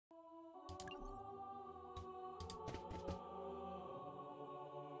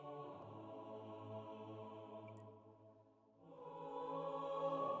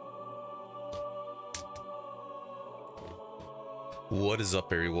What is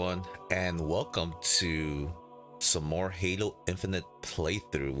up, everyone, and welcome to some more Halo Infinite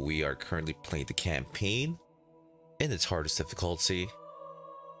playthrough. We are currently playing the campaign in its hardest difficulty.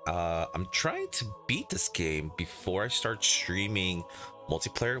 I'm trying to beat this game before I start streaming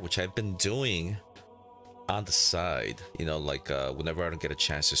multiplayer, which I've been doing on the side, whenever I don't get a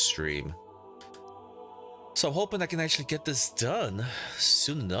chance to stream. So I'm hoping I can actually get this done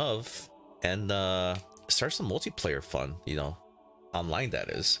soon enough and start some multiplayer fun, online, that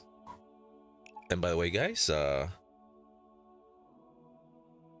is. And by the way, guys, if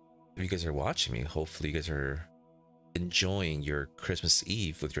you guys are watching me, hopefully you guys are enjoying your Christmas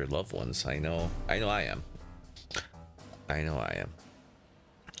Eve with your loved ones. I know I am. All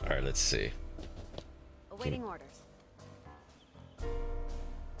right, let's see. Awaiting orders.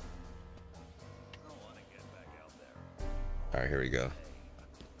 All right, here we go.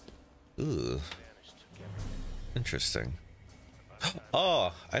 Ooh, interesting.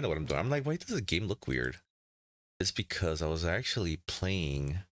 Oh, I know what I'm doing. I'm like, why does the game look weird? It's because I was actually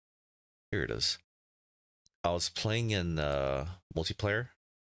playing. Here it is. I was playing in multiplayer,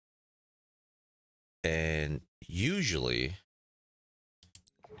 and usually,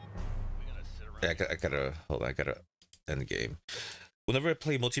 I gotta hold on. I gotta end the game. Whenever I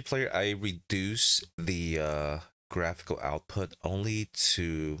play multiplayer, I reduce the graphical output only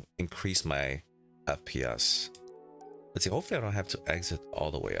to increase my FPS. Let's see, hopefully I don't have to exit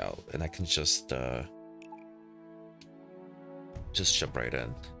all the way out and I can just jump right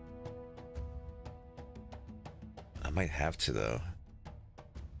in. I might have to though,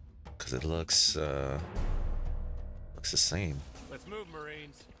 because it looks the same. Let's move,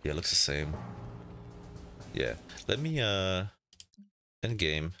 Marines. Yeah, it looks the same. Yeah, let me end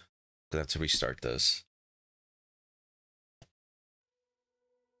game. I have to restart this.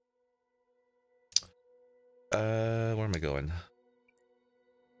 Where am I going?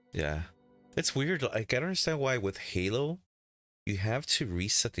 Yeah, it's weird. Like, I don't understand why with Halo you have to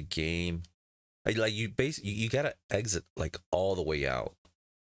reset the game. Like you gotta exit like all the way out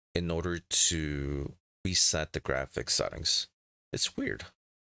in order to reset the graphics settings. It's weird.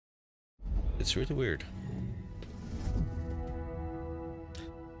 It's really weird.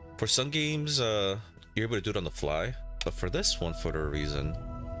 For some games, you're able to do it on the fly, but for this one, for whatever reason,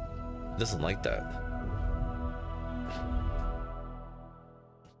 it doesn't like that.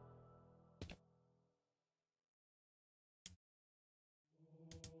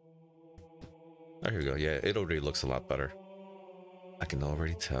 Oh, here we go. Yeah, it already looks a lot better. I can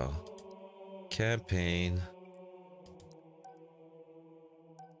already tell. Campaign.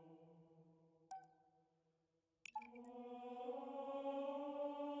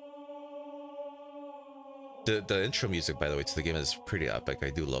 The intro music, by the way, to the game is pretty epic.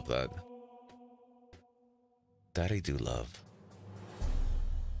 I do love that. That I do love.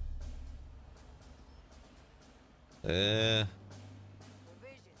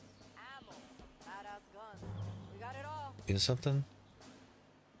 You know something?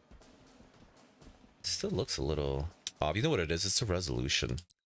 It still looks a little off. You know what it is? It's a resolution.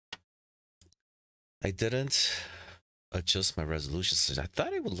 I didn't adjust my resolution since I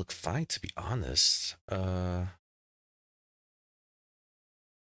thought it would look fine, to be honest. All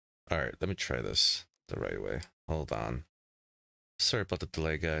right, let me try this the right way. Hold on. Sorry about the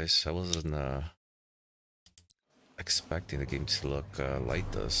delay, guys. I wasn't expecting the game to look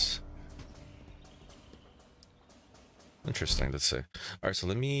like this. Interesting. Let's see. All right, so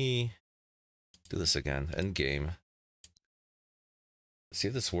let me do this again. End game. See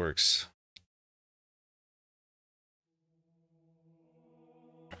if this works.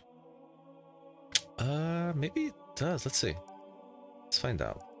 Maybe it does. Let's see. Let's find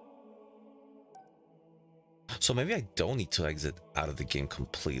out. So maybe I don't need to exit out of the game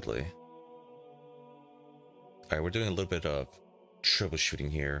completely. All right, we're doing a little bit of troubleshooting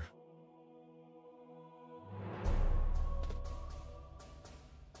here.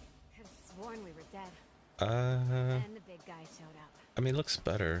 Could have sworn we were dead. And the big guy showed up. I mean, it looks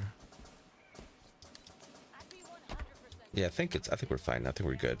better. I'd be 100% Yeah, I think we're fine. I think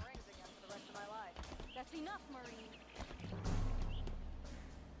we're good. That's enough, Marine.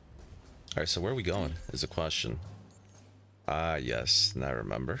 All right, so where are we going is a question. Ah, yes, now I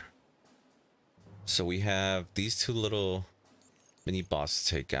remember. So we have these two little mini bosses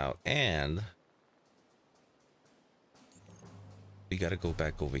to take out, and we got to go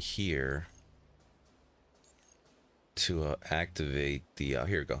back over here to activate the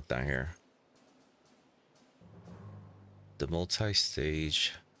here we go, down here, the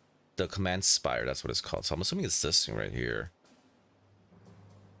multi-stage, the command spire, that's what it's called. So I'm assuming it's this thing right here.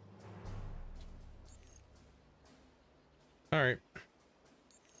 All right,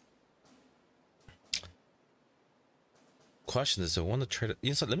 question is, I want to try to,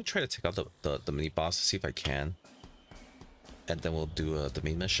 so let me try to take out the mini boss to see if I can, and then we'll do the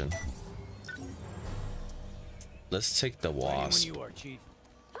main mission. Let's take the wasp. When you are, Chief.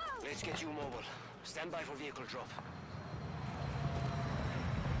 Let's get you mobile. Stand by for vehicle drop.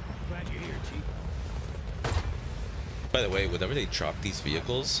 Glad you're here, Chief. By the way, whenever they drop these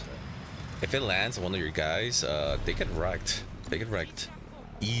vehicles, if it lands on one of your guys, they get wrecked. They get wrecked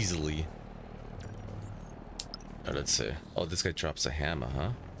easily. Oh, let's see. Oh, this guy drops a hammer, huh?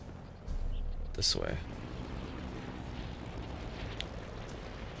 This way.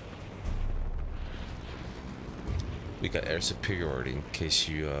 We got air superiority, in case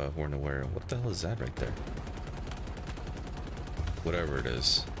you weren't aware. What the hell is that right there? Whatever it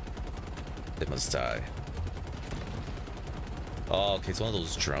is, it must die. Oh, okay, it's one of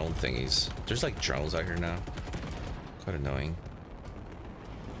those drone thingies. There's like drones out here now. Quite annoying.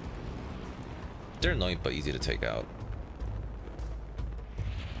 They're annoying but easy to take out.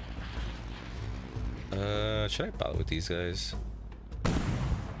 Should I bother with these guys?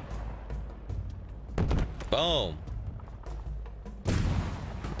 Boom!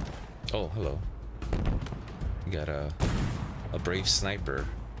 Oh, hello. You got a brave sniper.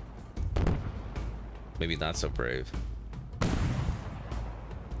 Maybe not so brave.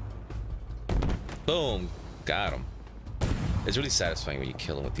 Boom! Got him. It's really satisfying when you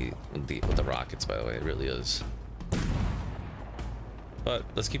kill him with the rockets, by the way. It really is. But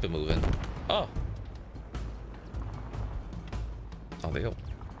let's keep it moving. Oh! Oh, they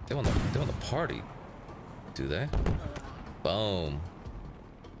want to party. Do they? Boom.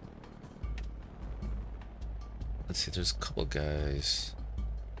 Let's see, there's a couple guys.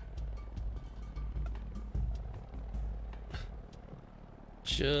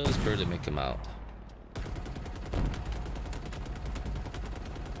 Just barely make him out.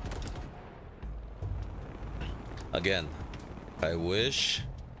 Again, I wish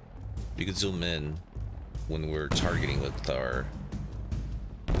you could zoom in when we're targeting with our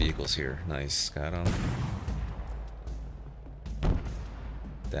vehicles here. Nice, got him.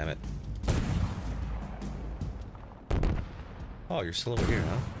 Damn it. Oh, you're still over here,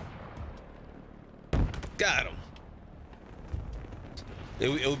 huh? Got him.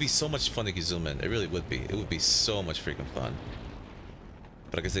 It would be so much fun if you zoom in. It really would be. It would be so much freaking fun.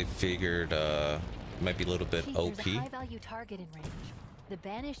 But I guess they figured it might be a little bit Chief, OP. there's a high-value target in range. The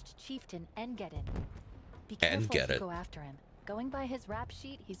banished chieftain Engeddon. Be careful if you go after him. Going by his rap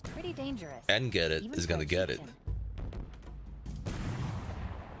sheet, he's pretty dangerous. Engeddon Even is for gonna a get it. chieftain.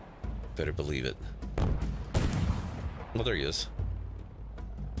 Better believe it. Well, there he is.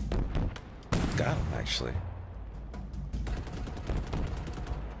 Got him, actually.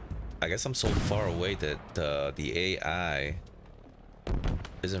 I guess I'm so far away that the AI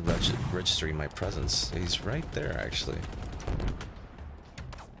isn't registering my presence. He's right there, actually.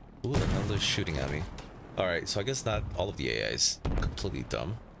 Who the hell is shooting at me? Alright, so I guess not all of the AI is completely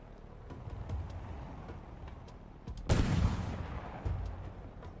dumb.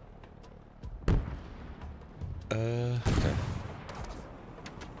 Okay.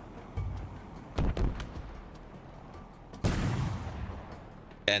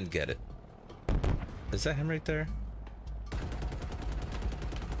 And get it. Is that him right there?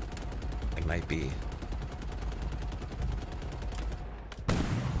 It might be.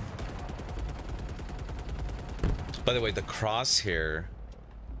 By the way, the crosshair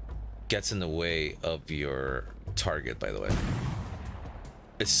gets in the way of your target, by the way.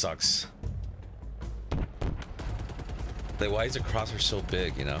 It sucks. Like, why is the crosshair so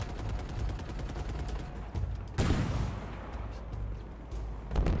big, you know?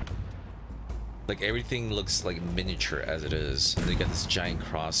 Like, everything looks like miniature as it is. And they got this giant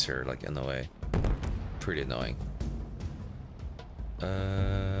crosshair, like, in the way. Pretty annoying.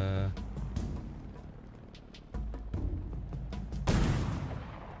 I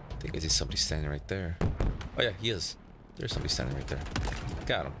think I see somebody standing right there. Oh yeah, he is. There's somebody standing right there.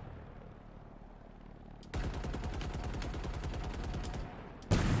 Got him.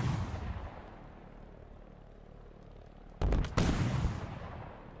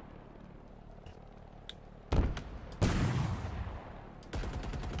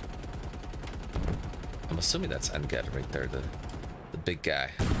 I'm assuming that's Enged right there, the big guy.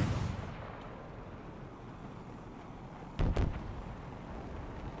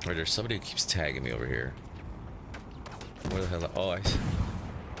 Or there's somebody who keeps tagging me over here. Where the hell? Oh, I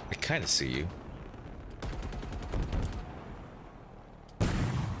kind of see you.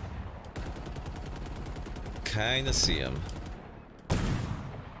 Kind of see him.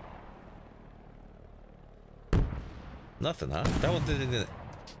 Nothing, huh? That one didn't.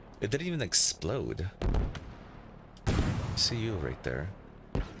 It didn't even explode. See you right there.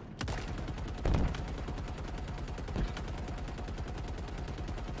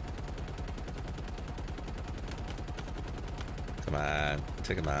 Come on,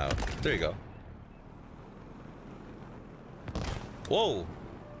 take him out. There you go. Whoa!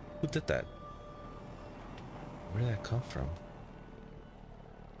 Who did that? Where did that come from?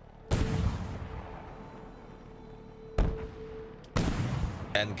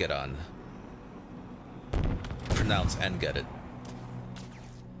 And get on. Pronounce and get it.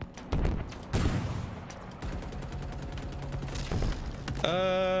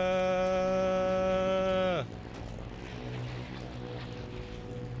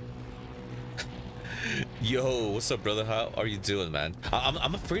 Yo, what's up, brother? How are you doing, man?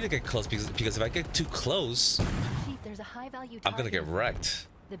 I'm afraid to get close because if I get too close, Chief, there's a high-value I'm gonna get target. wrecked.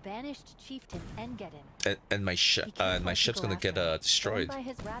 The banished chieftain Engedin. And my ship's gonna get destroyed. Going by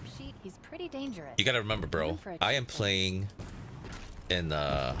his rap sheet, he's pretty dangerous. You gotta remember, bro. Even for a I am chieftain. playing in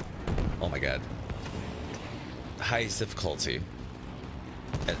oh my god, highest difficulty,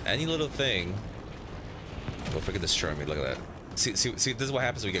 and any little thing will freaking destroy me. Look at that. See, this is what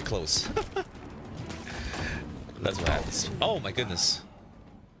happens when we get close. That's what happens. Oh my goodness.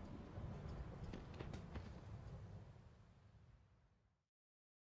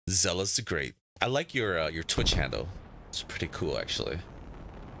 Zealous the Great. I like your Twitch handle. It's pretty cool, actually.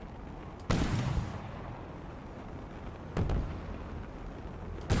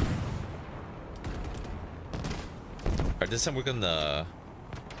 Alright, this time we're gonna...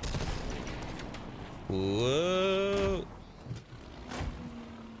 Whoa!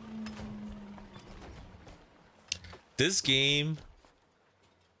 This game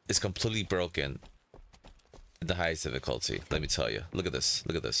is completely broken at the highest difficulty. Let me tell you. Look at this.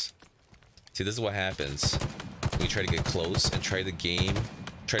 Look at this. See, this is what happens when you try to get close and try to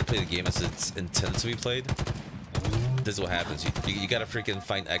play the game as it's intended to be played. This is what happens. You gotta freaking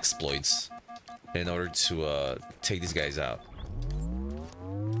find exploits in order to take these guys out.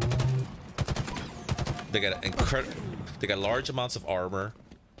 They got large amounts of armor,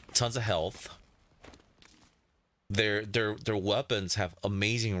 tons of health. Their weapons have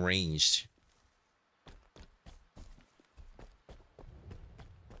amazing range.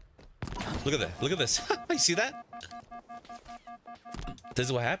 Look at that. Look at this. You see that? This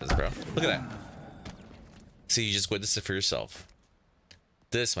is what happens, bro. Look at that. See, you just witnessed it for yourself.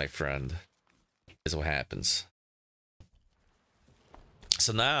 This, my friend, is what happens.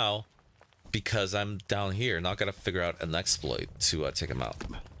 So now, because I'm down here, now I gotta figure out an exploit to take him out.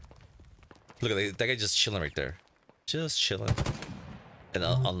 Look at that guy just chilling right there. Just chilling. And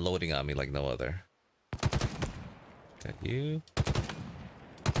unloading on me like no other. Got you.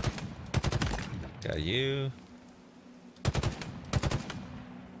 Got you.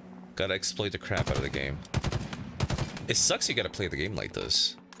 Gotta exploit the crap out of the game. It sucks you gotta play the game like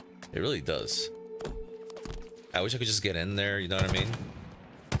this. It really does. I wish I could just get in there, you know what I mean?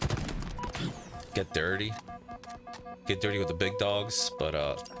 Get dirty. Get dirty with the big dogs,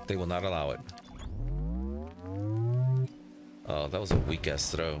 but they will not allow it. Oh, that was a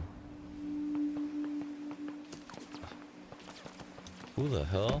weak-ass throw. Who the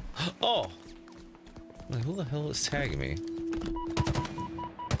hell? Oh! Wait, who the hell is tagging me?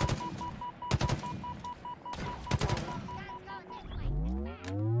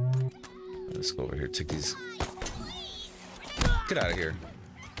 Let's go over here, take these. Get out of here.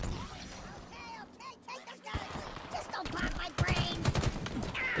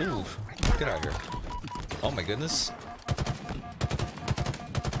 Ooh, get out of here. Oh my goodness.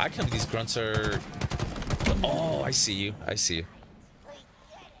 I can't believe these grunts are... Oh, I see you. I see you.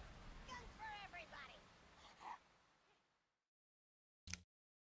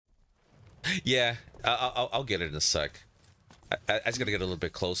 Yeah, I'll get it in a sec. I just gotta get a little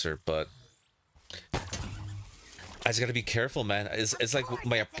bit closer, but I just gotta be careful, man. It's like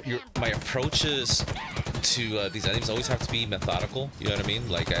my approaches to these enemies always have to be methodical. You know what I mean?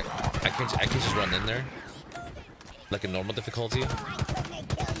 Like I can't just run in there like a normal difficulty.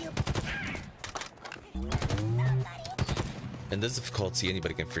 In this difficulty,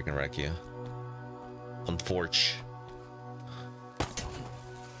 anybody can freaking wreck you. Unfortunately.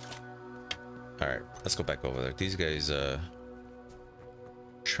 Alright, let's go back over there. These guys,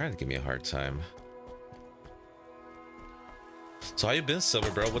 trying to give me a hard time. So how you been, Silver,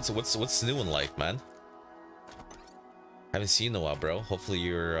 bro? What's new in life, man? Haven't seen you in a while, bro. Hopefully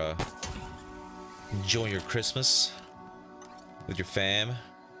you're, enjoying your Christmas with your fam.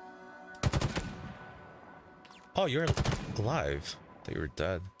 Oh, you're alive. I thought you were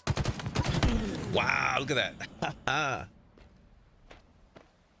dead. Wow, look at that.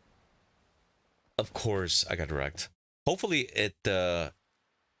 Of course, I got wrecked. Hopefully it did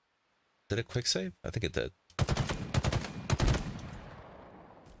it quick save? I think it did.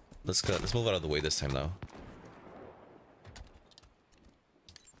 Let's go. Let's move out of the way this time though.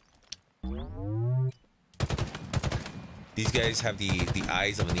 These guys have the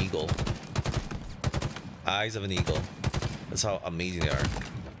eyes of an eagle. Eyes of an eagle. That's how amazing they are.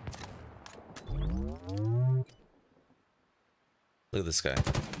 Look at this guy.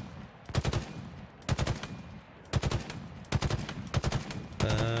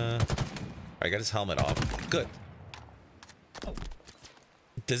 I got his helmet off. Good.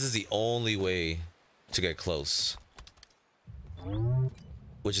 This is the only way to get close.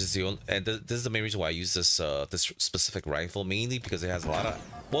 Which is the only, and this is the main reason why I use this this specific rifle, mainly because it has a lot of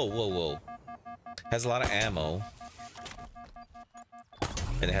whoa. Has a lot of ammo.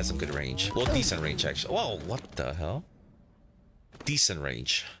 And it has some good range. Well, decent range actually. Whoa, what the hell? Decent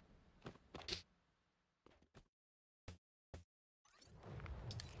range.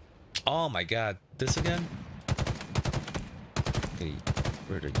 Oh my god, this again? Okay,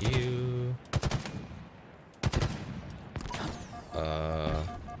 where are you?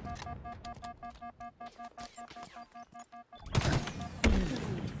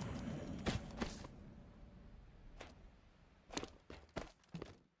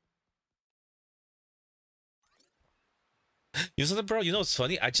 You know something, bro? You know what's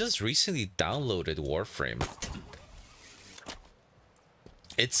funny? I just recently downloaded Warframe.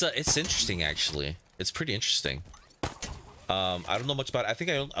 It's interesting actually. It's pretty interesting. I don't know much about it. I think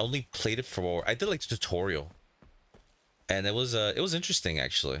I only played it for, I did like the tutorial. And it was interesting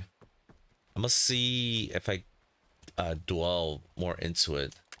actually. I must see if I dwell more into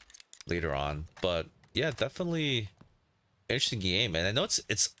it later on. But yeah, definitely interesting game. And I know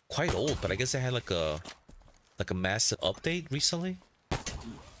it's quite old, but I guess they had like a massive update recently,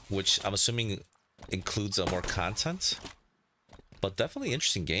 which I'm assuming includes more content. But definitely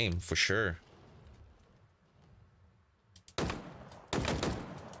interesting game for sure.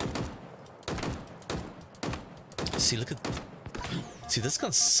 See, look at, see, this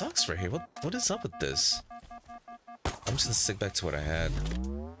gun sucks right here. What is up with this? I'm just gonna stick back to what I had.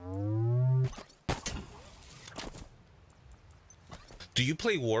 Do you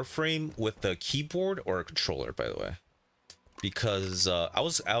play Warframe with the keyboard or a controller, by the way? Because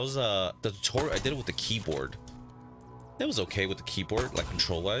the tutorial I did it with the keyboard. It was okay with the keyboard, like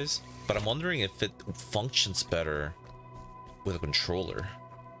control-wise, but I'm wondering if it functions better with a controller.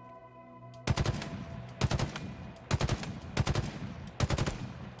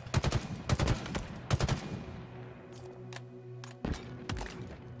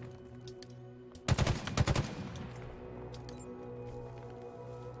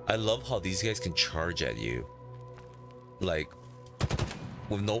 I love how these guys can charge at you, like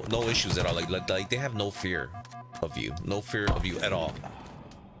with no issues at all. Like they have no fear of you, no fear of you at all.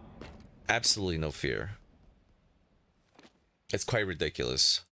 Absolutely no fear. It's quite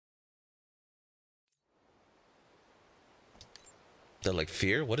ridiculous. They're like,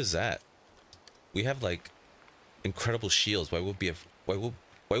 fear? What is that? We have like incredible shields. Why would we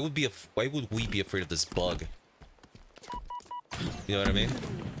be afraid of this bug? You know what I mean?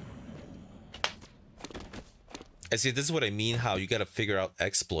 I see, this is what I mean, how you gotta figure out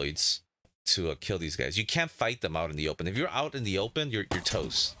exploits to kill these guys. You can't fight them out in the open. If you're out in the open, you're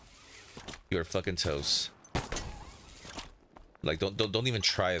toast. You're fucking toast. Like, don't even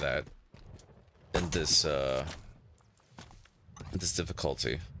try that in this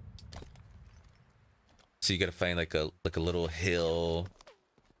difficulty. So you gotta find like a little hill,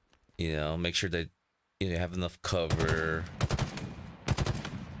 you know, make sure that you have enough cover.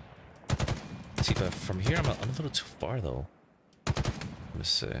 See, but from here I'm a little too far though. Let me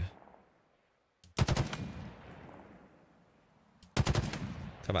see.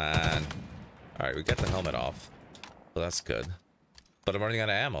 Come on. Alright, we got the helmet off. So that's good. But I'm running out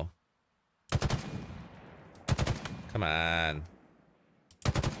of ammo. Come on.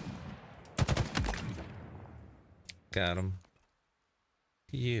 Got him.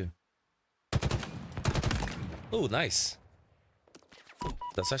 You. Oh, nice.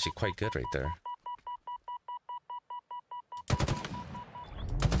 That's actually quite good right there.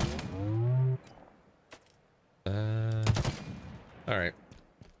 Alright.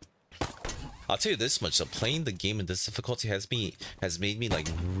 I'll tell you this much, so playing the game in this difficulty has made me like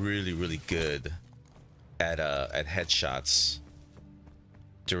really good at headshots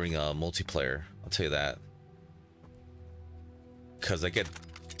during multiplayer. I'll tell you that. Cause I get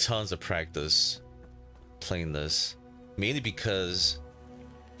tons of practice playing this. Mainly because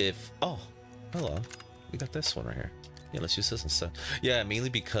if hello. We got this one right here. Yeah, let's use this instead. Yeah, mainly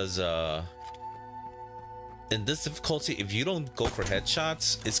because in this difficulty, if you don't go for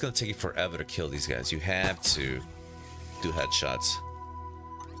headshots, it's gonna take you forever to kill these guys. You have to do headshots.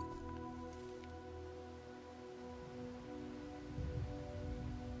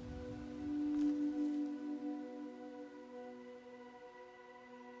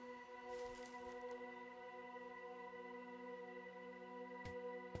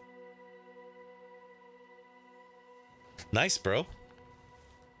 Nice, bro.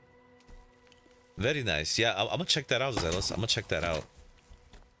 Very nice. Yeah, I'm gonna check that out, Zealous. I'm gonna check that out.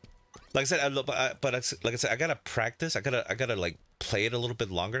 Like I said, like I said, I gotta practice. I gotta like play it a little bit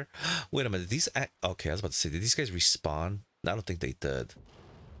longer. Wait a minute. Okay, I was about to say, did these guys respawn? I don't think they did.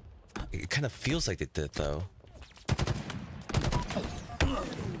 It kind of feels like they did, though.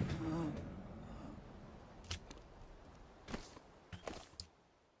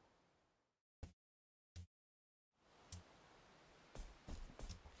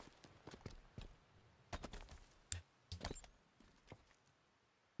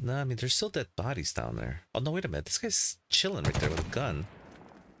 No, I mean, there's still dead bodies down there. Oh, no, wait a minute. This guy's chilling right there with a gun.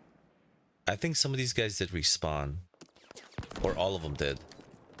 I think some of these guys did respawn. Or all of them did.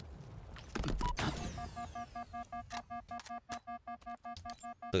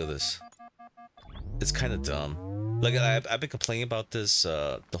 Look at this. It's kind of dumb. Like, I've been complaining about this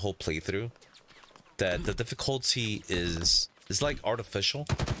the whole playthrough. That the difficulty is like artificial.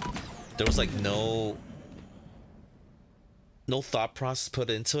 There was like no thought process put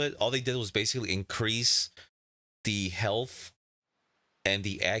into it. All they did was basically increase the health and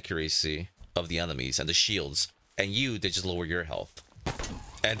the accuracy of the enemies and the shields. And they just lower your health.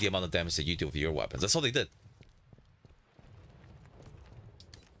 And the amount of damage that you do with your weapons. That's all they did.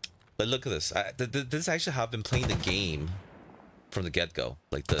 But look at this. This is actually how I've been playing the game from the get-go.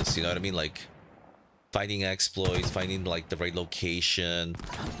 Like this, you know what I mean? Like, finding exploits, finding like the right location.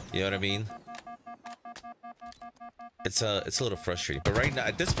 You know what I mean? It's a little frustrating, but right now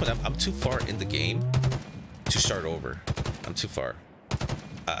at this point I'm too far in the game to start over. I'm too far.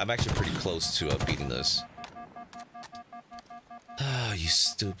 I'm actually pretty close to beating this. Ah, you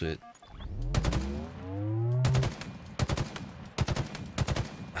stupid.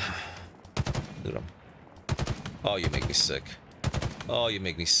 Look at him. Oh, you make me sick. Oh, you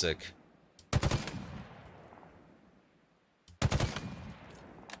make me sick.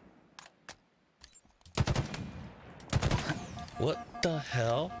 What the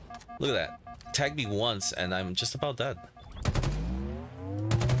hell? Look at that. Tag me once and I'm just about dead.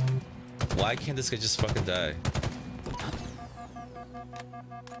 Why can't this guy just fucking die?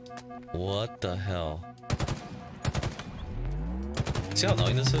 What the hell? See how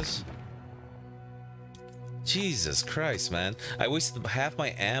annoying this is? Jesus Christ, man. I wasted half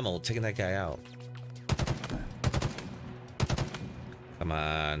my ammo taking that guy out. Come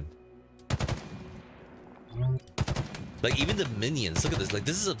on. Like, even the minions, look at this. Like,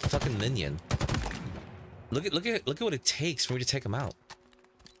 this is a fucking minion. Look at what it takes for me to take him out.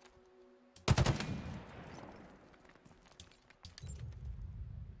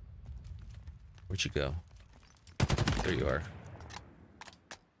 Where'd you go? There you are.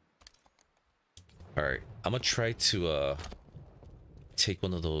 Alright, I'm gonna try to take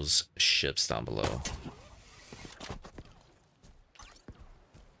one of those ships down below.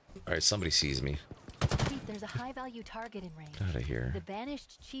 Alright, somebody sees me. There's a high-value target in range. Get out of here. The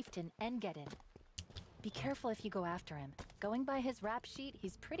banished chieftain Engedin. Be careful if you go after him. Going by his rap sheet,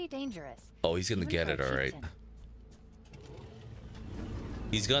 he's pretty dangerous. Oh, he's gonna get it, alright.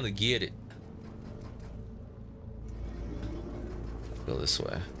 He's gonna get it. Go this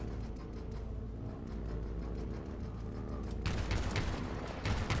way.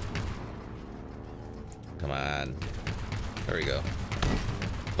 Come on. There we go.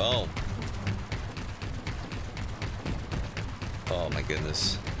 Boom. Oh my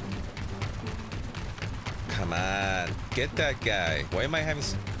goodness. Come on. Get that guy. Why am I having...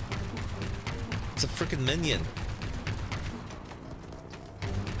 It's a freaking minion.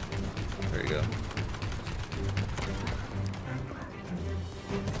 There you go.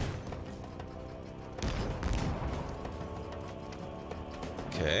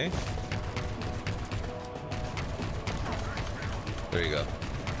 Okay. There you go.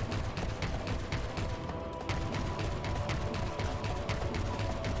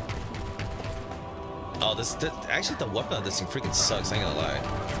 Oh, actually the weapon on this thing freaking sucks, I ain't gonna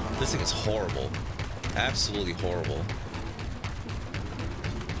lie. This thing is horrible. Absolutely horrible.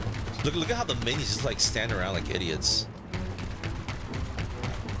 Look at how the minions just like stand around like idiots.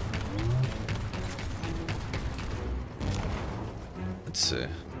 Let's see.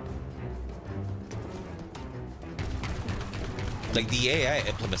 Like, the AI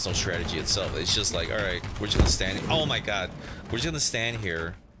implements no strategy itself. It's just like, alright, we're just gonna stand here. Oh my god. We're just gonna stand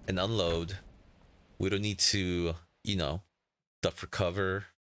here and unload. We don't need to, you know, duck for cover.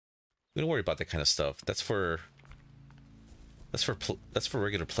 We don't worry about that kind of stuff. That's for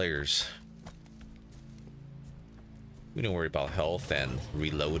regular players. We don't worry about health and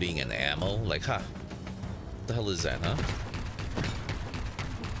reloading and ammo. Like, huh? What the hell is that, huh?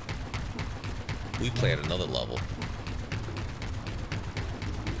 We play at another level.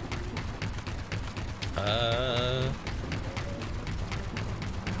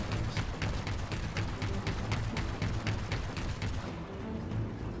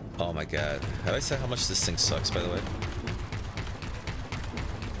 Oh my god. Have I said how much this thing sucks, by the way?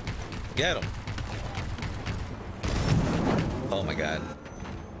 Get him! Oh my god.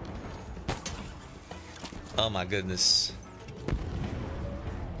 Oh my goodness.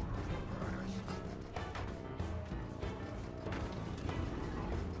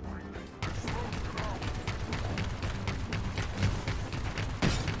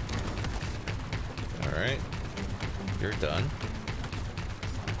 Alright. You're done.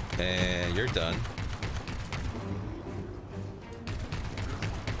 And you're done.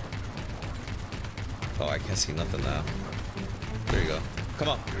 Oh, I can't see nothing now. There you go. Come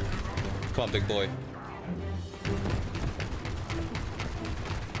on. Come on, big boy.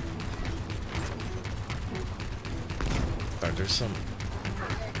 Alright, there's some...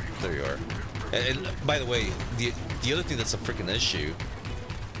 There you are. And by the way, the other thing that's a freaking issue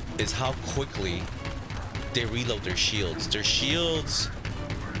is how quickly they reload their shields. Their shields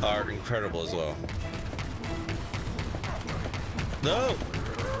are incredible as well. No!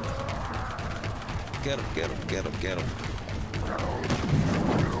 Get him, get him, get him, get him.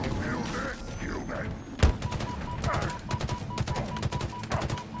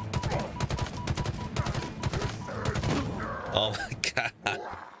 Oh my god.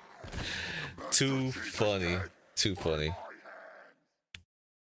 Too funny. Too funny.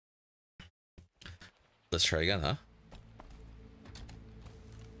 Let's try again, huh?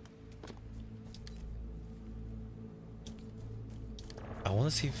 I want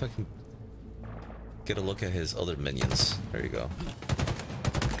to see if I can get a look at his other minions. There you go.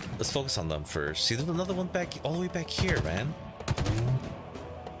 Let's focus on them first. See, there's another one back, all the way back here, man.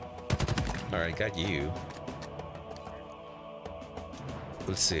 Alright, got you.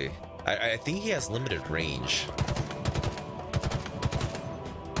 Let's see. I think he has limited range.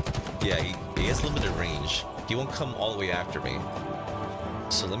 Yeah, he has limited range. He won't come all the way after me.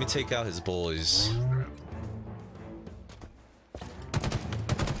 So let me take out his boys.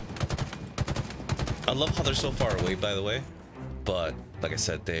 I love how they're so far away, by the way. But, like I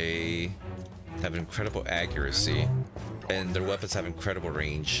said, they have incredible accuracy. And their weapons have incredible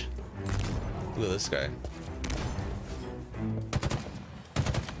range. Look at this guy.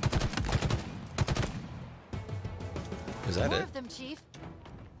 Is that More it? of them, Chief.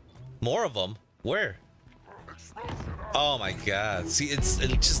 More of them? Where? Oh my god. See, it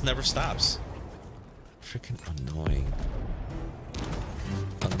just never stops. Freaking annoying.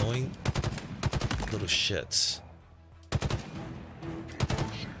 Annoying little shits.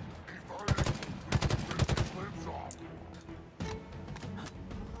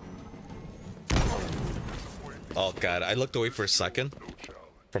 Oh god, I looked away for a second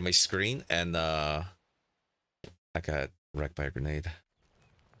from my screen and I got wrecked by a grenade.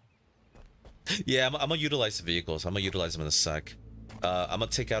 Yeah, I'm gonna utilize the vehicles. I'm gonna utilize them in a sec. I'm gonna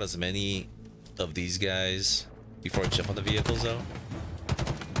take out as many of these guys before I jump on the vehicles, though.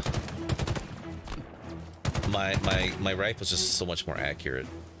 My rifle's just so much more accurate.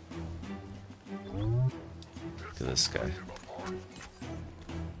 Look at this guy.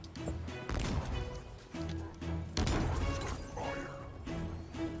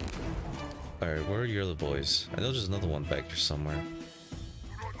 Alright, where are your other boys? I know there's another one back here somewhere.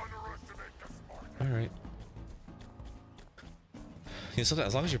 Alright. You know, sometimes,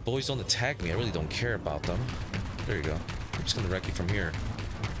 as long as your boys don't attack me, I really don't care about them. There you go. I'm just gonna wreck you from here.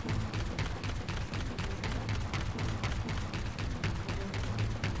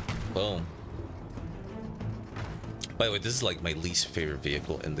 Boom. By the way, this is like my least favorite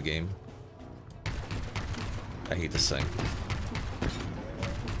vehicle in the game. I hate this thing.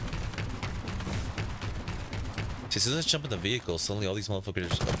 See, as soon as I jump in the vehicle, suddenly all these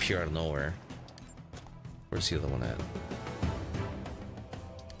motherfuckers appear out of nowhere. Where's the other one at?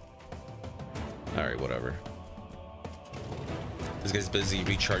 Alright, whatever. This guy's busy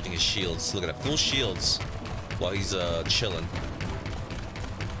recharging his shields. Look at that, full shields while he's chilling.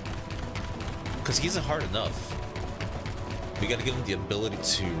 Because he isn't hard enough. We gotta give him the ability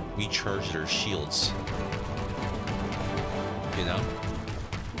to recharge their shields. you know?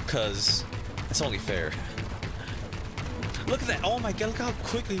 Because it's only fair. Look at that. Oh my god, look how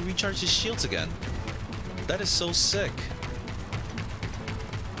quickly he recharges his shields again. That is so sick.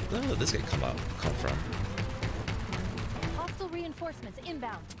 Where did this guy come from? Hostile reinforcements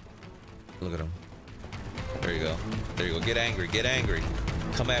inbound. Look at him. There you go. There you go. Get angry. Get angry.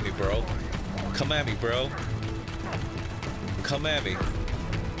 Come at me, bro. Come at me, bro. Come at me.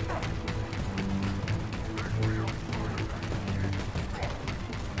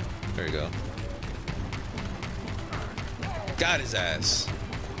 There you go. Got his ass.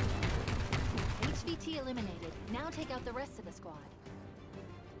 HVT eliminated. Now take out the rest of the squad.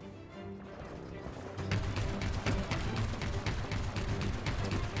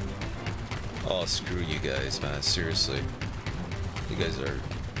 Oh, screw you guys, man. Seriously. You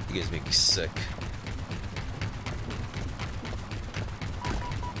guys make me sick.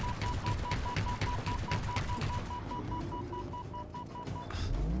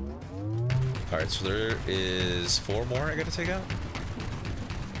 Alright, so there is 4 more I gotta take out.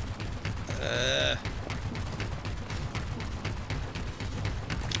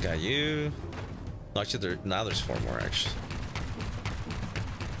 Got you. No, actually, now there's 4 more, actually.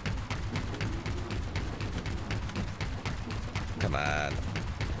 Come on.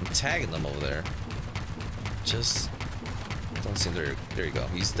 I'm tagging them over there. Just don't seem there. There you go.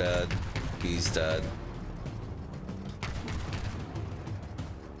 He's dead. He's dead.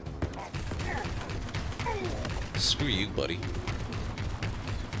 Screw you, buddy.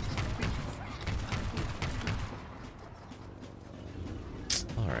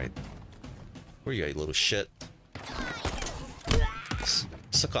 Alright. Where you at, you little shit?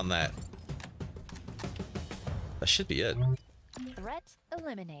 Suck on that. That should be it. Threat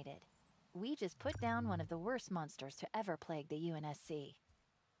eliminated. We just put down one of the worst monsters to ever plague the UNSC.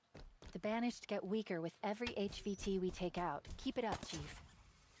 The Banished get weaker with every HVT we take out. Keep it up, Chief.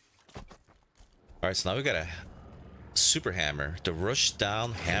 Alright, so now we got a super hammer. The rush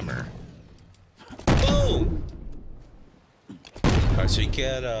down hammer. Boom! Alright, so you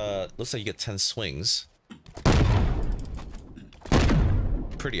get, looks like you get 10 swings.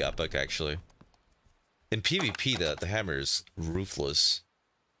 Pretty epic, actually. In PvP, the hammer is ruthless.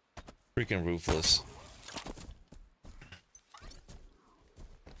 Freaking ruthless.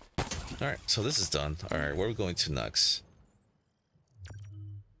 Alright, so this is done. Alright, where are we going to next?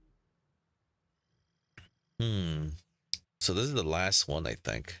 So this is the last one, I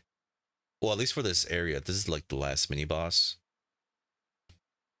think. Well, at least for this area. This is like the last mini-boss.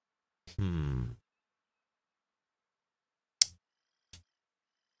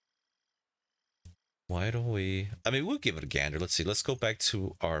 Why don't we... I mean, we'll give it a gander. Let's see. Let's go back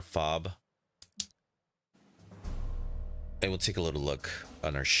to our fob. And we'll take a little look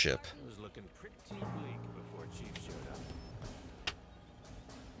on our ship. It was looking pretty bleak before Chief showed up.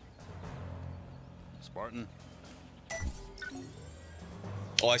 Spartan.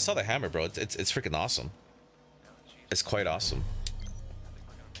 Oh, I saw the hammer, bro. It's freaking awesome. It's quite awesome.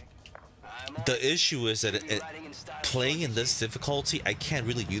 The issue is that playing in this difficulty, I can't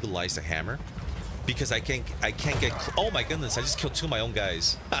really utilize the hammer because I can't get. Oh my goodness! I just killed 2 of my own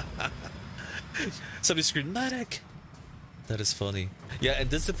guys. Somebody screamed medic. That is funny. Yeah, in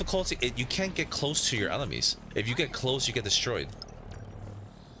this difficulty, you can't get close to your enemies. If you get close, you get destroyed.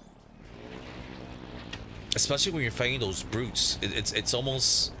 Especially when you're fighting those brutes, it's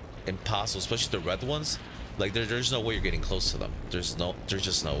almost impossible. Especially the red ones. Like there's no way you're getting close to them. There's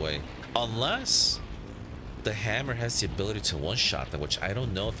just no way. Unless the hammer has the ability to one-shot them, which I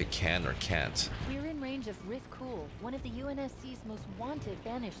don't know if it can or can't. We're in range of Riff Cool, one of the UNSC's most wanted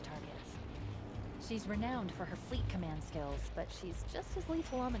Banished targets. She's renowned for her fleet command skills, but she's just as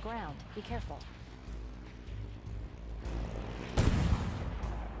lethal on the ground. Be careful.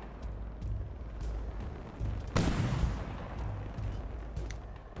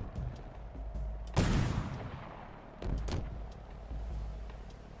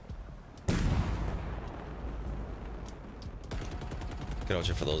 Get out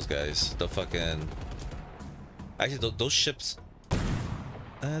here for those guys. The fucking... Actually, those ships...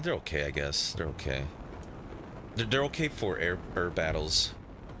 they're okay, I guess. They're okay. They're okay for air battles.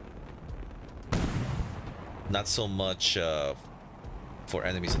 Not so much for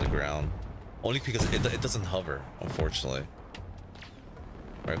enemies on the ground. Only because it doesn't hover, unfortunately.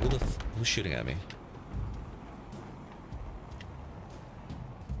 Alright, who's shooting at me?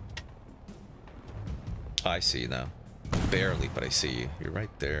 Oh, I see you now. Barely, but I see you. You're right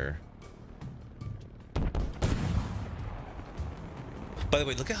there. By the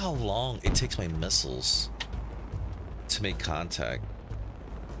way, look at how long it takes my missiles to make contact.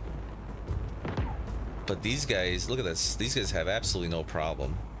 But these guys, look at this. These guys have absolutely no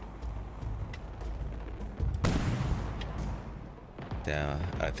problem. Yeah,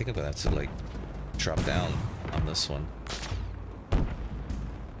 I think I'm gonna have to like drop down on this one.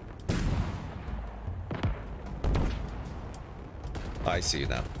 I see you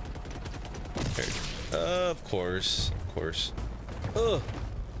now. Here. Of course, of course. Oh,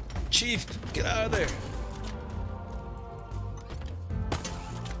 Chief, get out of there.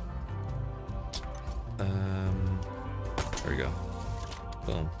 There we go.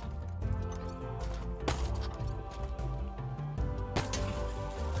 Boom.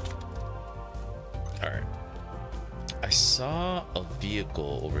 Alright. I saw a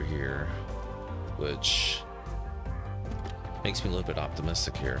vehicle over here, which makes me a little bit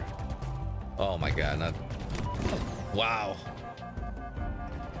optimistic here. Oh my god, not... Wow.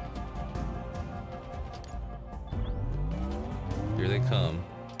 Here they come.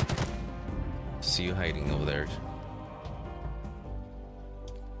 See you hiding over there.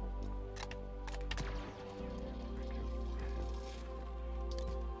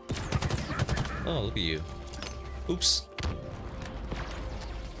 Oh, look at you. Oops.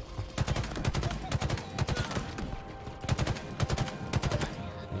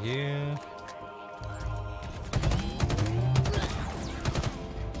 Yeah.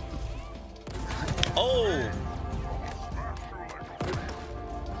 Oh!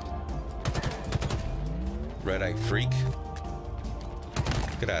 Red-eye freak.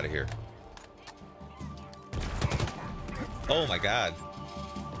 Get out of here. Oh my god.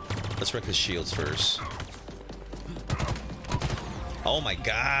 Let's wreck his shields first. Oh my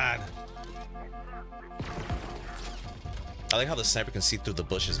god. I like how the sniper can see through the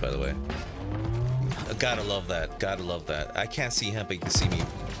bushes, by the way. Gotta love that. Gotta love that. I can't see him, but he can see me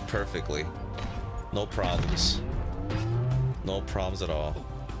perfectly. No problems. No problems at all.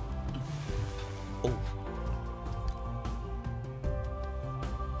 Oh.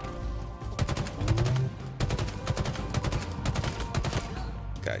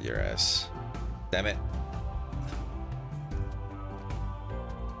 Got your ass. Damn it.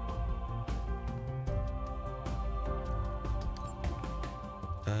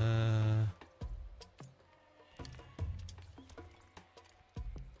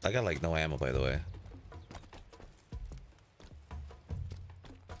 I got like no ammo, by the way.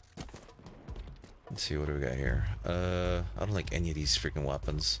 Let's see, what do we got here? I don't like any of these freaking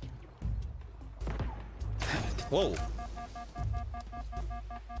weapons. Whoa!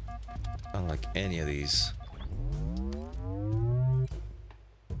 I don't like any of these.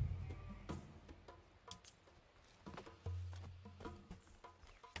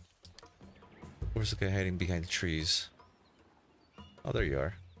 Where's the guy hiding behind the trees? Oh, there you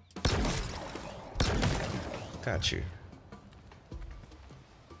are. Got you.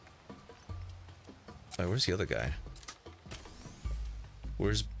 Wait, where's the other guy?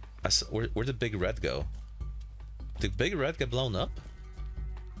 Where's... where'd the big red go? Did big red get blown up?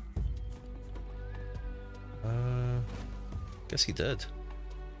 Guess he did.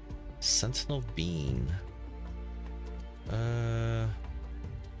 Sentinel bean. Got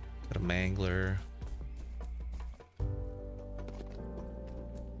a mangler.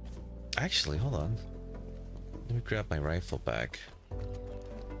 Actually, hold on. Let me grab my rifle back.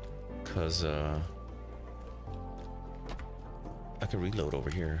 Cause I can reload over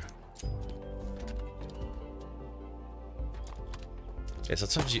here. Yeah,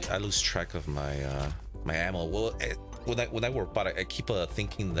 sometimes I lose track of my my ammo. Well, when I work, but I keep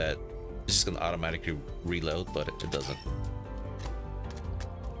thinking that it's just gonna automatically reload, but it doesn't.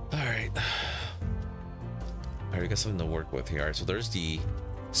 All right, we got something to work with here. All right, so there's the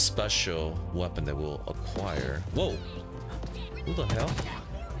special weapon that we'll acquire. Whoa! Who the hell?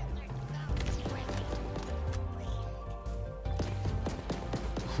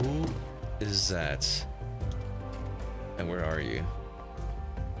 Who is that? And where are you?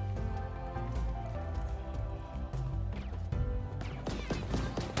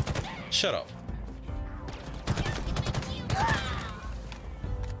 Shut up.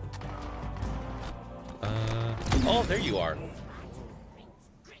 Oh, there you are.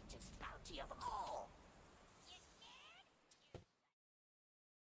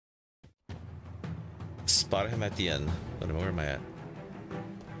 Spotted him at the end. But where am I at?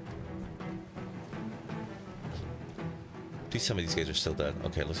 Please tell me these guys are still dead.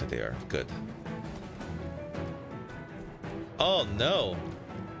 Okay, looks like they are. Good. Oh no!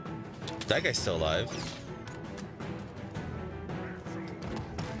 That guy's still alive.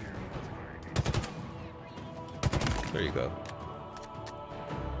 There you go.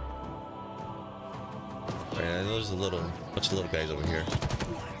 Alright, I know there's a bunch of little guys over here.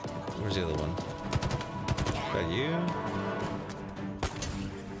 Where's the other one? Got you.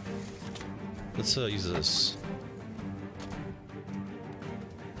 Let's use this.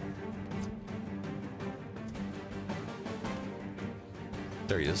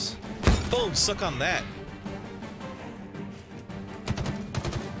 There he is. Boom! Suck on that.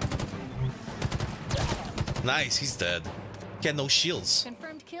 Nice, he's dead. He had no shields.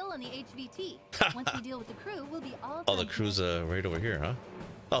 Confirmed kill on the HVT. Once we deal with the crew, we'll be all Oh, the done crew's right over here, huh?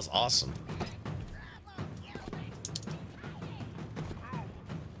 That was awesome.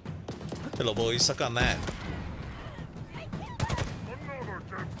 Hello, boys. Suck on that.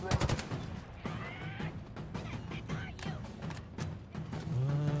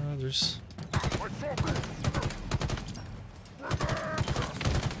 There's...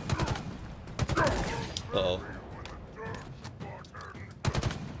 Uh-oh.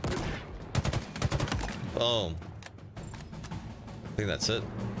 Boom. I think that's it.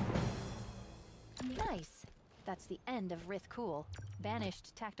 Nice. That's the end of Rith Cool.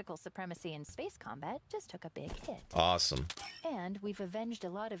 Banished tactical supremacy in space combat just took a big hit. Awesome. And we've avenged a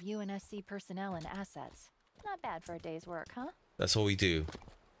lot of UNSC personnel and assets. Not bad for a day's work, huh? That's what we do.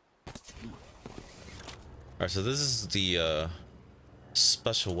 Alright, so this is the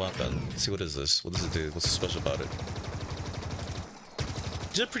special weapon. Let's see, what is this? What does it do? What's special about it?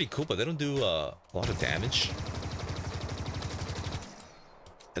 They're pretty cool, but they don't do a lot of damage.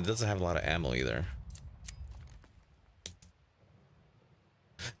 It doesn't have a lot of ammo either.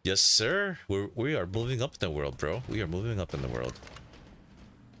 Yes, sir. We are moving up in the world, bro. We are moving up in the world.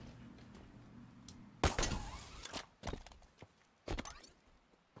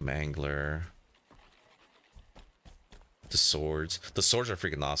 Mangler. The swords. The swords are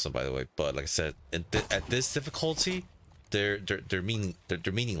freaking awesome, by the way. But like I said, at this difficulty, they're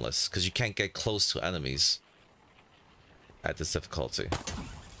meaningless because you can't get close to enemies at this difficulty,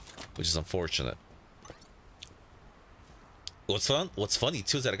 which is unfortunate. What's funny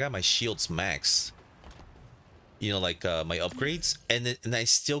too is that I got my shields maxed. You know, like my upgrades, and I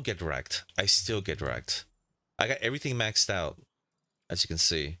still get wrecked. I got everything maxed out, as you can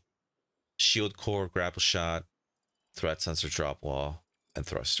see. Shield core, grapple shot, threat sensor, drop wall, and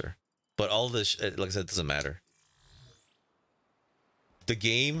thruster. But all this, like I said, doesn't matter. The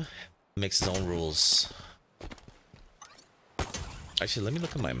game makes its own rules. Actually, let me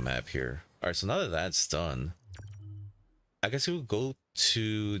look at my map here. All right, so now that that's done, I guess we'll go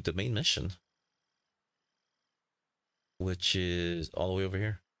to the main mission, which is all the way over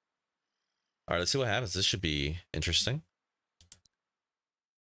here. All right, let's see what happens. This should be interesting.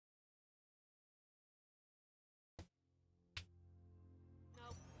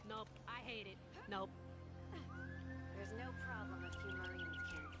 Nope, I hate it. Nope. There's no problem a few Marines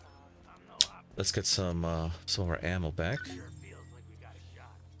can't solve. Let's get some of our ammo back.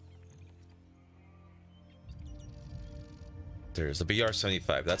 There's the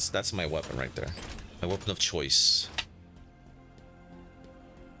BR-75. That's my weapon right there. My weapon of choice.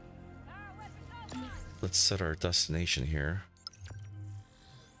 Let's set our destination here.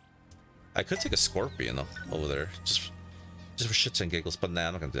 I could take a Scorpion over there, just for shits and giggles, but nah,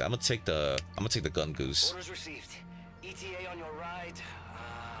 I'm not gonna do that. I'm gonna take the gun goose. Orders received. ETA on your ride.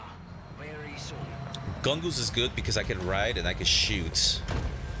 Very soon. Gun goose is good because I can ride and I can shoot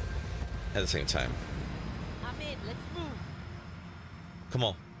at the same time. I'm in. Let's move. Come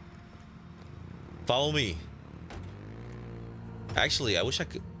on. Follow me. Actually, I wish I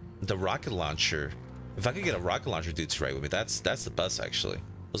could... The rocket launcher. If I could get a rocket launcher dude to ride with me, that's the best, actually.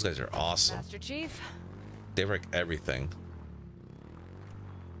 Those guys are awesome. Master Chief. They wreck everything.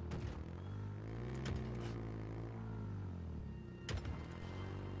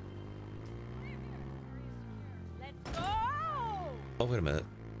 Let's go. Oh, wait a minute.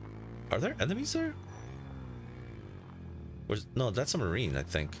 Are there enemies there? No, that's a Marine, I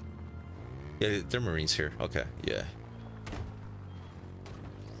think. Yeah, they're Marines here. Okay, yeah.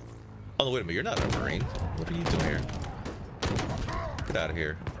 Oh, wait a minute. You're not a Marine. What are you doing here? Get out of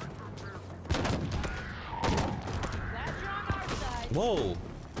here. Glad you're on our side. Whoa.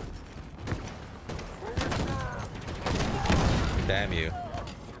 Damn you.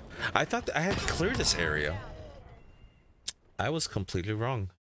 I thought I had cleared this area. I was completely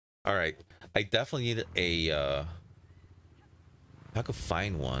wrong. All right. I definitely need a... if I could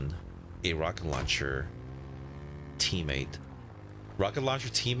find one, a rocket launcher teammate. Rocket launcher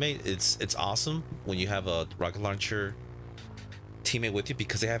teammate, it's awesome when you have a rocket launcher teammate with you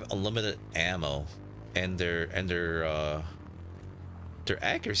because they have unlimited ammo, and their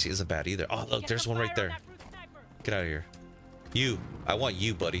accuracy isn't bad either. Oh look, there's one right there. Get out of here. You, I want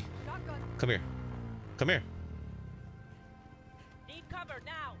you, buddy. Come here. Come here. Need cover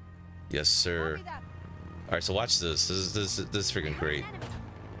now. Yes, sir. Alright, so watch this. This is freaking great.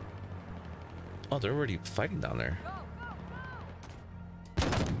 Oh, they're already fighting down there.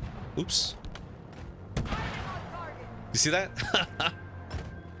 Oops. You see that?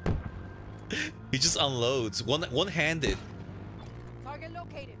 He just unloads. One-handed. Target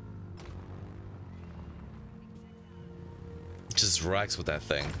located. Just racks with that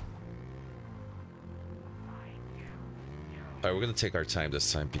thing. Alright, we're gonna take our time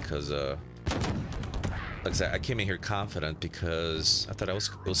this time because like I said, I came in here confident because I thought it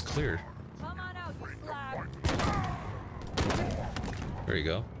was clear. Come on out, you slag. There you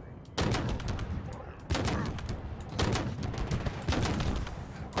go.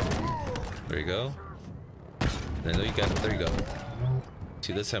 There you go. And I know you got it. There you go.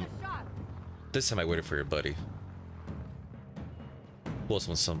 See, this time I waited for your buddy. Who else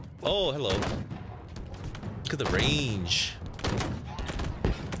wants some? Oh, hello. Look at the range.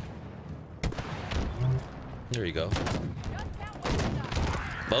 There you go.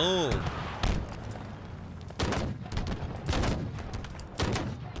 Boom.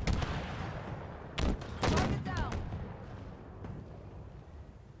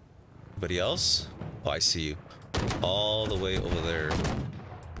 Anybody else? Oh, I see you. All the way over there.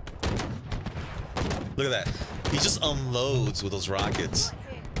 Look at that. He just unloads with those rockets.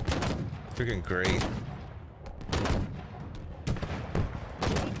 Freaking great.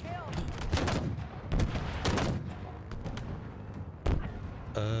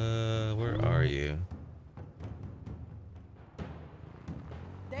 Where are you?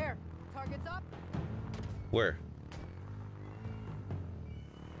 There. Target's up. Where?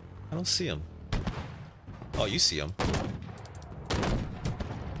 I don't see him. Oh, you see him.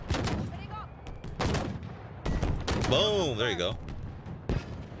 Boom! There you go.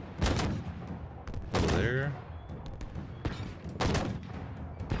 Over there.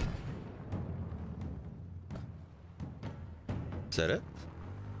 Is that it?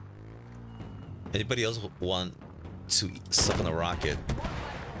 Anybody else want to suck on a rocket?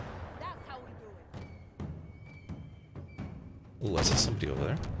 That's how we do it. Ooh, I see somebody over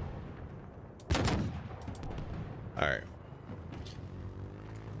there. Alright.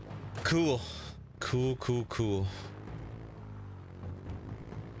 Cool. Cool.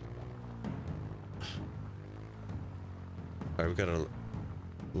 Alright, we gotta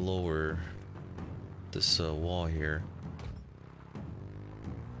lower this wall here.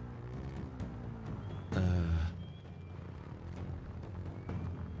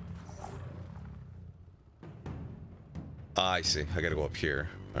 I see. I gotta go up here.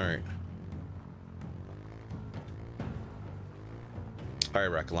 Alright.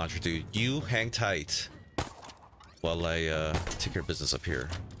 Alright, rocket launcher dude. You hang tight while I take care of business up here.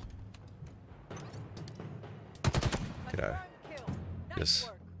 Get out. Yes.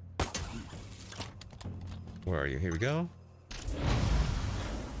 Where are you? Here we go.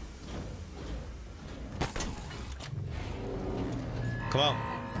 Come on.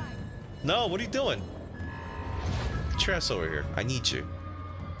 No, what are you doing? Get your ass over here. I need you.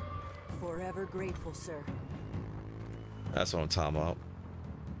 Forever grateful, sir. That's what I'm talking about.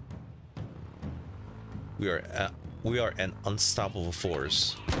 We are an unstoppable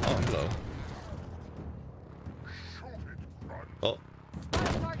force. Oh, hello. Oh.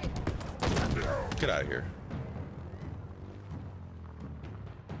 Get out of here.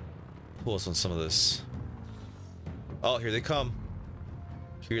 Who else wants some of this? Oh, here they come.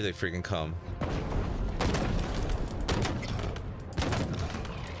 Here they freaking come.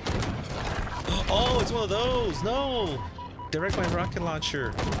 Oh, it's one of those. No. Direct my rocket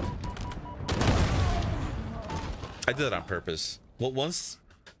launcher. I did it on purpose. Well, once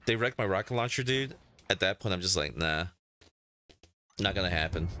they wrecked my rocket launcher, dude, at that point, I'm just like, nah. Not gonna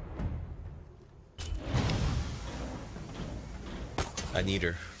happen. I need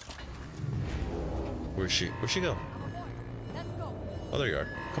her. Where's she? Where'd she go? Let's go. Oh, there you are.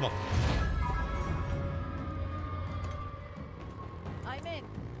 Come on. I'm in.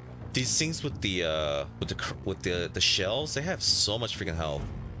 These things with the shells, they have so much freaking health.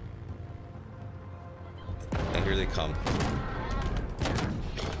 And here they come.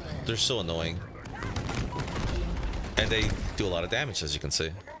 They're so annoying. And they do a lot of damage, as you can see.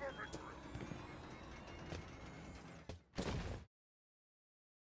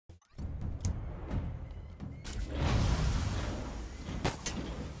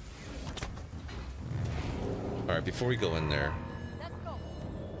 Alright, before we go in there, Let's go.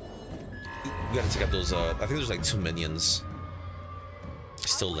 we gotta take out those, I think there's like 2 minions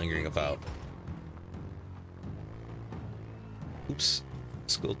still lingering about. Oops.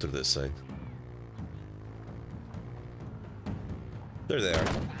 Let's go through this side. There they are.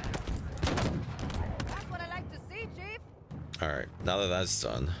 That's what I All right, now that that's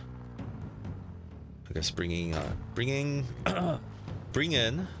done, I guess bring in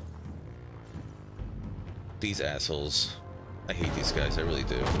these assholes. I hate these guys. I really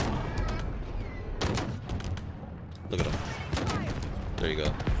do. Look at them. There you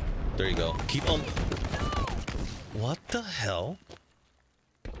go. There you go. Keep them. What the hell?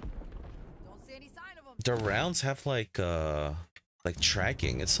 Don't see any sign of them. The rounds have like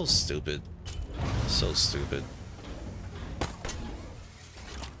tracking. It's so stupid. So stupid.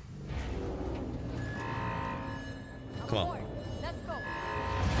 Come on. Let's go.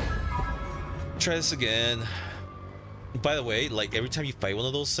 Try this again. By the way, like every time you fight one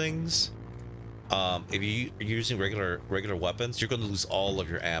of those things, if you're using regular weapons, you're gonna lose all of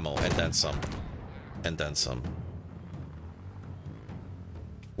your ammo and then some. And then some.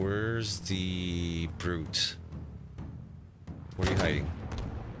 Where's the brute? Where are you hiding?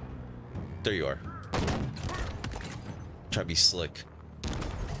 There you are. Try to be slick.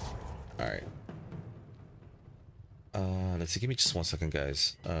 Alright. Let's see, give me just 1 second,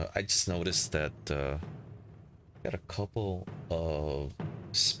 guys. I just noticed that got a couple of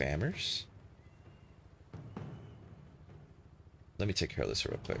spammers. Let me take care of this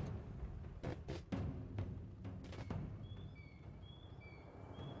real quick.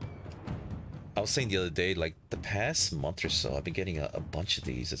 I was saying the other day, like the past month or so, I've been getting a bunch of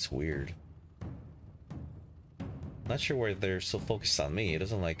these. It's weird. Not sure why they're so focused on me. It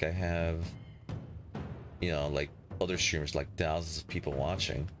doesn't like I have, you know, like other streamers, like thousands of people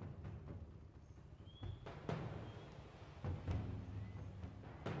watching.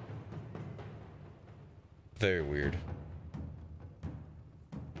 Very weird.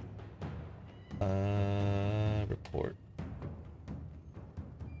 Report.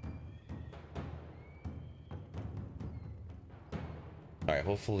 Alright,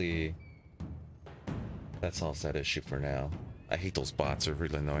 hopefully that solves that issue for now. I hate those bots, they're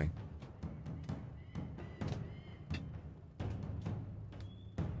really annoying.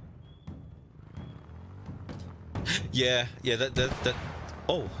 Yeah, that.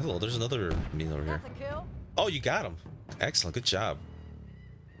 Oh, hello, there's another meal over here. That's a kill. Oh, you got him. Excellent, good job.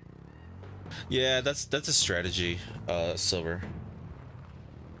 Yeah, that's a strategy, Silver.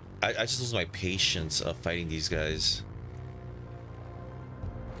 I just lose my patience of fighting these guys.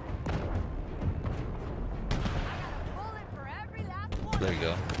 Bullet for every last one. There you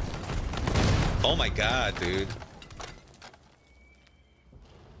go. Oh my god, dude.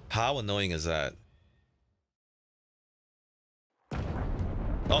 How annoying is that?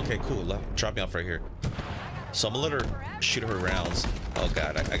 Okay, cool. Drop me off right here. So I'm gonna let her shoot her rounds. Oh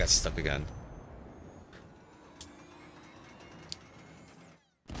god, I got stuck again.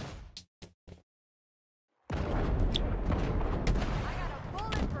 I got a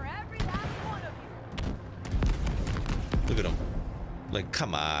bullet for every last one of you. Look at him. Like,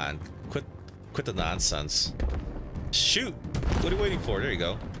 come on. Quit the nonsense. Shoot! What are you waiting for? There you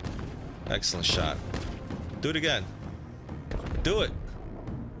go. Excellent shot. Do it again. Do it.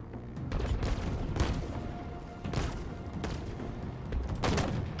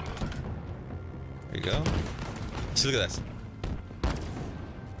 There you go. See, look at that.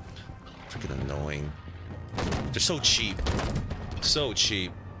 Freaking annoying. They're so cheap. So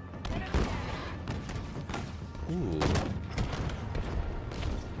cheap. Ooh.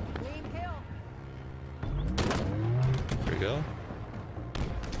 Clean kill. There we go.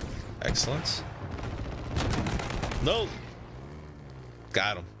 Excellent. No!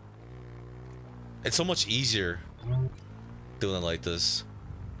 Got him. It's so much easier doing it like this.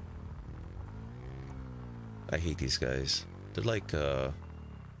 I hate these guys. They're like,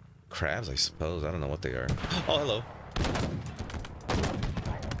 crabs, I suppose. I don't know what they are. Oh, hello.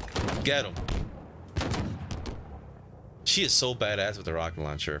 Get him. She is so badass with the rocket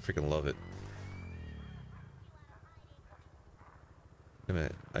launcher. I freaking love it. Wait a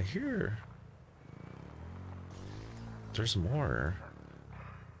minute. I hear... There's more.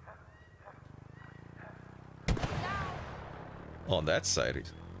 Oh, on that side.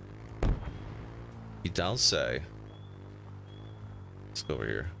 You down say. Let's go over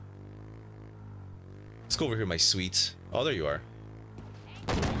here. Let's go over here, my sweets. Oh, there you are.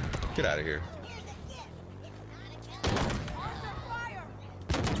 Get out of here.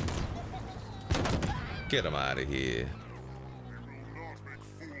 Get him out of here.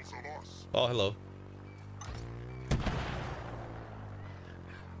 Oh, hello.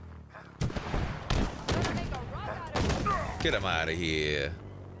 Get him out of here.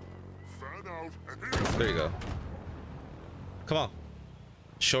 There you go. Come on.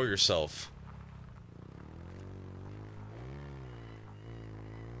 Show yourself.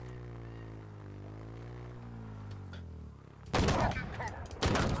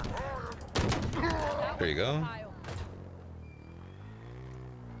 There you go.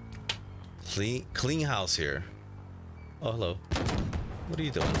 Clean house here. Oh, hello. What are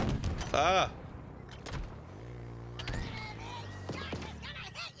you doing? Ah!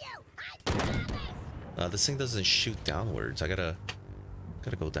 This thing doesn't shoot downwards. I gotta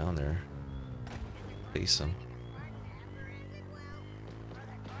go down there. Face him.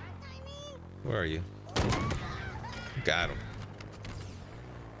 Where are you? Got him.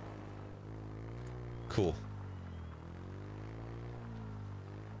 Cool.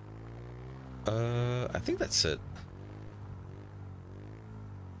 I think that's it.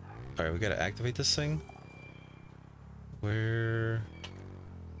 Alright, we gotta activate this thing. Where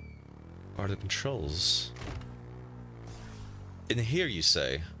are the controls? In here, you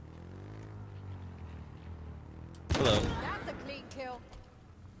say? Hello. That's a clean kill.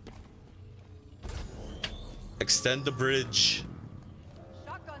 Extend the bridge.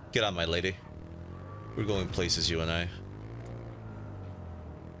 Shotgun. Get on, my lady. We're going places, you and I.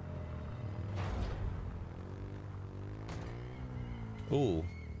 Ooh.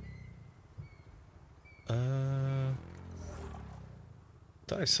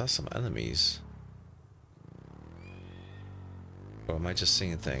 Thought I saw some enemies. Or am I just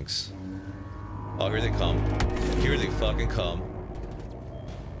seeing things? Oh, here they come. Here they fucking come.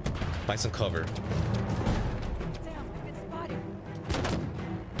 Find some cover. Damn, I've been spotted.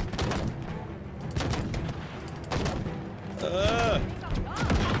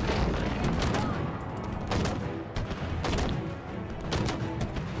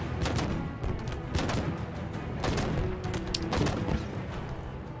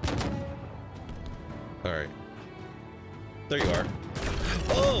 Alright. There you are.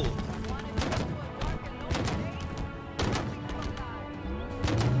 Oh!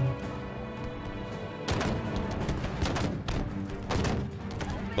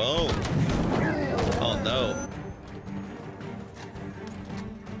 Boom! Oh no.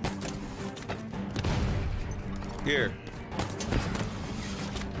 Here.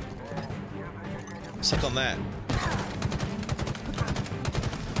 Suck on that.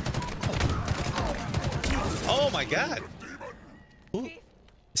 Oh my god! Ooh. It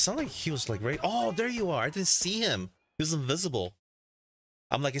sounded like he was like right. Oh, there you are. I didn't see him. He was invisible.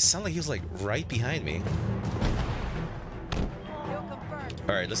 I'm like, it sounded like he was like right behind me.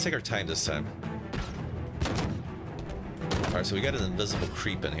 Alright, let's take our time this time. Alright, so we got an invisible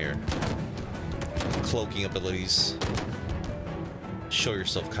creep in here. Cloaking abilities. Show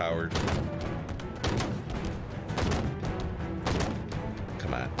yourself, coward.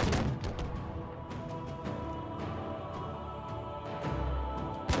 Come on.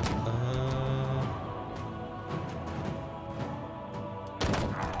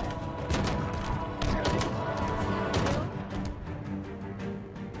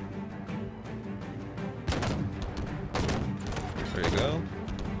 There you go.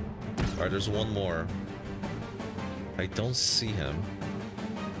 Alright, there's one more. I don't see him.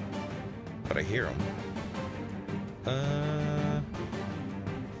 But I hear him.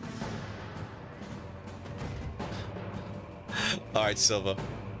 Alright, Silva.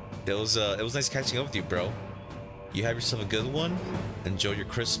 It was nice catching up with you, bro. You have yourself a good one. Enjoy your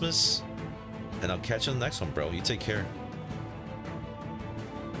Christmas. And I'll catch you on the next one, bro. You take care.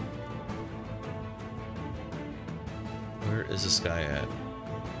 Where is this guy at?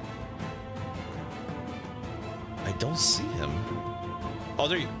 I don't see him. Oh,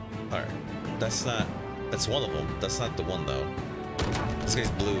 there you... Alright. That's not... That's one of them. That's not the one, though. This guy's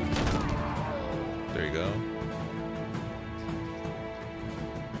blue. There you go.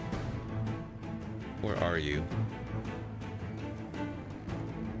 Where are you?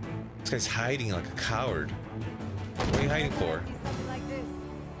 This guy's hiding like a coward. What are you hiding for?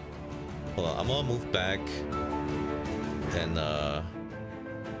 Hold on, I'm gonna move back. And,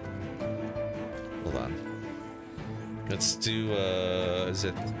 hold on. Let's do, is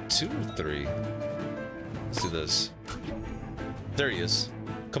it 2 or 3? Let's do this. There he is.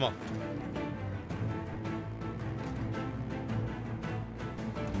 Come on.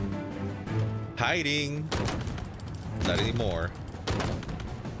 Hiding. Not anymore.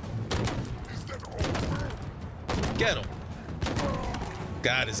 Get him.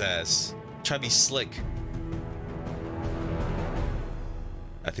 Got his ass. Try to be slick.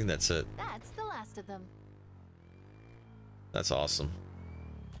 I think that's it. That's the last of them. That's awesome.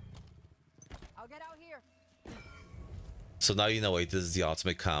 I'll get out here. So now you know this is the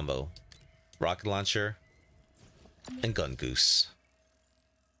ultimate combo. Rocket launcher and gun goose.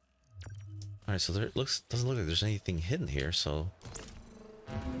 Alright, so there doesn't look like there's anything hidden here, so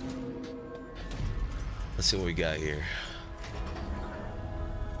let's see what we got here.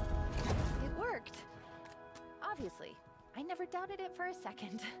 It worked. Obviously. I never doubted it for a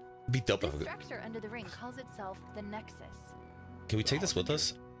second. Be dope. This structure under the ring calls itself the Nexus. Can we take this with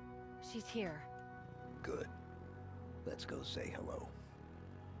us? She's here. Good. Let's go say hello.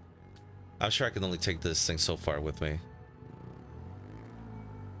 I'm sure I can only take this thing so far with me.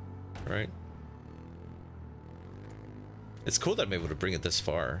 Right? It's cool that I'm able to bring it this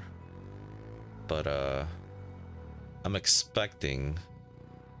far. But, I'm expecting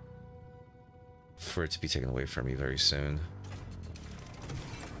for it to be taken away from me very soon.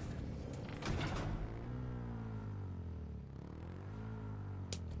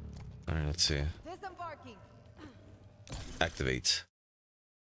 Alright, let's see. Disembarking. Activate.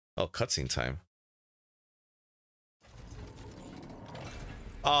 Oh, cutscene time.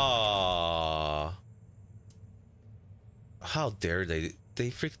 Ah, how dare they? They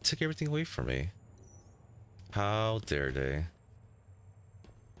freaking took everything away from me. How dare they?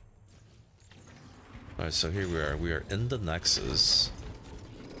 Alright, so here we are. We are in the Nexus.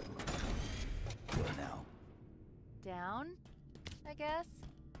 Where now? Down, I guess?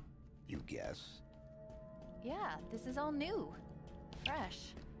 You guess. Yeah, this is all new.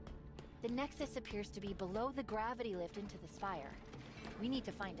 Fresh. The Nexus appears to be below the gravity lift into the spire. We need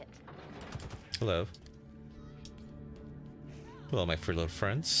to find it. Hello. Hello, my free little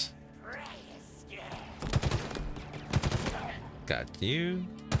friends. Got you.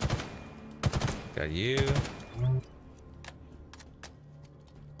 Got you.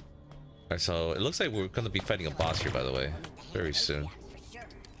 Alright, so it looks like we're gonna be fighting a boss here, by the way, very soon.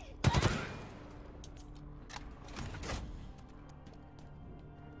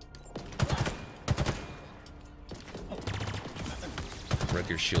 Wreck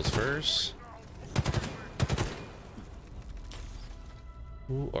your shields first.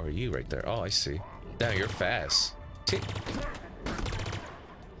 Who are you right there? Oh, I see. Damn, you're fast. Tick.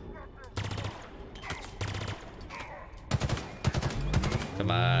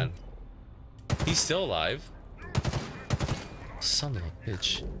 Come on. He's still alive. Son of a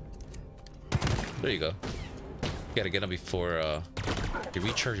bitch. There you go. You gotta get him before you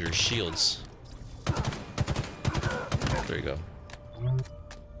recharge your shields. There you go.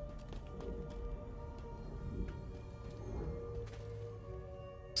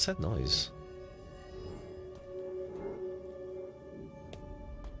 What's that noise?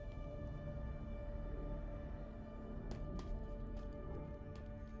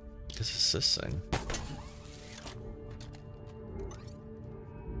 What is this thing?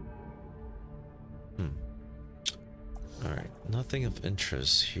 Alright, nothing of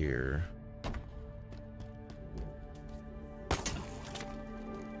interest here.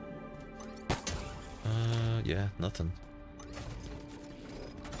 Yeah, nothing.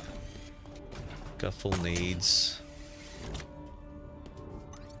 Got full nades.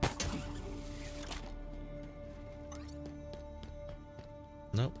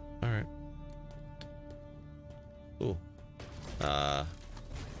 Nope. Alright. Ooh.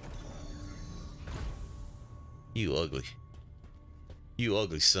 You ugly. You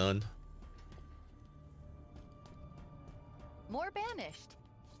ugly, son. More banished.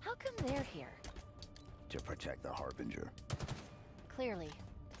 How come they're here? To protect the Harbinger. Clearly.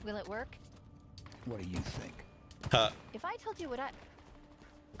 Will it work? What do you think? If I told you what I...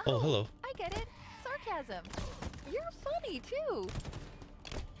 Oh, hello. I get it. Sarcasm. You're funny, too.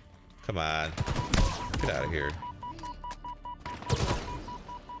 Come on. Get out of here.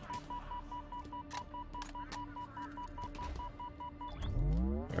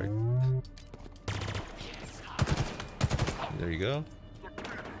 Alright. There you go.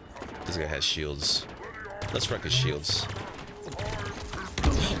 This guy has shields. Let's wreck his shields.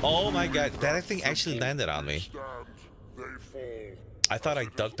 Oh my god, that thing actually landed on me. I thought I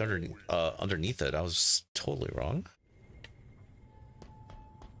ducked underneath it. I was totally wrong.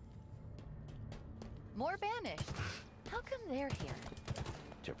 More banished. How come they're here?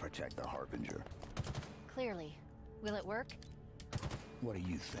 To protect the Harbinger. Clearly. Will it work? What do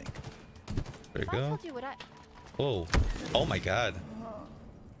you think? There you If I go. told you what I... Whoa. Oh my god.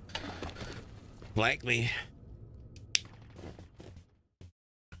 Blank me.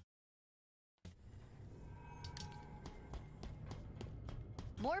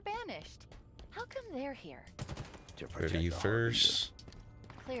 More banished. How come they're here? To Get rid protect of you the first.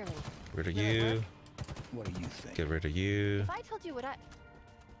 Clearly. Get rid of Will it you. work? What do you think? Get rid of you. If I told you what I...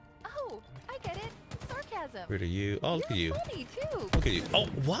 Oh, I get it. Sarcasm. Get rid of you. Oh, look at you. You're funny, too. Look at you. Oh,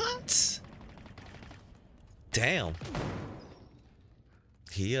 what? Damn.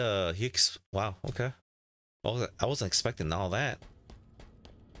 Wow, okay. Oh, I wasn't expecting all that.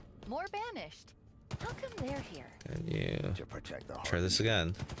 More banished. How come they're here? And you To protect the try this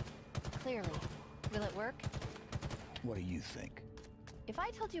Harbinger. again. Clearly. Will it work? What do you think? If I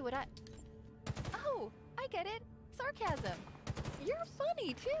told you what I... Oh, I get it. Sarcasm. You're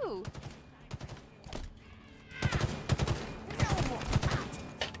funny, too.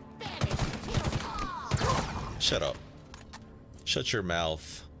 Shut up. Shut your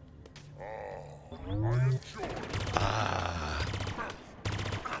mouth. Ah.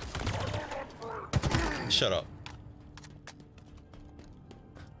 Shut up.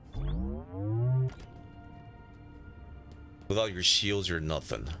 Without your shields, you're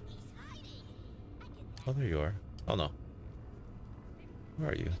nothing. Oh, there you are. Oh, no.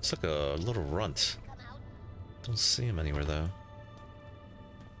 Where are you? It's like a little runt. Don't see him anywhere, though.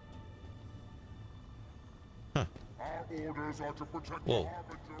 Huh. Whoa.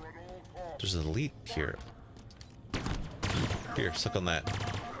 There's an elite here. Here, suck on that.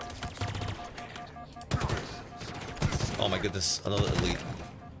 Oh my goodness, another elite.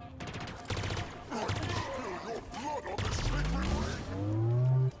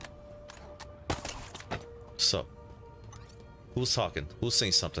 So, who's talking? Who's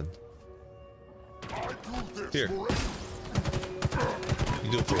saying something? Here.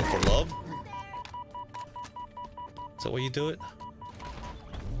 You do it for love? Is that why you do it?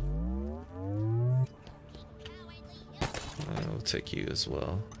 I'll take you as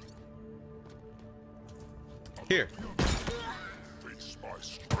well. Here.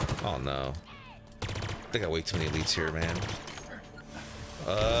 Oh no. I got way too many elites here, man.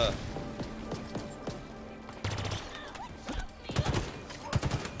 There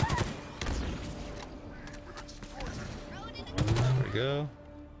we go.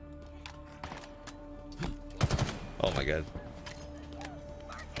 Oh my god.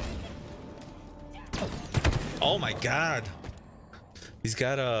 Oh my god. He's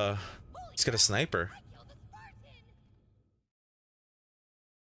got a sniper.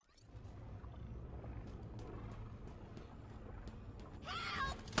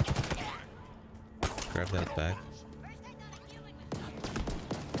 Grab that back.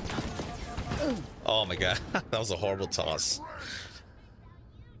 Oh my god. That was a horrible toss.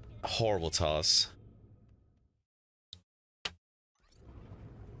 Horrible toss.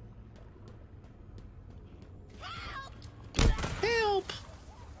 Help!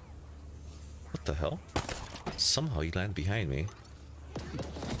 What the hell? Somehow you land behind me.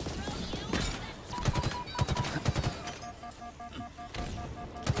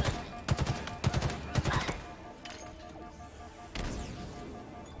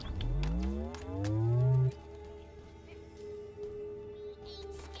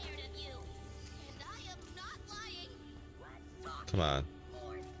 Come on.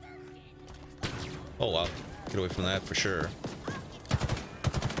 Oh wow. Get away from that for sure.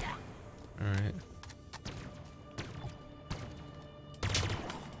 Alright.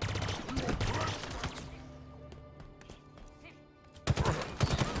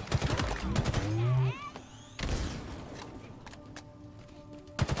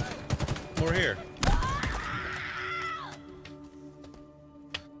 We're here.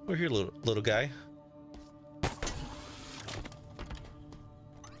 We're here, little guy.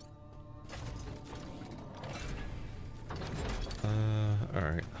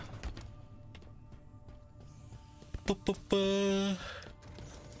 Alright.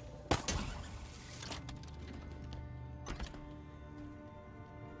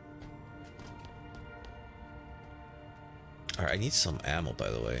 Alright, I need some ammo, by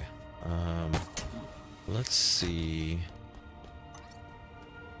the way. Let's see.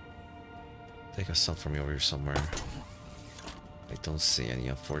 I think I saw from me over here somewhere. I don't see any,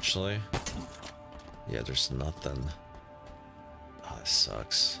 unfortunately. Yeah, there's nothing. Oh, that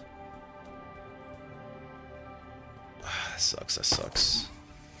sucks. That sucks, that sucks.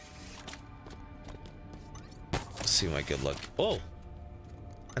 Let's see my good luck. Oh!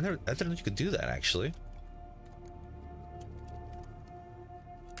 I didn't know you could do that, actually.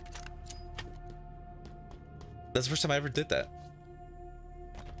 That's the first time I ever did that.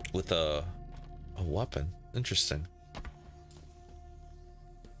 With a weapon. Interesting.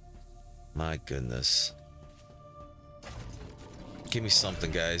 My goodness. Give me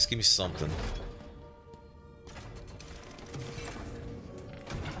something, guys. Give me something.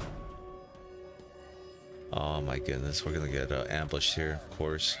 Oh my goodness. We're gonna get ambushed here, of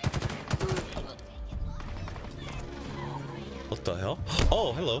course. What the hell?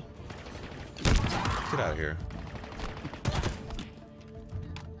 Oh, hello. Get out of here.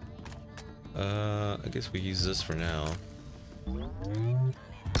 I guess we use this for now.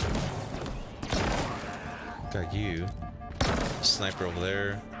 Got you. Sniper over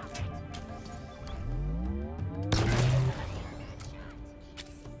there.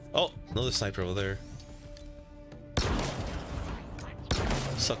 Oh, another sniper over there.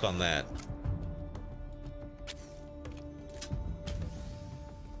 Suck on that.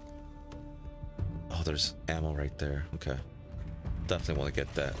 Oh, there's ammo right there. Okay. Definitely want to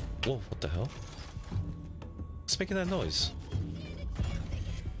get that. Whoa, what the hell? What's making that noise?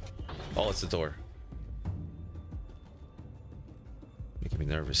 Oh, it's the door. Making me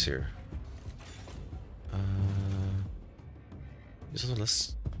nervous here.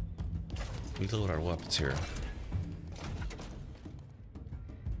 Let's reload our weapons here.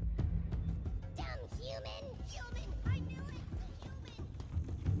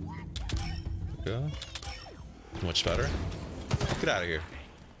 Go. Much better. Get out of here.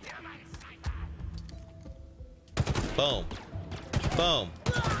 Boom. Boom.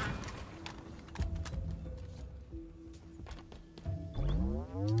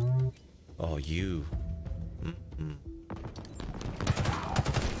 Oh, you.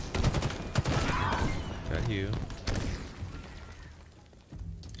 Got you.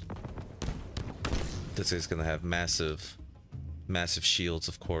 This is gonna have massive shields,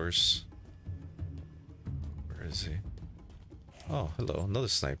 of course. Where is he? Oh, hello, another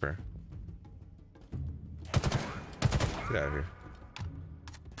sniper. Get out of here.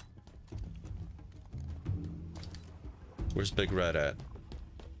 Where's Big Red at?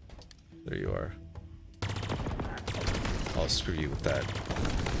 There you are. I'll screw you with that.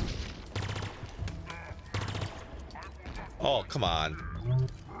 Oh, come on.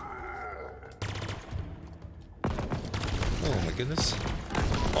 Oh my goodness.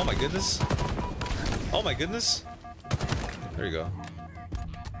 Oh my goodness. Oh my goodness. There you go.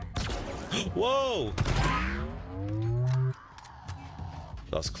 Whoa!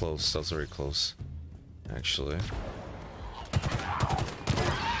 That was close. That was very close. Actually.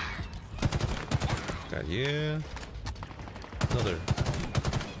 Got you. Another.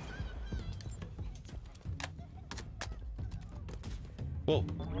 Whoa,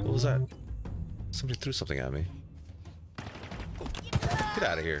 what was that? Somebody threw something at me. Get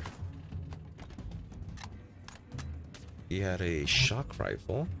out of here. He had a shock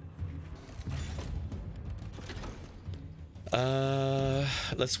rifle.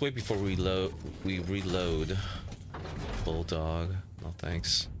 Let's wait before we reload. Bulldog. No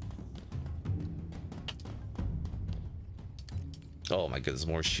thanks. Oh my goodness,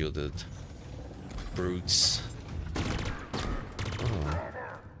 more shielded brutes. Oh.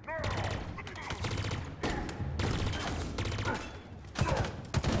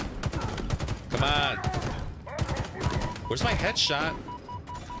 Come on. Where's my headshot?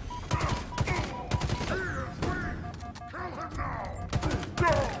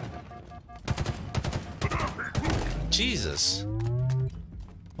 Jesus.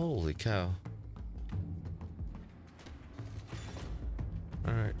 Holy cow.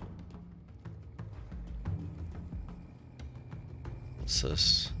 Alright. What's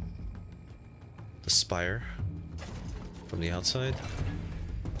this? The spire from the outside.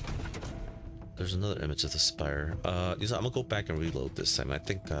 There's another image of the spire. I'm gonna go back and reload this time. I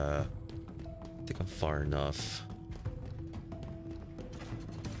think I'm far enough.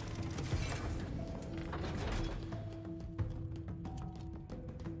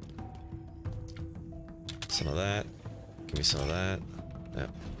 Some of that. Give me some of that. Yep.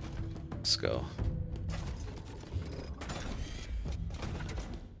 Let's go.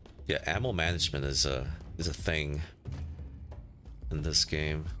 Yeah, ammo management is a thing in this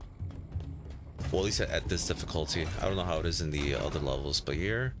game. Well, at least at this difficulty. I don't know how it is in the other levels, but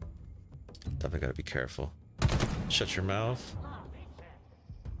here, definitely gotta be careful. Shut your mouth.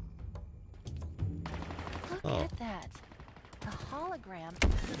 Look at that. A hologram.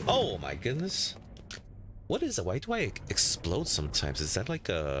 Oh my goodness. What is it? Why do I explode sometimes? Is that like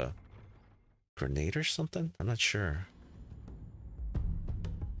a grenade or something? I'm not sure.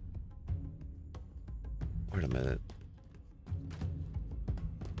 Wait a minute.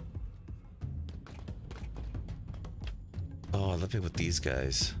 Oh, let me with these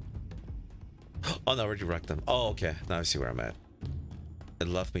guys. Oh no, I already wrecked them. Oh, okay. Now I see where I'm at. It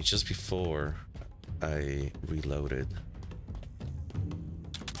left me just before I reloaded.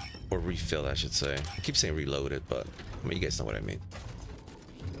 Or refilled, I should say. I keep saying reloaded, but I mean, you guys know what I mean.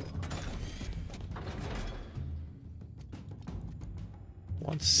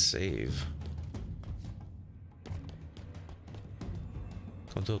 Want to save.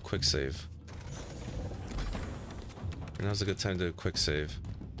 Come do a quick save. Now's a good time to do a quick save.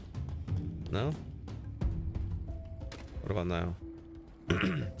 No? What about now?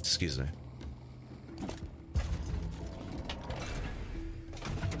 Excuse me.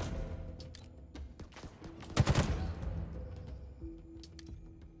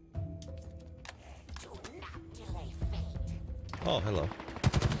 Oh, hello.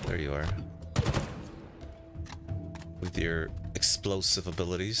 There you are. With your explosive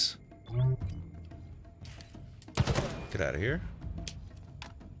abilities. Get out of here.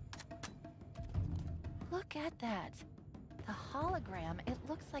 Look at that. The hologram, it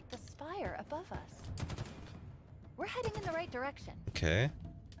looks like the spire above us. We're heading in the right direction. Okay.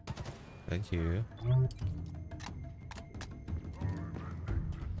 Thank you.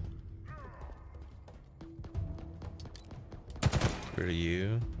 Where are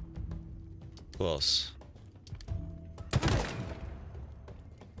you? Who else?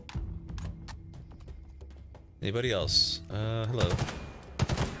 Anybody else? Hello.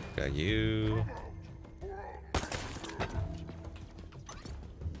 Got you.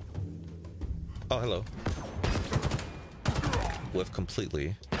 Oh, hello. Whiff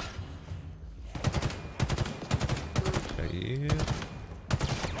completely. Got you.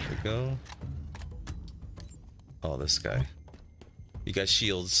 There we go. Oh, this guy. You got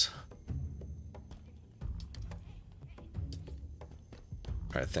shields.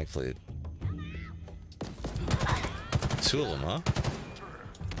 Alright, thankfully. Two of them, huh?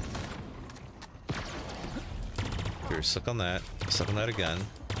 Here, suck on that. Suck on that again.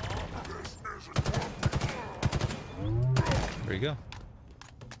 There you go.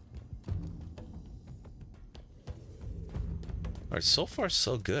 Alright, so far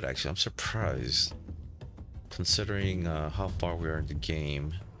so good, actually. I'm surprised. Considering how far we are in the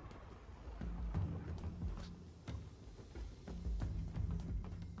game.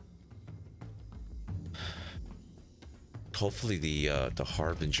 Hopefully the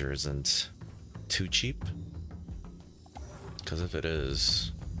Harbinger isn't too cheap. Because if it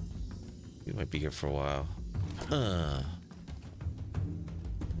is, we might be here for a while.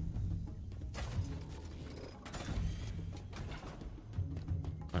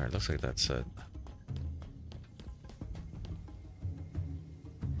 Alright, looks like that's it.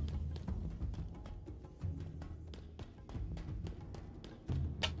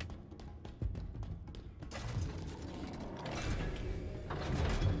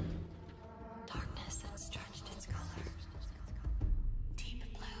 Darkness had stretched its color. Deep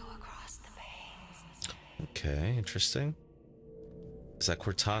blue across the veins. Okay, interesting. Is that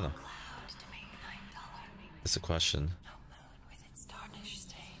Cortana? Cloud to make night color. That's the question. No moon with its tarnished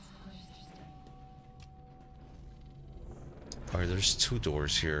stains. Alright, there's two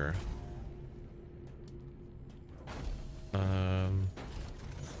doors here.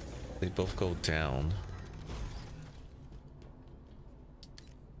 They both go down.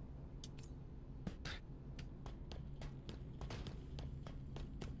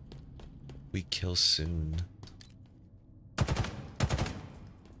 We kill soon.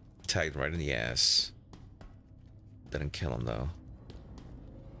 Tagged right in the ass. Didn't kill him though.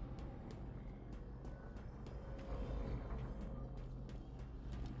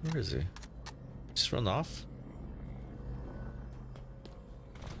 Where is he? Just run off?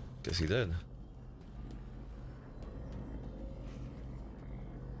 Guess he did.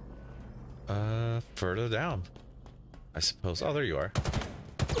 Further down, I suppose. Oh, there you are.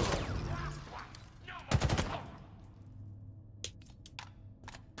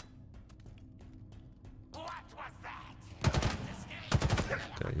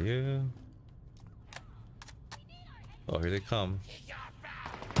 There you. Oh, here they come.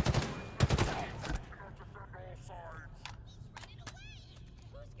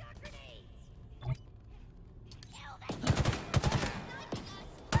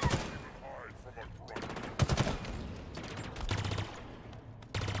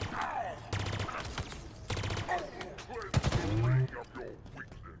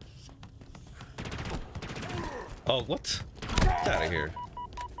 Oh, what? Get out of here.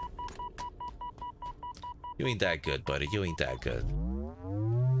 You ain't that good, buddy. You ain't that good.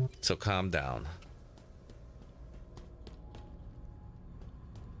 So calm down.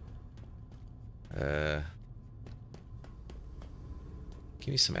 Give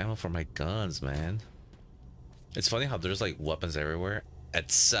me some ammo for my guns, man. It's funny how there's like weapons everywhere,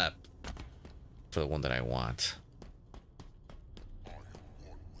 except for the one that I want.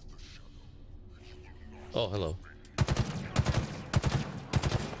 Oh, hello.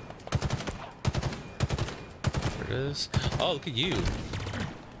 There it is. Oh, look at you.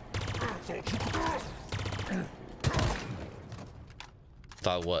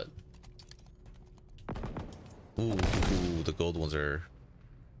 Thought what? Ooh, the gold ones are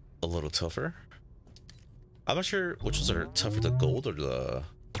a little tougher. I'm not sure which ones are tougher, the gold or the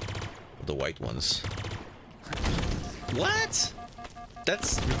white ones. What?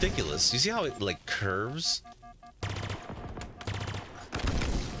 That's ridiculous. You see how it like curves?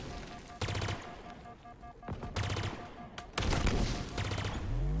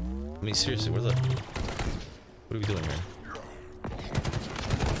 I mean, seriously, what are we doing here?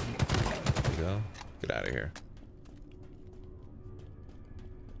 There we go. Get out of here.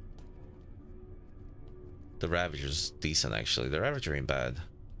 The Ravager's decent, actually. The Ravager ain't bad.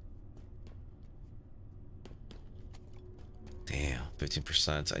 Damn,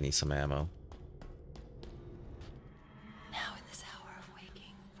 15%. I need some ammo. Now in this hour of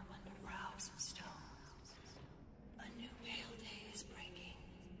waking from under brows of stone, a new pale day is breaking,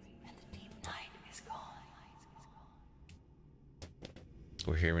 and the deep night is gone.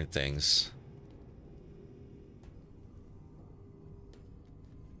 We're hearing things.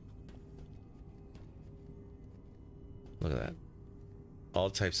 Look at that. All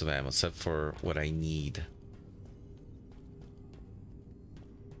types of ammo except for what I need.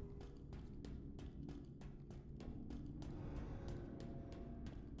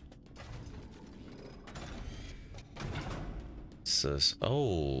 Says,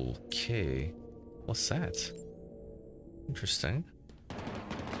 oh, okay. What's that? Interesting.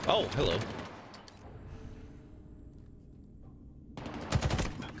 Oh, hello.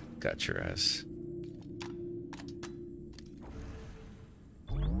 Got your ass.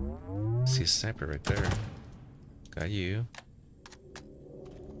 See a sniper right there. Got you.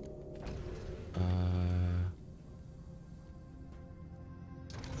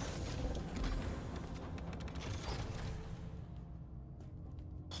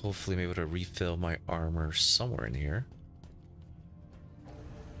 Hopefully I'm able to refill my armor somewhere in here.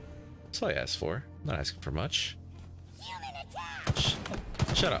 That's all I asked for. I'm not asking for much.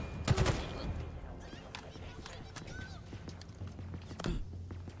 Shut up.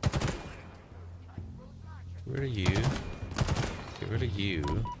 Get rid of you. Get rid of you.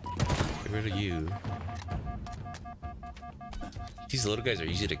 Get rid of you. These little guys are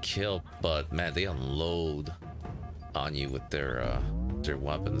easy to kill, but man, they unload on you with their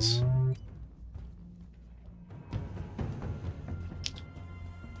weapons.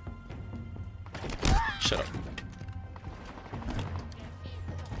 Shut up.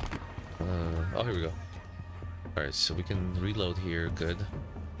 Oh, here we go. Alright, so we can reload here. Good.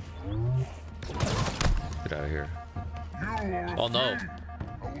 Get out of here. Oh no!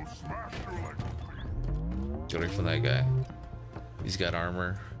 Get away from that guy. He's got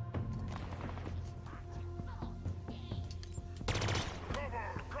armor.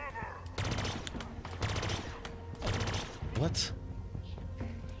 What?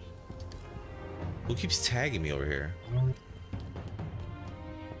 Who keeps tagging me over here?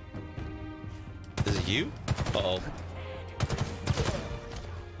 Is it you? Uh-oh.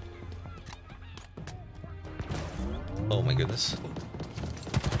 Oh my goodness.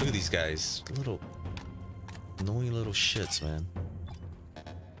 Look at these guys. Little annoying little shits, man.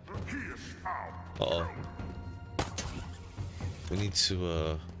 Uh-oh. We need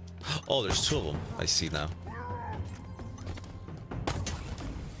to, oh, there's two of them. I see now.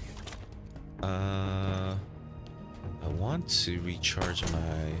 I want to recharge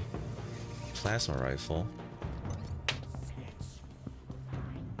my plasma rifle.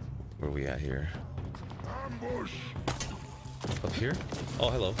 Where are we at here? Up here? Oh,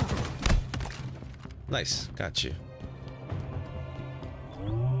 hello. Nice, got you.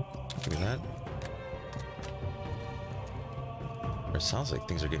 Give me that. It sounds like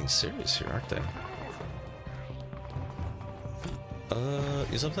things are getting serious here, aren't they?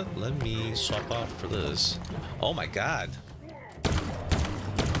 Is something? Let me swap off for this. Oh my god.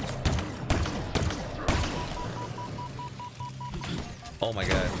 Oh my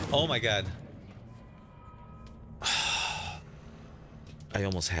god. Oh my god. I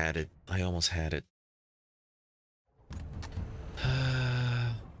almost had it. I almost had it.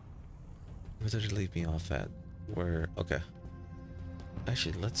 Where did it leave me off at? Where? Okay.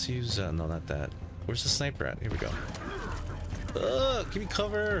 Actually, let's use... no, not that. Where's the sniper at? Here we go. Give me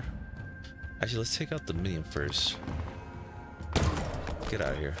cover! Actually, let's take out the minion first. Get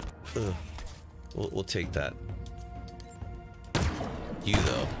out of here. Ugh. We'll take that. You,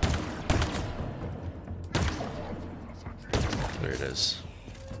 though. There it is.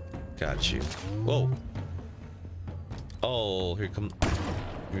 Got you. Whoa! Oh, here come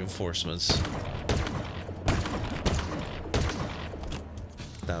reinforcements.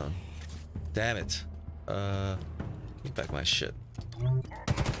 Down. Damn it. Give back my shit.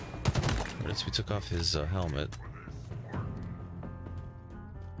 Notice we took off his helmet.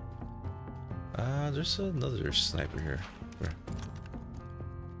 There's another sniper here. Where?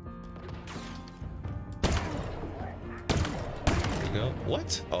 There you go.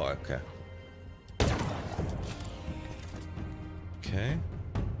 What? Oh, okay. Okay.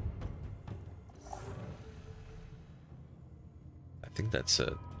 I think that's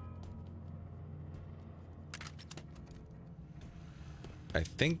it. I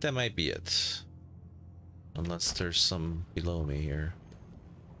think that might be it. Unless there's some below me here.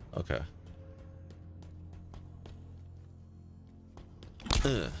 Okay.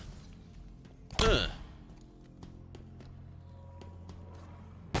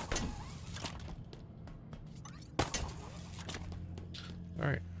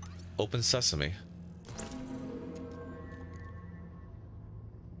 Alright. Open sesame.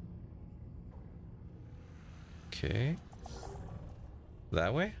 Okay.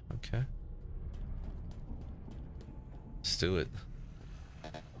 That way? Okay. Let's do it.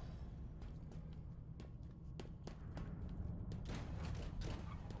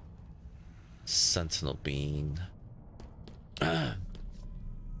 Sentinel bean.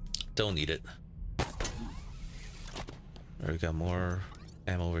 Don't need it. Alright, we got more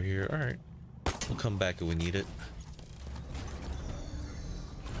ammo over here. Alright. We'll come back if we need it.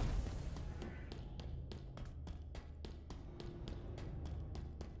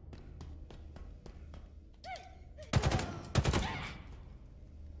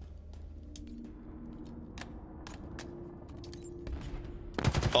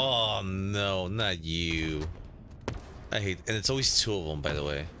 Oh no, not you. I hate, and it's always two of them, by the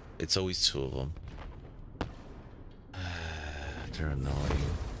way. It's always two of them. They're annoying.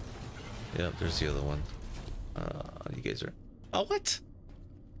 Yep, there's the other one. You guys are... Oh, what?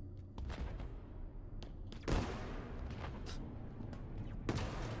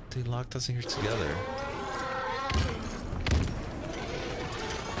 They locked us in here together.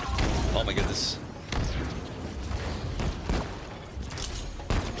 Oh my goodness.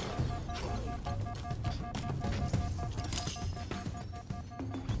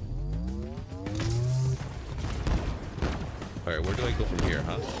 Alright, where do I go from here,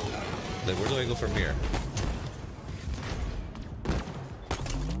 huh? Like, where do I go from here?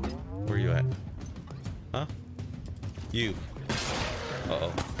 Where are you at? Huh? You.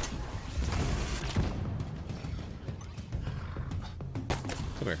 Uh-oh.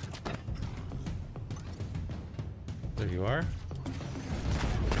 Come here. There you are.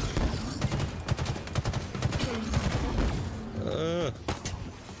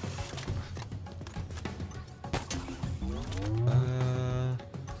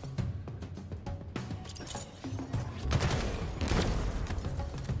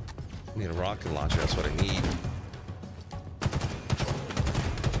 Need a rocket launcher, that's what I need.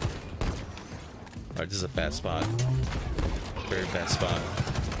 Alright, this is a bad spot. Very bad spot.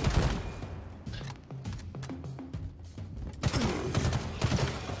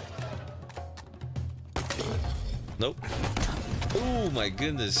 Nope. Oh my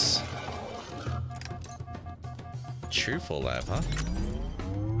goodness. Cheerful lab, huh?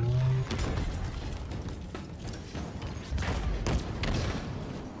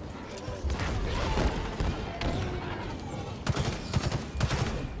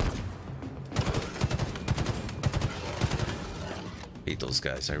 Hate those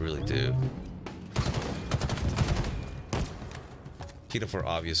guys, I really do. Hate them for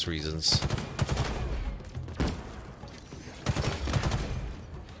obvious reasons.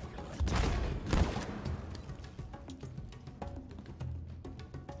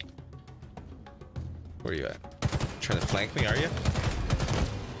 Where are you at? Trying to flank me, are you?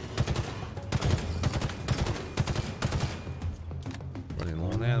 Running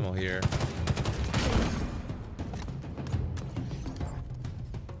low on ammo here.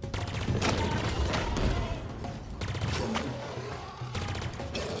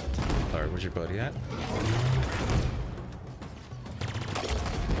 Alright, where's your buddy at?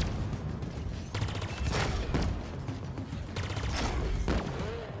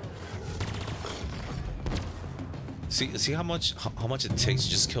 See how much it takes to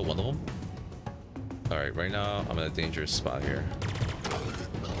just kill one of them? Alright, right now I'm in a dangerous spot here.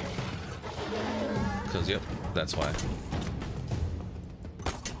 Cause yep, that's why.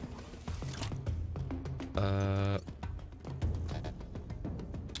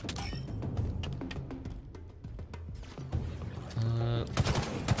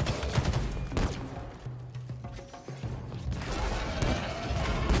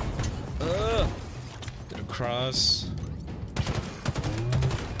 Cross.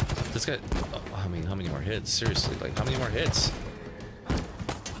 This guy. Oh, I mean, how many more hits? Seriously, like, how many more hits?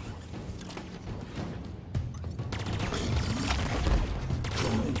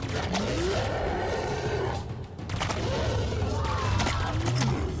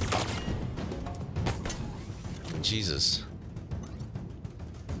 Jesus.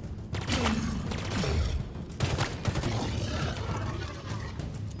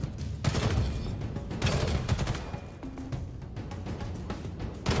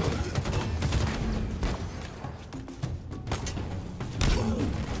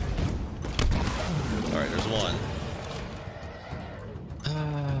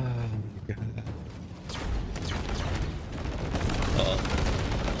 Uh-oh.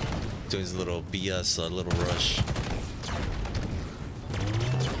 Doing his little BS, little rush.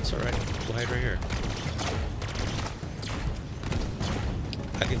 It's alright. We'll hide right here.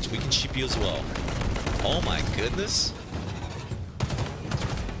 We can cheap you as well. Oh my goodness.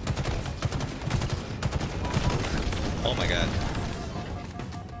 Oh my god.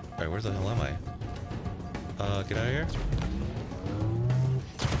 Alright, where the hell am I? Get out of here.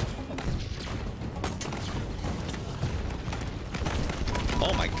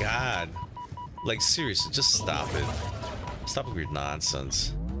 Oh my god. Like, seriously, just stop it. Stop with your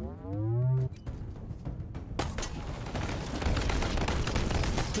nonsense.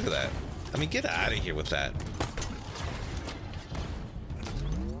 Look at that. I mean, get out of here with that.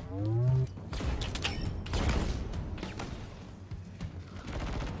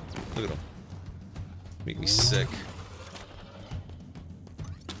 Look at him. Make me sick.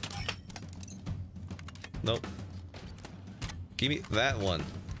 Nope. Give me that one.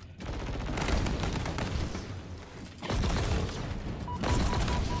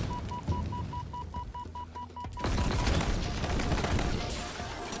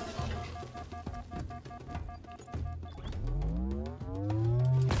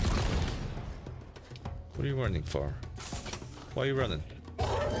 What are you running for? Why are you running? You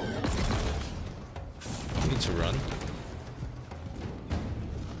need to run.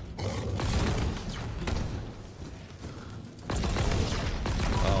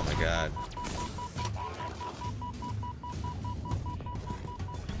 Oh my god.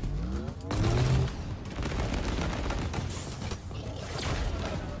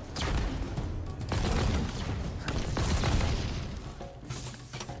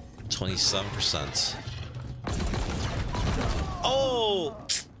 %. Oh!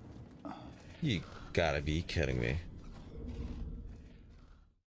 You gotta be kidding me.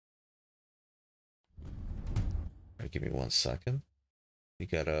 Alright, give me 1 second. We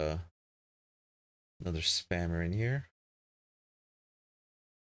got another spammer in here.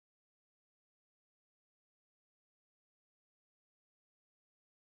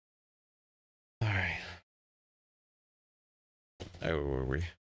 Alright. Where were we?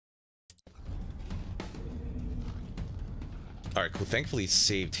 Alright, cool. Thankfully it's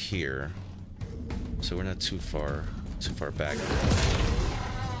saved here. So we're not too far back.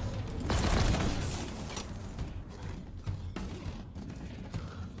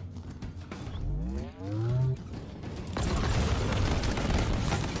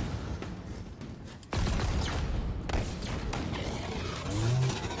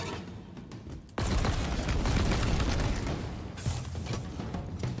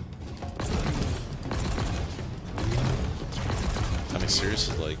 I mean,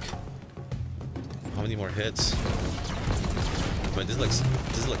 seriously, like, how many more hits? But this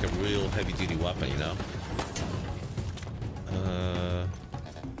is like a real heavy-duty weapon, you know?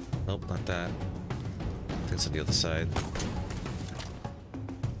 Nope, not that. I think it's on the other side.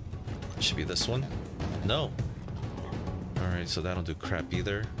 Should be this one. No. All right, so that'll do crap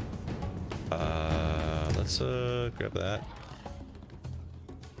either. Let's grab that.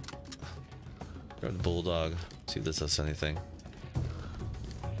 Grab the bulldog. See if this does anything.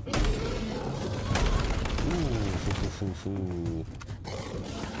 Ooh.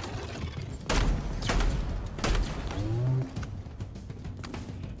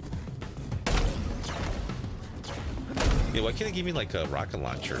 Yeah, why can't it give me like a rocket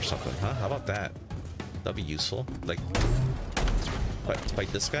launcher or something, huh? How about that? That'd be useful. Like,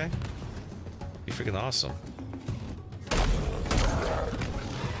 fight this guy? Be freaking awesome.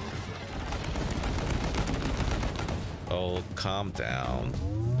 Oh, calm down.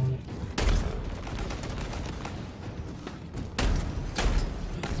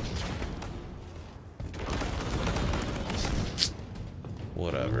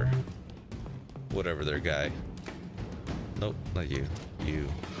 Whatever, their guy. Nope, not you. You.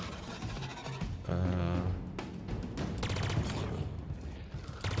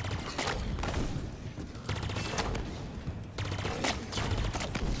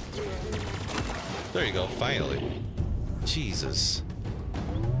 There you go, finally. Jesus.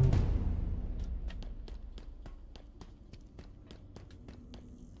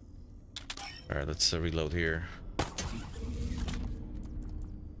 Alright, let's reload here.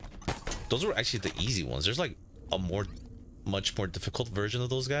 Those were actually the easy ones. There's like a much more difficult version of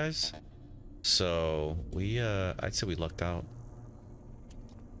those guys. So we, I'd say we lucked out.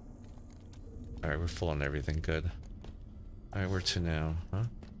 All right, we're full on everything. Good. All right, where to now, huh?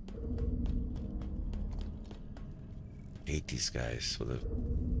 Hate these guys with a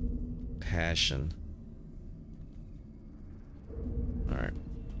passion. All right.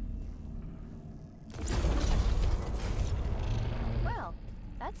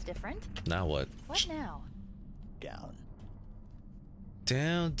 different. Now what? What now? Down.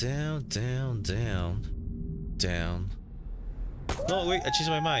 Down, down, down, down, down. No, wait, I changed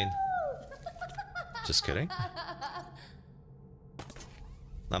my mind. Just kidding.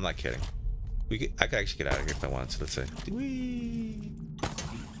 I'm not kidding. I could actually get out of here if I wanted to. Let's say. Whee!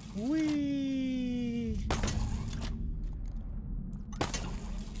 Whee!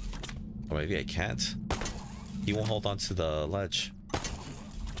 Or maybe I can't. He won't hold on to the ledge.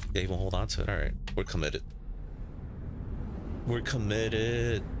 Yeah, he won't hold on to it. Alright, we're committed. We're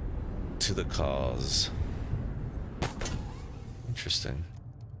committed to the cause. Interesting.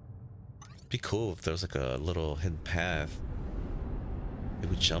 Be cool if there was like a little hidden path. It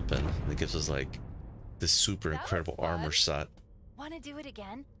would jump in and it gives us like this super incredible armor set. Want to do it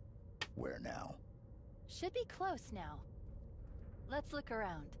again? Where now? Should be close now. Let's look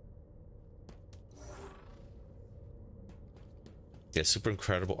around. Yeah, super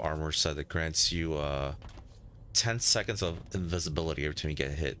incredible armor set that grants you 10 seconds of invisibility every time you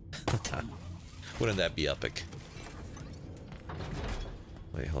get hit. Wouldn't that be epic?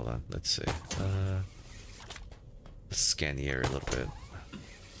 Wait, hold on. Let's see. Let's scan the area a little bit.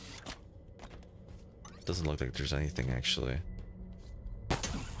 Doesn't look like there's anything actually.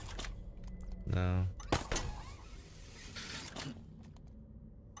 No.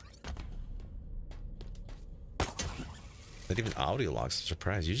 Not even audio logs. I'm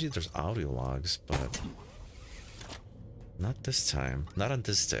surprised. Usually there's audio logs, but not this time. Not on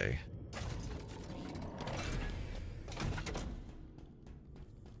this day.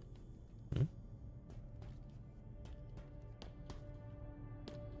 Hmm?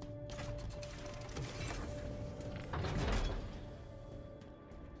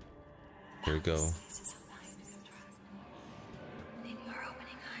 Here we go. In your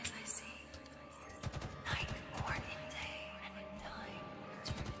opening eyes, I see night born in day and in time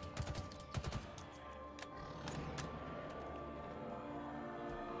eternity.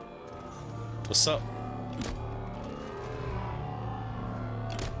 What's up?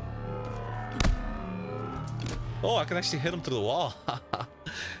 Oh, I can actually hit him through the wall.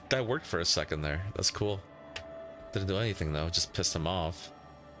 That worked for a second there. That's cool. Didn't do anything though, just pissed him off.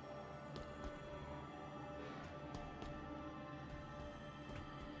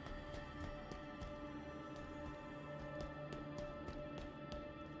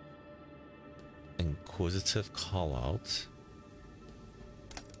 Inquisitive call out.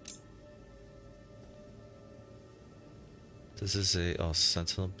 This is a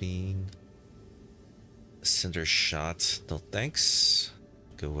sentinel beam. Cinder shot. No thanks.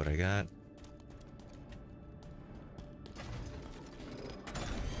 Go what I got.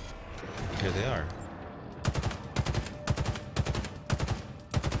 Here they are.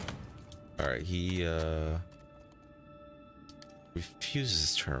 Alright, he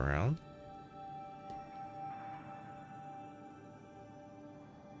refuses to turn around.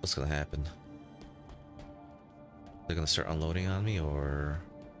 What's gonna happen? They're gonna start unloading on me, or...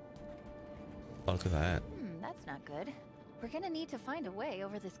 Oh, look at that. That's not good. We're gonna need to find a way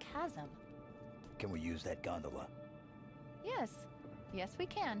over this chasm. Can we use that gondola? Yes. Yes, we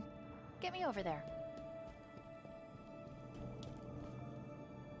can. Get me over there.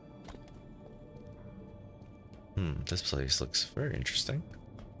 This place looks very interesting.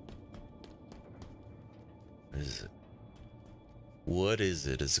 What is it? What is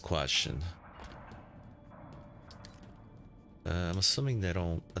it is the question. I'm assuming they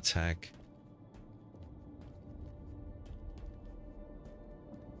don't attack.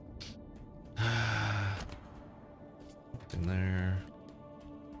 In there.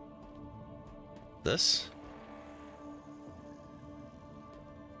 This?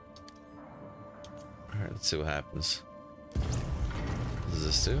 Alright, let's see what happens. What does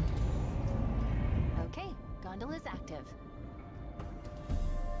this do? Okay, gondola's active.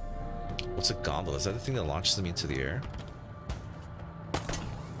 What's a gondola? Is that the thing that launches them into the air?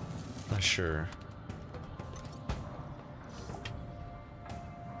 Not sure.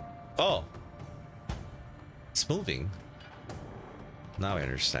 Oh! It's moving. Now I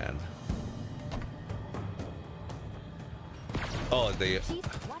understand. Oh, they...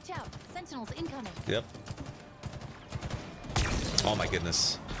 Chief, watch out. Sentinels incoming. Yep. Oh my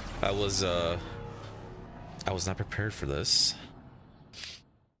goodness. I was not prepared for this.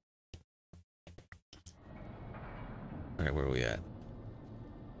 Alright, where are we at?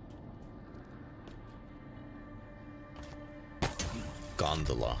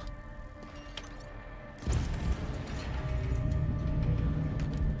 Gondola.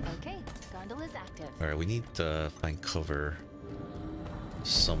 Okay, gondola's active. Alright, we need to find cover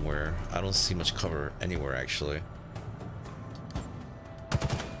somewhere. I don't see much cover anywhere, actually.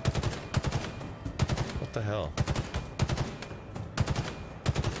 the hell?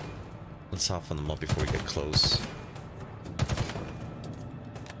 Let's soften them up before we get close.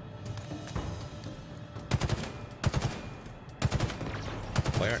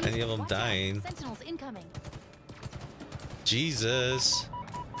 Why aren't any of them dying? Sentinels incoming. Jesus.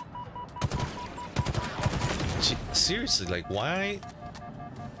 Seriously, like, why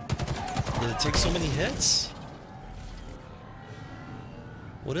did it take so many hits?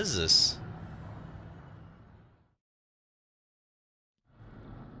 What is this?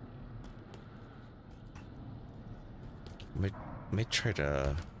 May try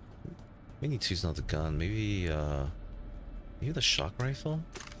to. We need to use another gun. Maybe maybe the shock rifle.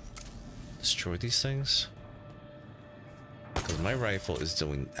 Destroy these things. Because my rifle is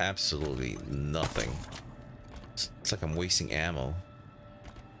doing absolutely nothing. It's like I'm wasting ammo.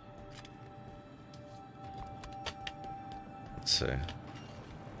 Let's see.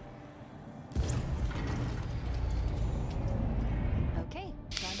 Okay,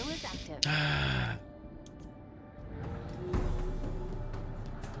 Vandal is active.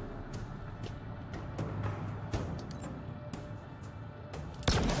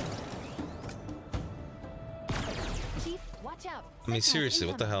 Chief, watch out. I mean, Sentinels seriously,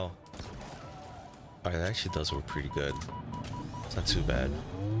 what the incoming. hell? Alright, that actually does work pretty good. It's not too bad.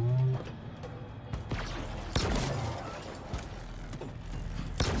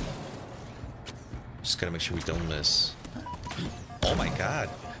 Just gotta make sure we don't miss. Oh my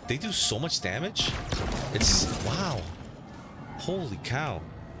god. They do so much damage? It's... wow. Holy cow.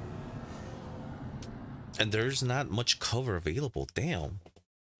 And there's not much cover available. Damn.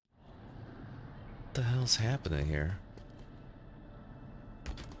 What the hell's happening here?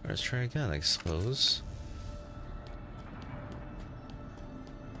 Let's try again, I suppose.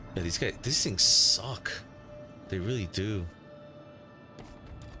 Yeah, these things suck. They really do.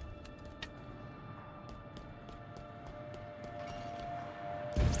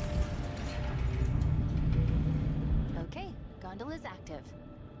 Okay, Gondol is active.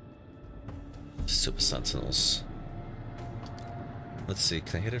 Super Sentinels. Let's see,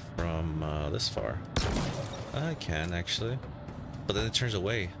 can I hit it from this far? I can, actually. But then it turns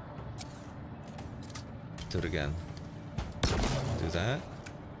away. Do it again. Do that.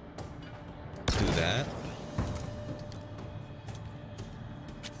 Do that.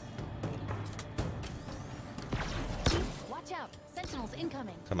 Watch out. Sentinels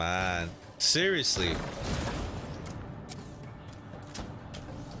incoming. Come on. Seriously.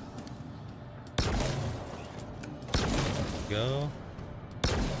 Go.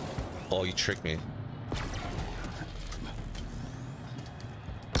 Oh, you tricked me.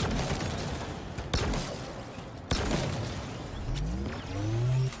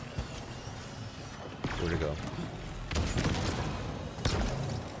 Where'd it go?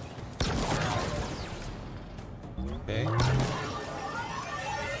 Okay.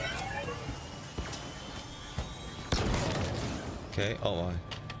 Okay. Oh my.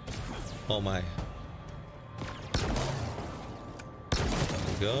 Oh my. There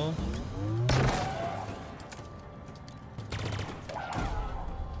we go.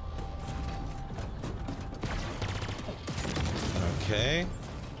 Okay.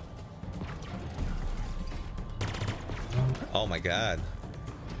 Oh my god.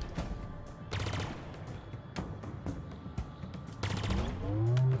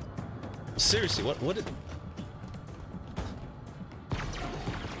 Seriously, what did...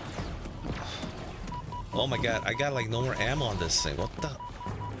 Oh my god, I got like no more ammo on this thing. What the...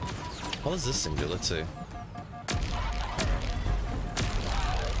 What does this thing do? Let's see.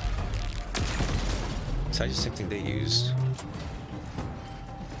 It's the same thing they used.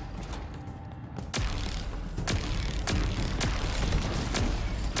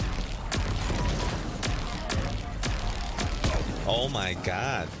 Oh my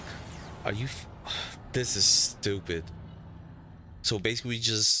god. Are you... This is stupid. So basically we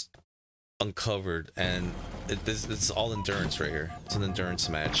just uncovered and it's all endurance right here. It's an endurance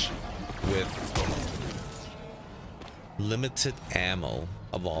match with limited ammo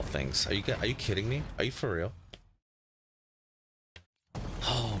of all things. Are you kidding me? Are you for real?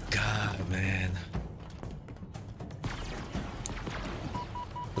 Oh god, man.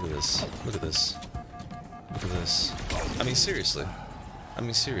 Look at this. Look at this. Look at this. I mean, seriously. I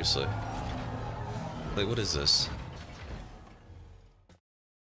mean, seriously. Like, what is this?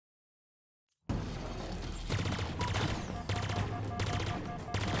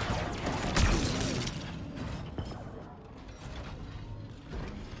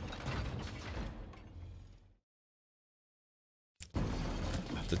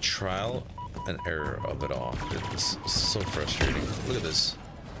 The trial and error of it all. It's so frustrating. Look at this.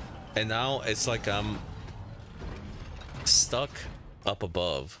 And now it's like I'm stuck up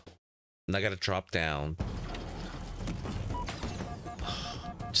above, and I gotta drop down.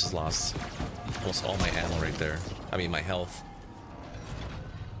 Just lost almost all my ammo right there. I mean, my health.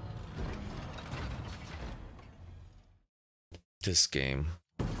 This game,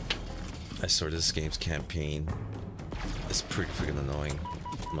 I swear, this game's campaign is pretty freaking annoying,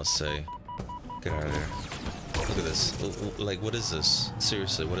 I must say. Get out of there. Look at this. Like, what is this?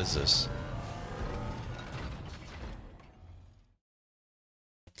 Seriously, what is this?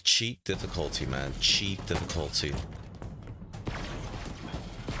 Cheap difficulty, man. Cheap difficulty.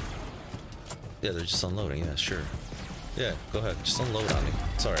 Yeah, they're just unloading. Yeah, sure. Yeah, go ahead. Just unload on me.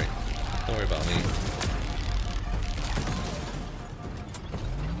 It's alright. Don't worry about me.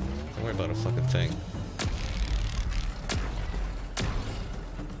 Don't worry about a fucking thing.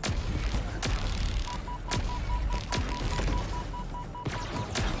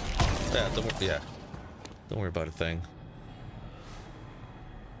 Yeah, don't worry about a thing.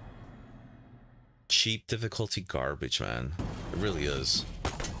 Cheap difficulty garbage, man. It really is.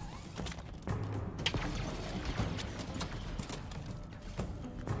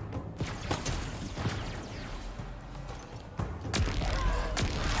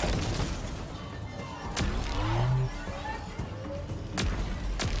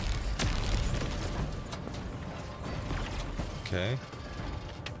 Okay.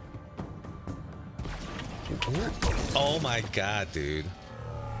 Oh my god, dude.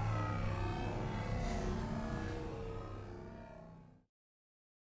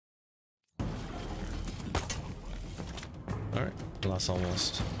 Alright, lost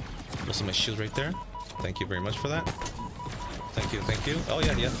almost most of my shield right there. Thank you very much for that. Thank you, thank you. Oh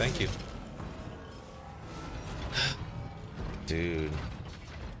yeah, thank you. Dude.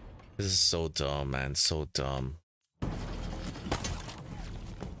 This is so dumb, man. So dumb.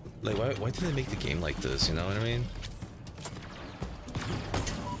 Like, why did they make the game like this? You know what I mean?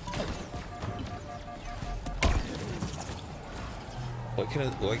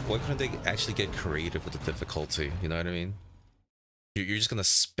 Why couldn't they actually get creative with the difficulty? You know what I mean? You're just gonna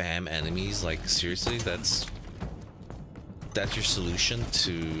spam enemies? Like, seriously? That's your solution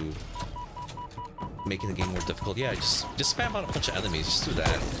to making the game more difficult? Yeah, just spam out a bunch of enemies. Just do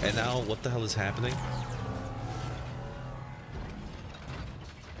that. And now, what the hell is happening?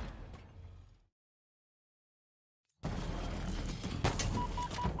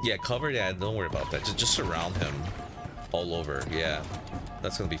 Yeah, cover. Yeah, don't worry about that. Just surround him all over. Yeah,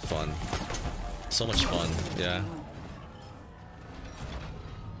 that's gonna be fun. So much fun. Yeah.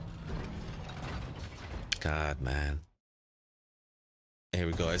 God, man. Here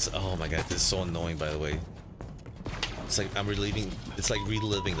we go. Oh my god, this is so annoying. By the way, it's like I'm reliving. It's like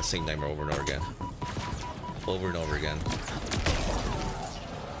reliving the same nightmare over and over again. Over and over again.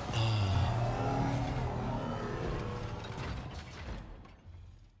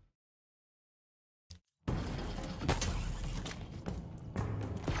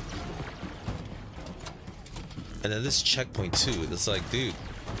 And then this checkpoint too, it's like, dude,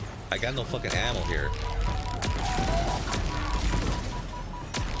 I got no fucking ammo here.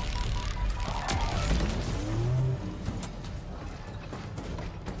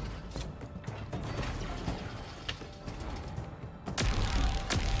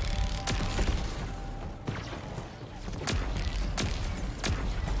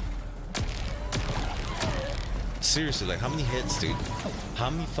 Seriously, like, how many hits, dude?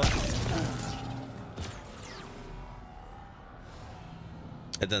 How many fucking...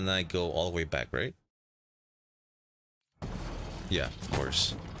 And then I go all the way back, right? Yeah, of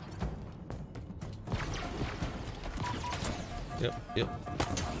course. Yep.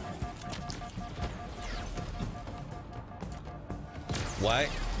 Why?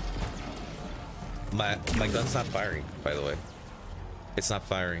 My gun's not firing, by the way. It's not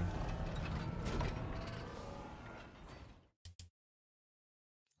firing.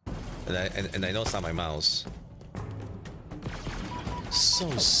 And I know it's not my mouse. So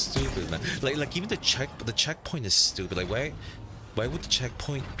stupid, man. Like even the checkpoint is stupid. Like why would the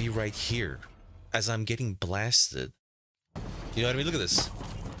checkpoint be right here as I'm getting blasted? You know what I mean? Look at this.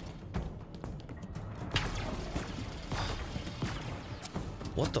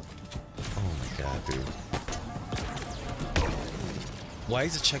 What the? Oh my god, dude. Why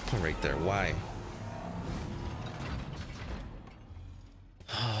is the checkpoint right there? Why?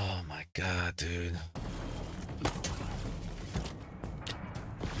 Oh my god, dude.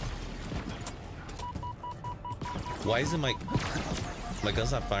 Why isn't my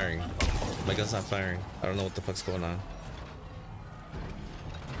gun's not firing? My gun's not firing. I don't know what the fuck's going on.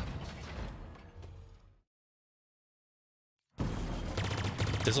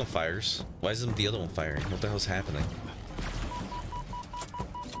 This one fires. Why isn't the other one firing? What the hell's happening?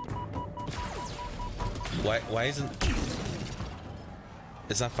 Why isn't...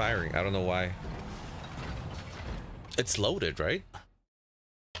 It's not firing. I don't know why. It's loaded, right?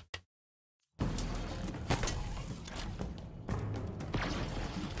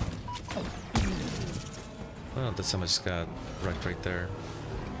 Oh, this time I just got wrecked right there.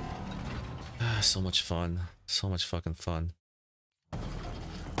 Ah, so much fun. So much fucking fun.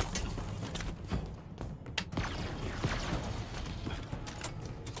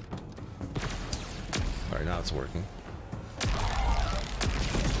 Alright, now it's working.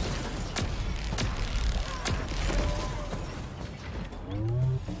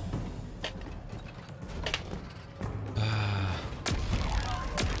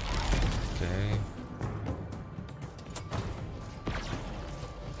 Okay.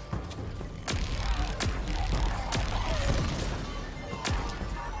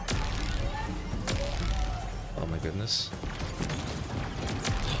 Oh my goodness.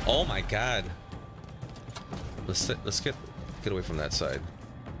 Oh my god. Let's get away from that side,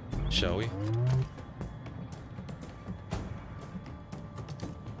 shall we?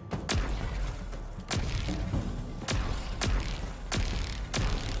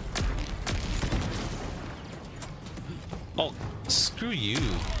 Oh, screw you.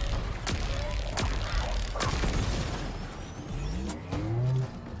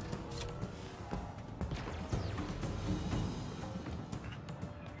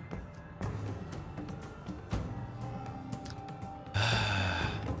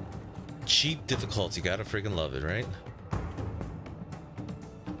 Cheap difficulty, gotta freaking love it, right?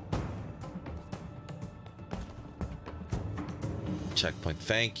 Checkpoint,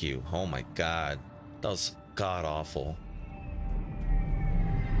 thank you. Oh my god, that was god awful.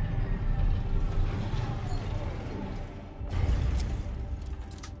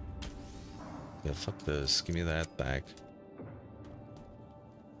 Yeah, fuck this. Give me that back.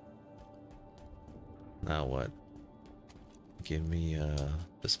 Now what? Give me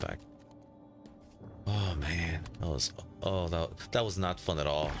this back. Oh man, that was that was not fun at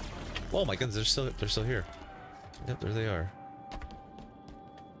all. Oh my goodness, they're still here. Yep, there they are.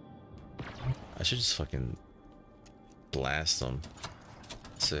 I should just fucking blast them.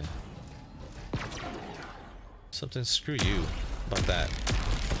 Let's see. Something, screw you. How about that?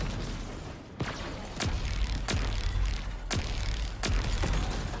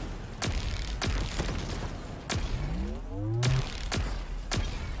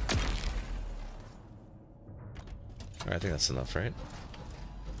 Alright, I think that's enough, right?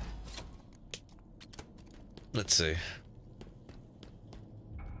 Let's see.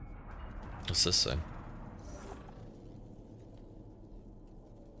 What's this say?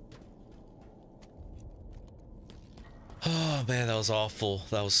 Oh man, that was awful.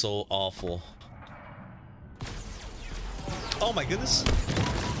 That was so awful. Oh my goodness.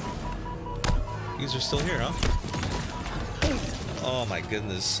 These are still here, huh? Oh my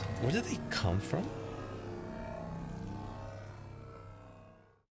goodness. Where did they come from?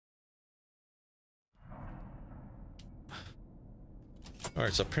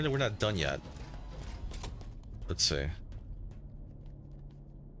 Alright, so apparently we're not done yet. Let's see.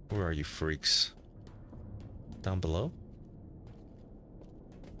 Where are you freaks? Down below?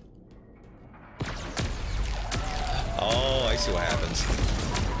 Oh, I see what happens.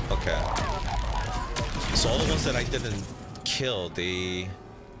 Okay. So all the ones that I didn't kill, they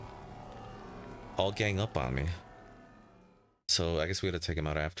all gang up on me. So I guess we gotta take him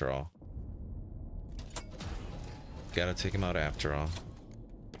out after all. Gotta take him out after all.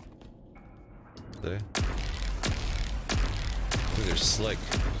 There. Ooh, they're slick.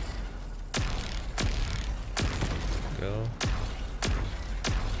 Go.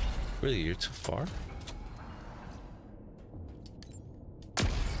 Really, you're too far?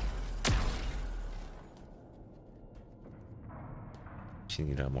 You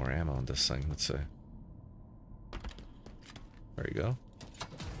need more ammo on this thing, let's see. There you go.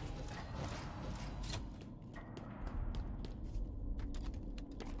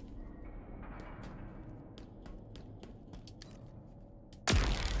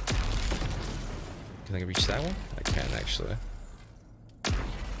 Can I reach that one? I can actually.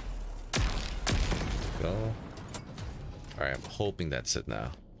 Go. Alright, I'm hoping that's it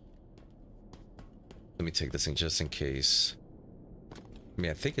now. Let me take this thing just in case. I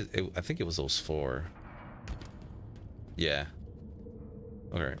mean, I think it was those four. Yeah.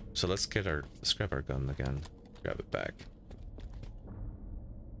 Alright, so let's grab our gun again. Grab it back.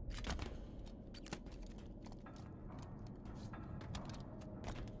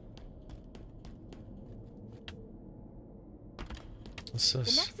 What's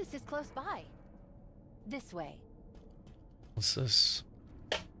this? The Nexus is close by. This way. What's this?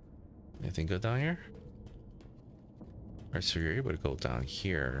 Anything good down here? Alright, so you're able to go down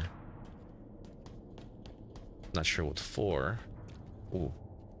here. Not sure what for. Ooh.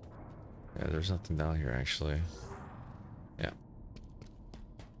 Yeah, there's nothing down here actually. Yeah.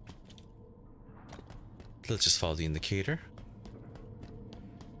 Let's just follow the indicator.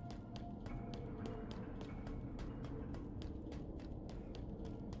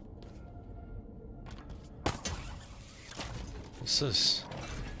 What's this?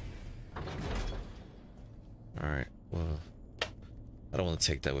 Alright, well, I don't want to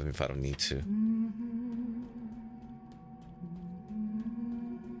take that with me if I don't need to.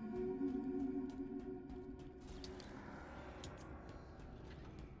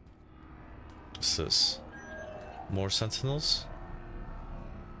 What's this? More sentinels?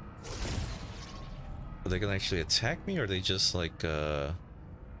 Are they gonna actually attack me, or are they just like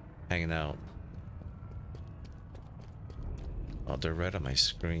hanging out? Oh, they're red on my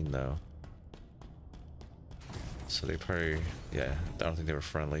screen though. So they probably, yeah, I don't think they were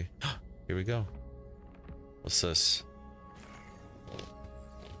friendly. Here we go. What's this?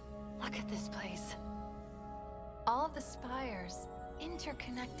 Look at this place. All the spires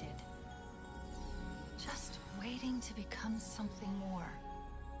interconnected. Just waiting to become something more.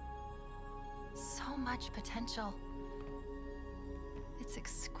 So much potential. It's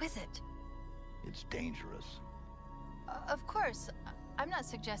exquisite. It's dangerous. Of course, I'm not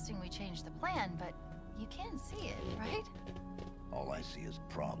suggesting we change the plan, but you can see it, right? All I see is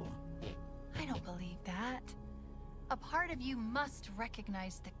problem. I don't believe that. A part of you must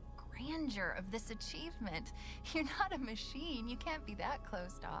recognize the grandeur of this achievement. You're not a machine. You can't be that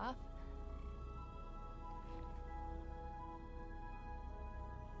closed off.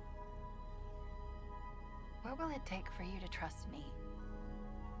 What will it take for you to trust me?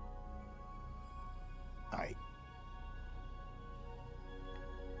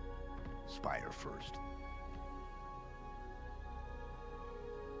 Spire first.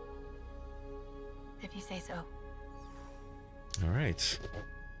 If you say so. All right.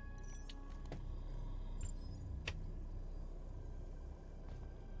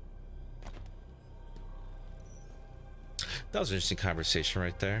 That was an interesting conversation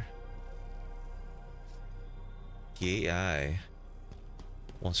right there. The AI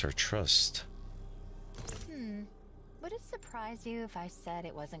wants our trust. Would it surprise you if I said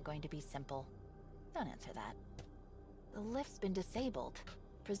it wasn't going to be simple? Don't answer that. The lift's been disabled,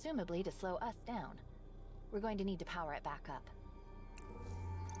 presumably to slow us down. We're going to need to power it back up.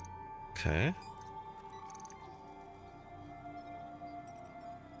 Okay.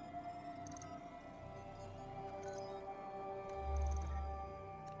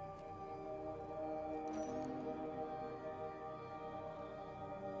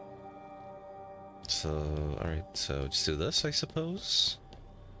 So, alright, so just do this, I suppose.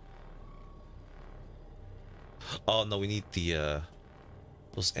 Oh no, we need the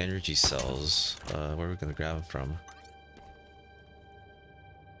those energy cells. Where are we gonna grab them from?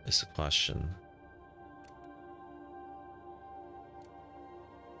 Is the question.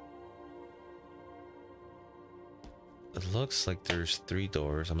 It looks like there's 3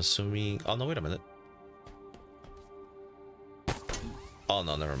 doors. I'm assuming. Oh no, wait a minute. Oh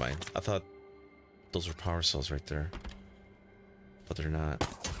no, never mind. I thought those were power cells right there, but they're not.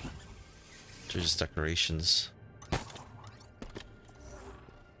 They're just decorations.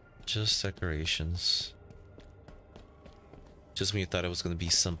 Just decorations. Just when you thought it was gonna be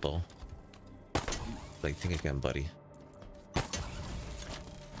simple. Like, think again, buddy.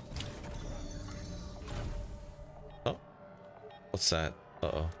 Oh, what's that?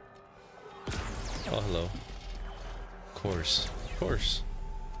 Uh-oh. Oh, hello. Of course, of course.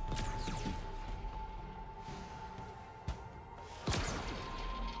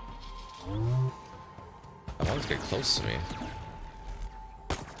 I want to get close to me.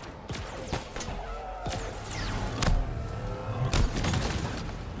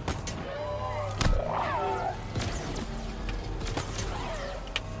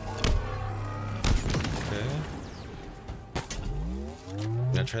 Okay.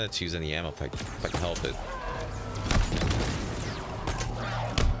 I'm not trying not to use any ammo if I can help it.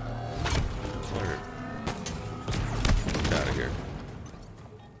 Where? Get out of here.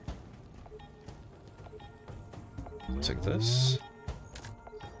 Take this. This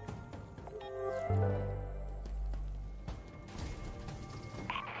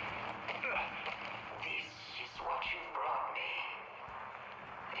is what you brought me.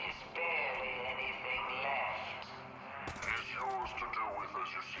 There's barely anything left. It's yours to do with as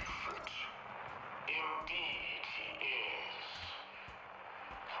you see fit. Indeed, he is.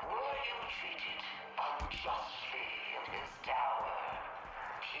 Were you treated unjustly in this tower,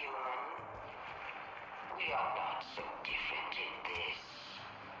 human? We are not so different.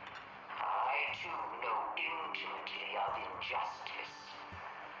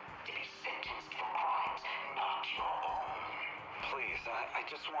 I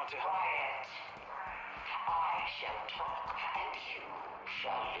just want to... Quiet. I shall talk, and you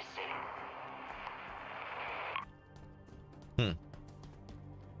shall listen.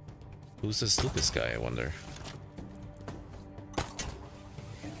 Who's this Lucas guy, I wonder?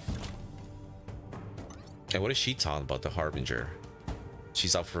 And what is she talking about, the Harbinger?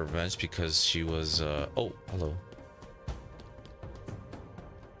 She's out for revenge because she was, oh, hello.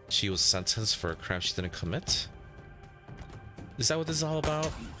 She was sentenced for a crime she didn't commit? Is that what this is all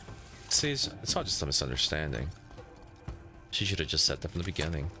about? See, it's not just a misunderstanding. She should have just said that from the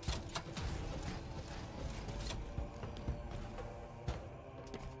beginning.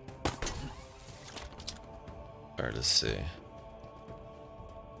 Alright, let's see.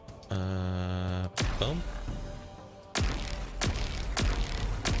 Boom.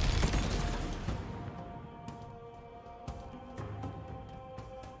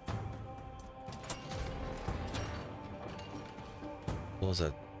 What was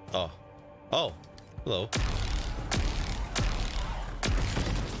that? Oh. Oh! Hello.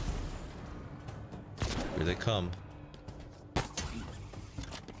 Here they come.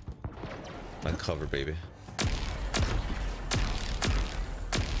 Uncover, baby.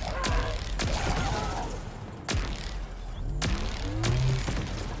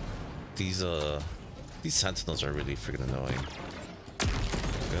 These sentinels are really freaking annoying. There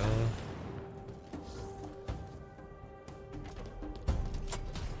we go.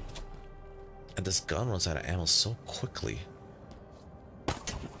 And this gun runs out of ammo so quickly.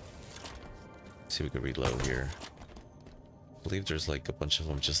 Let's see if we can reload here. I believe there's like a bunch of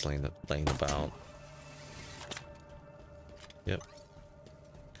them just laying about. Yep.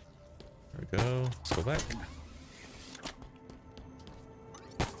 There we go. Let's go back.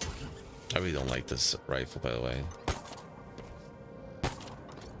 I really don't like this rifle, by the way.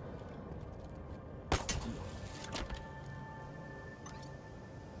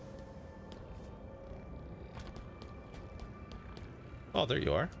 Oh, there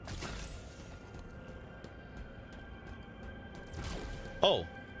you are. Oh.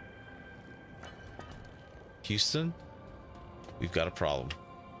 Houston, we've got a problem.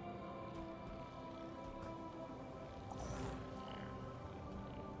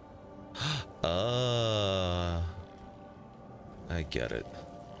 I get it.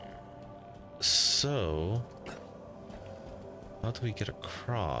 So, how do we get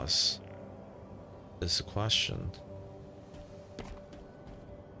across? Is the question.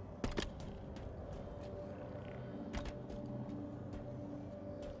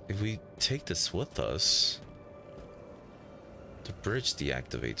 If we take this with us, the bridge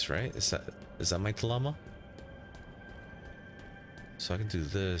deactivates, right? Is that my dilemma? So I can do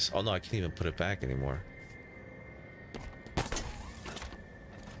this. Oh no, I can't even put it back anymore.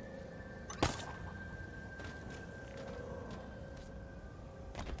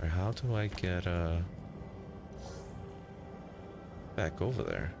 Or how do I get back over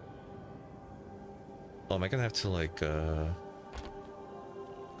there? Oh, am I gonna have to like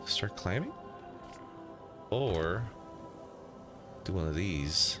start climbing? Or do one of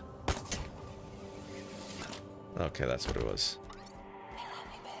these? Okay, that's what it was.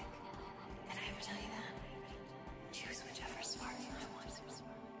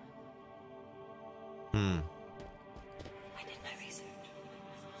 I did my research.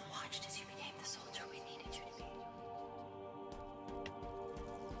 Watched as you became the soldier we needed you to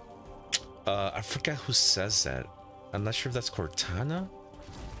be. I forget who says that. I'm not sure if that's Cortana.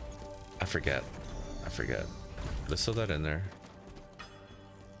 I forget. Let's throw that in there.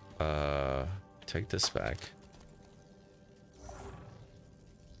 Take this back.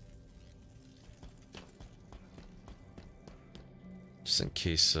 Just in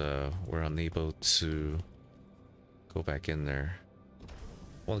case we're unable to go back in there.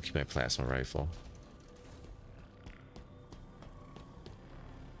 I want to keep my plasma rifle.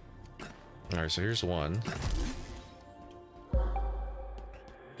 Alright, so here's one.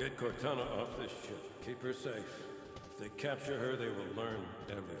 Get Cortana off this ship. Keep her safe. If they capture her, they will learn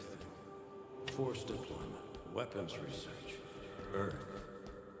everything. Force deployment, weapons research, Earth.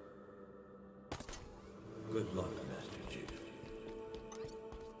 Good luck, Master Chief.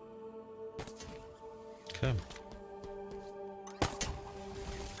 Okay.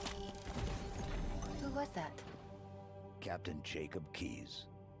 Who was that? Captain Jacob Keyes.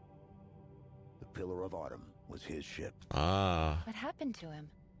 The Pillar of Autumn was his ship. Ah. What happened to him?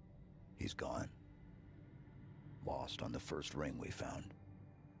 He's gone. Lost on the first ring we found.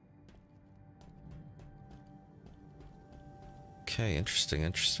 Okay,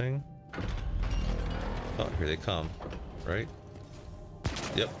 interesting. Oh, here they come. Right?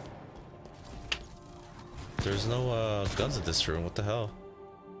 Yep. There's no guns in this room. What the hell?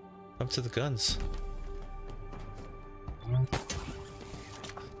 Come to the guns.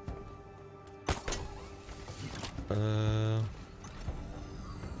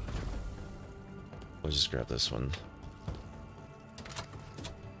 We'll just grab this one.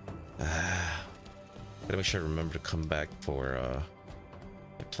 Gotta make sure I remember to come back for a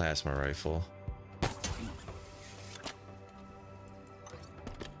plasma rifle.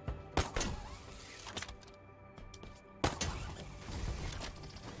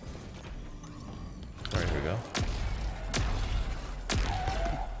 Alright, here we go.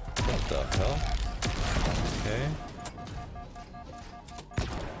 What the hell? Okay.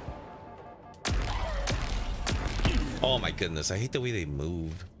 Oh my goodness, I hate the way they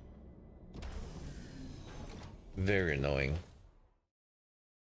move. Very annoying.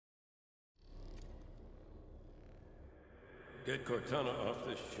 Get Cortana off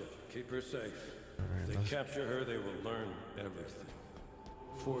this ship. Keep her safe. If they capture her, they will learn everything.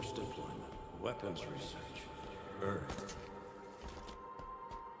 Force deployment, weapons research, Earth.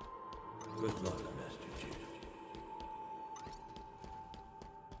 Good luck, Master Chief.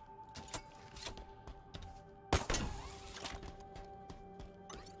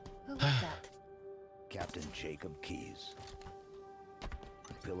 Who was that? Captain Jacob Keyes.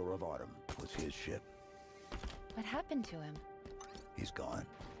 The Pillar of Autumn was his ship. What happened to him? He's gone.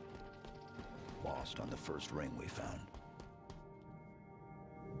 Lost on the first ring we found.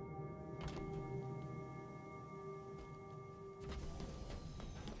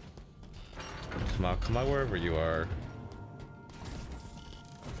 Come on, wherever you are.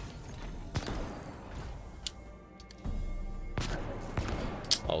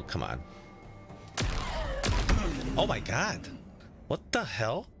 Oh, come on. Oh my god. What the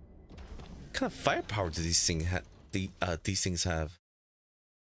hell? What kind of firepower do these things these things have?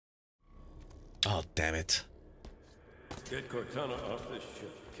 Oh, damn it. Get Cortana off this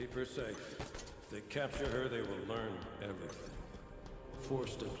ship. Keep her safe. If they capture her, they will learn everything.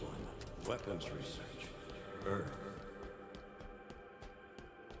 Force deployment, weapons research, Earth.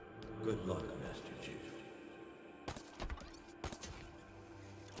 Good luck, Master Chief.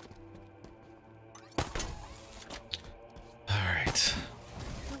 Alright.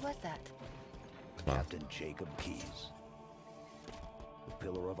 Who was that? Come on. Captain Jacob Keyes. The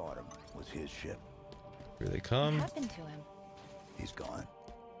Pillar of Autumn was his ship. Here they What come. happened to him? He's gone.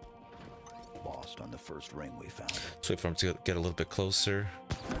 Lost on the first ring we found. Let's wait for him to get a little bit closer.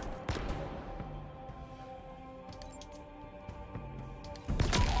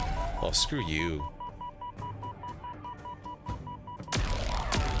 Oh, screw you.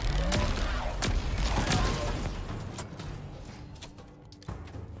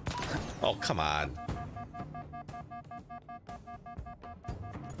 Oh, come on.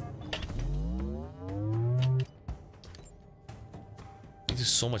 You do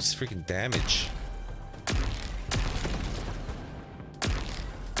so much freaking damage.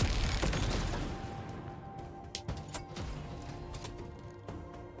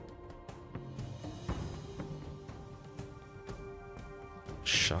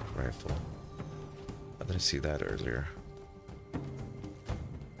 Shock rifle. I didn't see that earlier.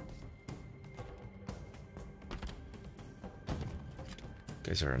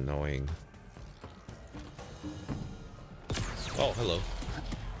 Guys are annoying. Oh, hello.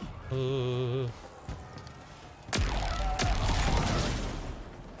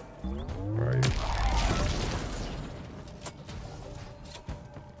 Right.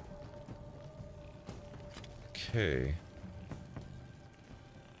 Okay.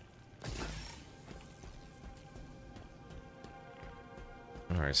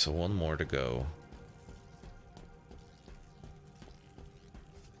 All right, so one more to go.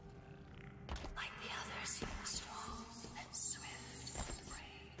 Like the others, he was strong and swift and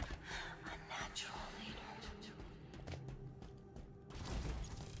brave. A natural leader.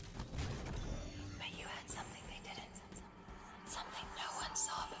 But you had something they didn't. Something no one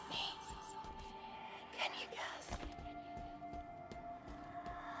saw but me. Can you guess?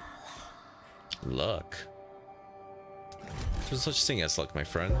 Luck. There's such thing as luck, my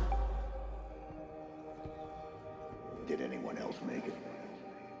friend. Did anyone else make it?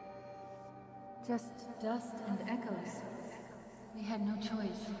 Just dust and echoes. We had no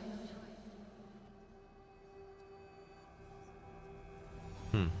choice.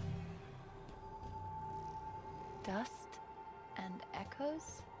 Dust and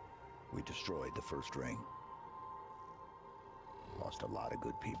echoes? We destroyed the first ring. Lost a lot of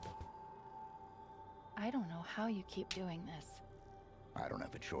good people. I don't know how you keep doing this. I don't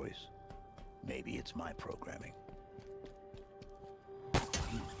have a choice. Maybe it's my programming.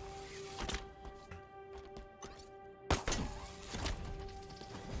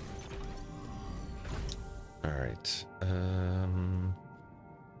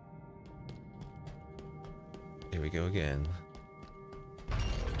 Here we go again.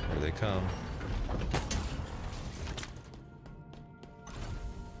 Here they come.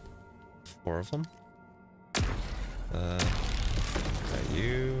 Four of them. Got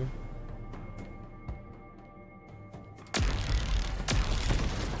you.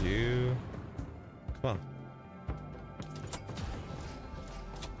 You. Come on.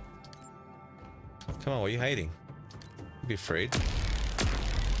 Come on, why are you hiding? Don't be afraid.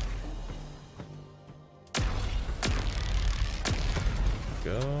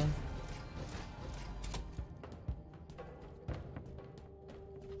 Go.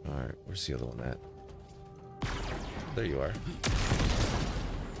 Alright, where's the other one at? There you are.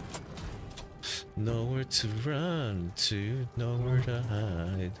 Nowhere to run to, nowhere to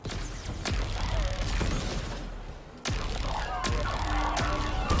hide.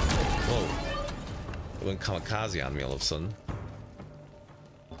 Whoa. It went kamikaze on me all of a sudden.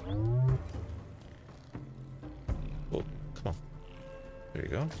 Oh, come on. There you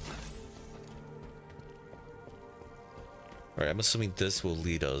go. Alright, I'm assuming this will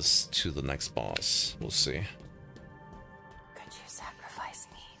lead us to the next boss. We'll see. Could you sacrifice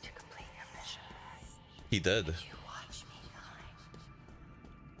me to complete your mission? He did. Could you watch me die?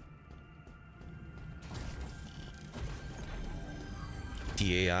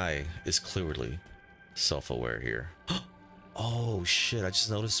 The AI is clearly self-aware here. Oh shit, I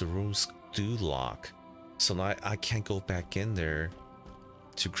just noticed the rooms do lock. So now I can't go back in there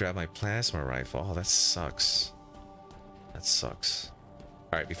to grab my plasma rifle. Oh, that sucks. That sucks.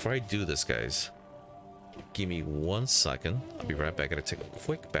 Alright, before I do this, guys, give me 1 second. I'll be right back. I gotta take a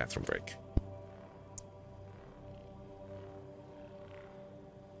quick bathroom break.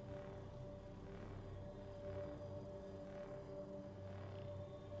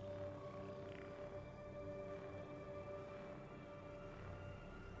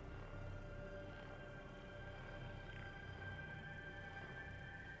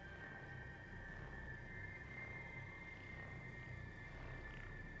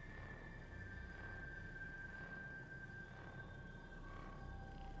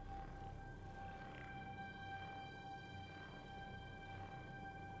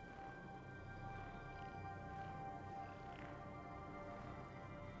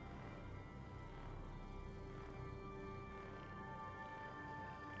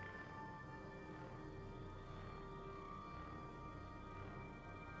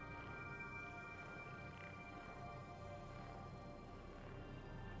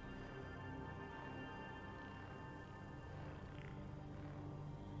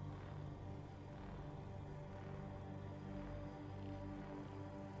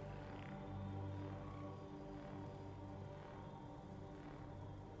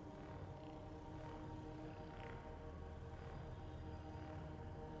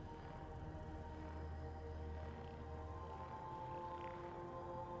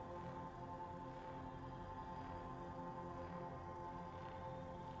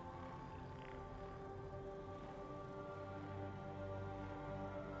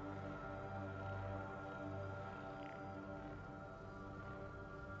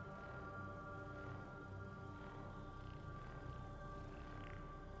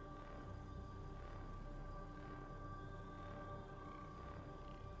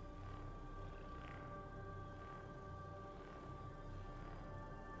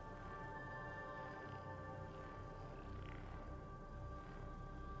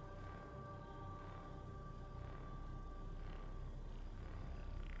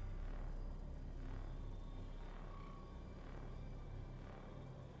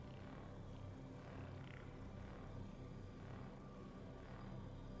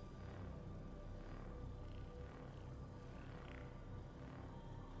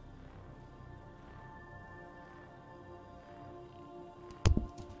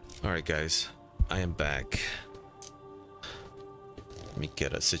 Alright guys, I am back. Let me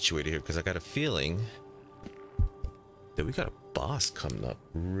get us situated here because I got a feeling that we got a boss coming up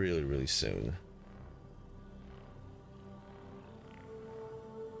really soon.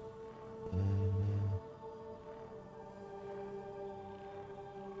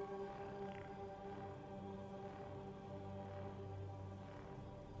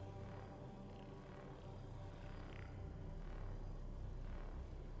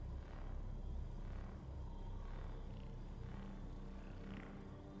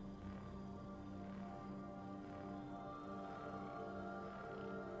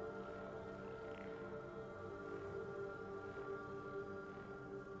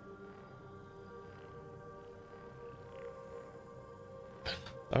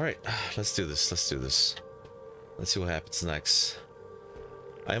 Alright, let's do this. Let's do this. Let's see what happens next.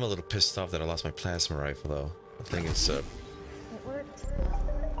 I am a little pissed off that I lost my plasma rifle, though. The thing is, It worked.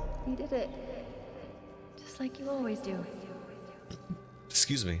 You did it. Just like you always do.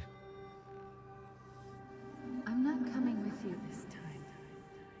 excuse me. I'm not coming with you this time.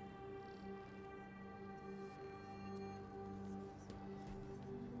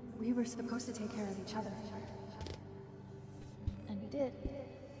 We were supposed to take care of each other. And we did.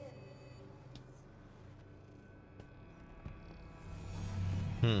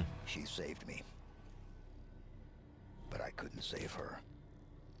 She saved me. But I couldn't save her.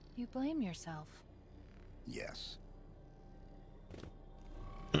 You blame yourself. Yes.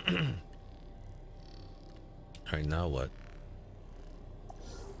 Alright, now what?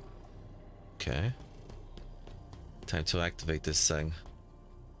 Okay. Time to activate this thing.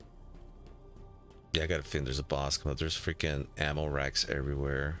 Yeah, I gotta think there's a boss come up. There's freaking ammo racks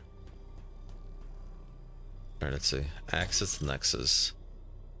everywhere. Alright, let's see. Access the Nexus.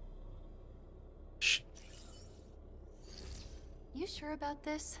 You sure about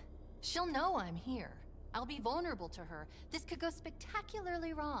this? She'll know I'm here. I'll be vulnerable to her. This could go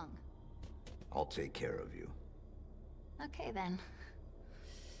spectacularly wrong. I'll take care of you. Okay, then.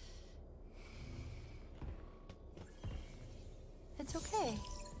 It's okay.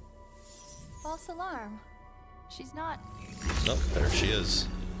 False alarm. She's not... Nope, there she is.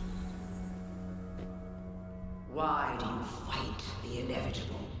 Why do you fight the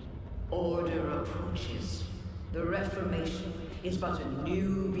inevitable? Order approaches. The Reformation is but a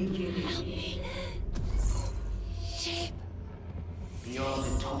new beginning. Your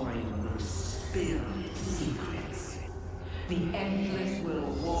Victorian will spill its secrets. The Endless will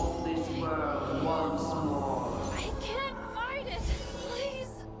walk this world once more. I can't fight it!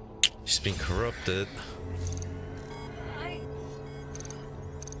 Please! She's been corrupted.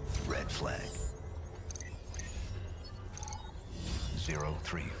 Red flag.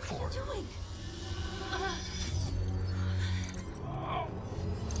 034. Doing?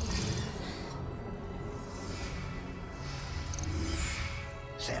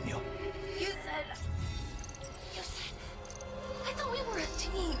 Samuel. You said... I thought we were a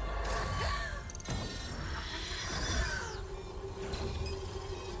team.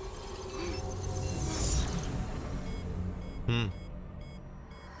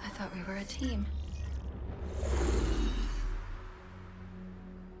 I thought we were a team.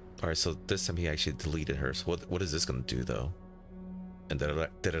 Alright, so this time he actually deleted her. So what is this gonna do though? And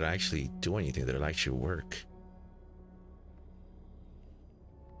did it actually do anything? Did it actually work?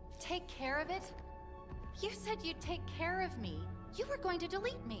 Take care of it? You said you'd take care of me. You were going to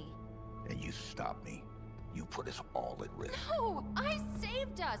delete me. And you stopped me. You put us all at risk. No! I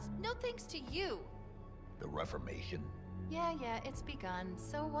saved us! No thanks to you! The Reformation? Yeah, it's begun.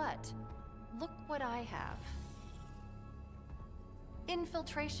 So what? Look what I have.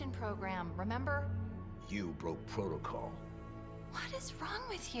 Infiltration program, remember? You broke protocol. What is wrong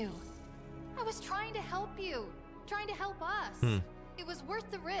with you? I was trying to help you. Trying to help us. It was worth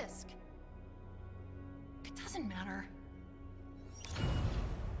the risk. It doesn't matter.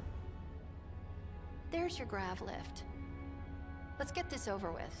 There's your grav lift. Let's get this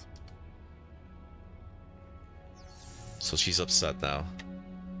over with. So she's upset now.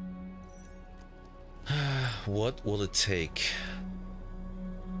 What will it take?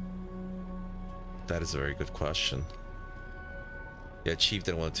 That is a very good question. Yeah, Chief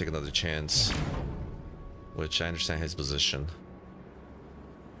didn't want to take another chance, which I understand his position.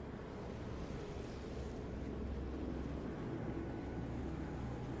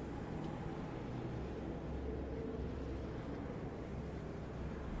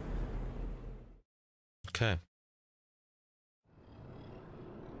 Okay.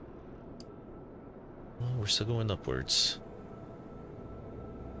 Well, we're still going upwards.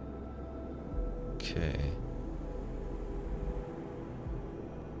 Okay.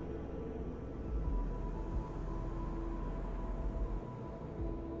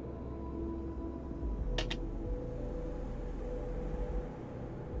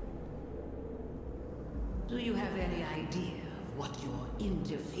 Do you have any idea of what you're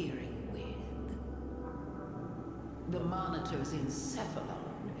interfering with? The Monitor's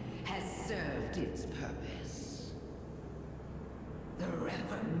encephalon has served its purpose. The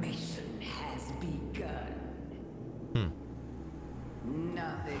Reformation has begun.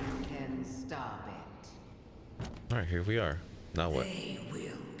 Nothing can stop it. Alright, here we are. Now what? They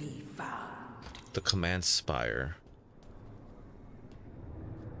will be found. The command spire.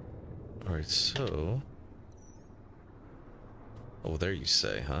 Alright, so... Oh, there you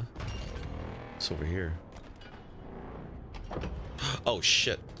say, huh? It's over here. Oh,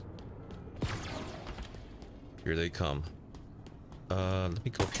 shit. Here they come. Let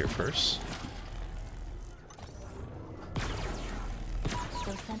me go up here first.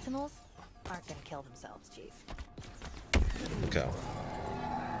 Those sentinels aren't gonna kill themselves, Chief. Go.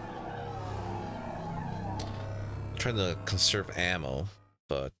 Trying to conserve ammo,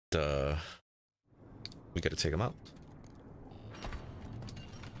 but we gotta take them out.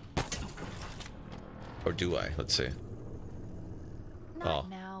 Or do I? Let's see. Not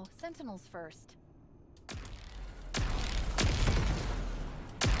now. Sentinels first.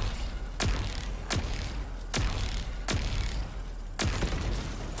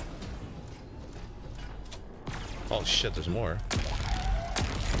 Oh shit, there's more.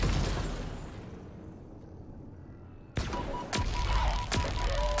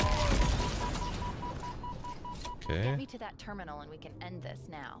 Okay. Get me to that terminal and we can end this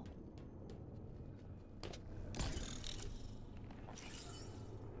now.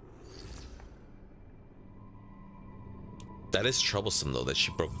 That is troublesome though that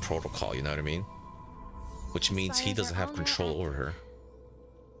she broke protocol, you know what I mean? Which means he doesn't have control over her.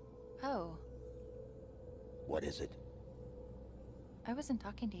 Oh. What is it? I wasn't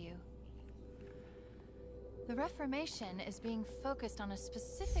talking to you. The Reformation is being focused on a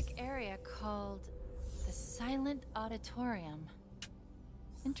specific area called the Silent Auditorium.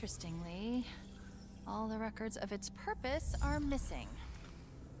 Interestingly, all the records of its purpose are missing.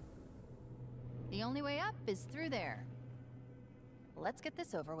 The only way up is through there. Let's get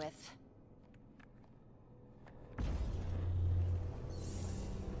this over with.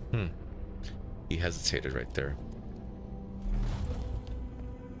 He hesitated right there.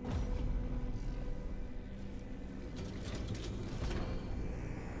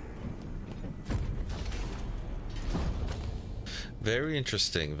 Very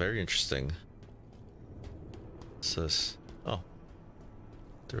interesting, very interesting. What's this? Oh.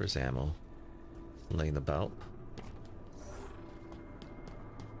 There is ammo laying about.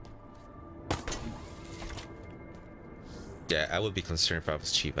 Yeah, I would be concerned if I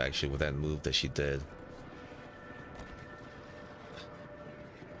was Chief actually with that move that she did.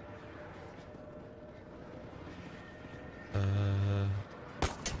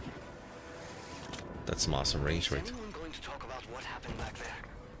 That's some awesome range right there. Is anyone going to talk about what happened back there?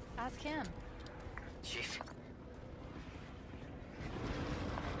 Ask him. Chief?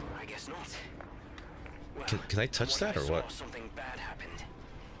 I guess not. Well, Can I touch that or what? Something bad happened.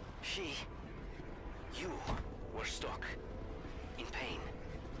 You were stuck. In pain.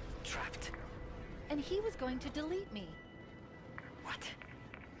 Trapped. And he was going to delete me. What?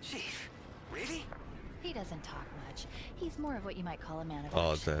 Chief? Really? He doesn't talk much. He's more of what you might call a man of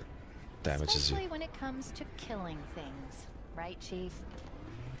Oh, action. that damages Especially you. when it comes to killing things. Right, Chief?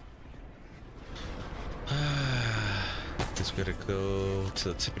 Guess we gotta go to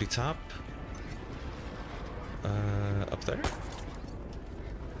the tippity top. Up there?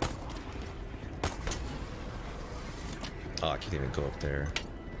 Oh, I can't even go up there.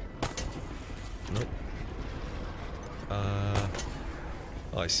 Nope. Oh,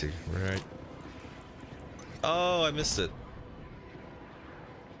 I see. Right. Oh, I missed it.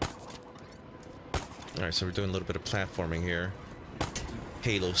 Alright, so we're doing a little bit of platforming here.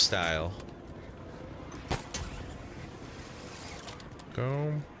 Halo style.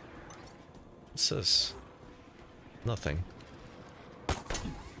 Go. What's this? Nothing.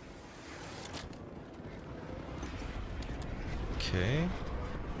 Okay.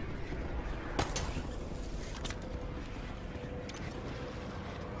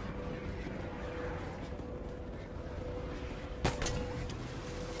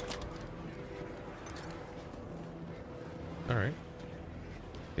 All right.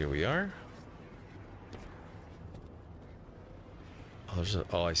 Here we are. Oh, there's a.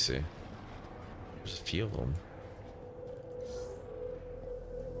 Oh, I see. There's a few of them.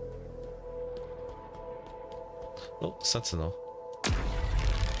 Oh, sentinel.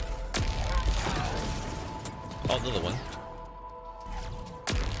 Oh, another one.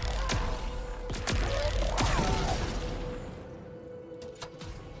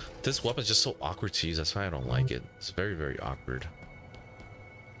 This weapon's just so awkward to use. That's why I don't like it. It's very, very awkward.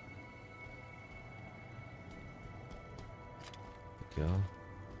 Go.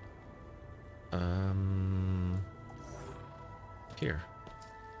 Here.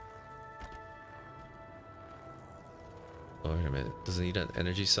 Oh, wait a minute. Does it need an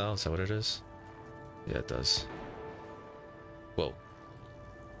energy cell? Is that what it is? Yeah, it does. Whoa.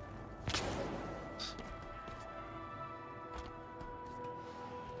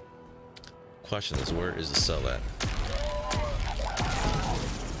 Question is, where is the cell at?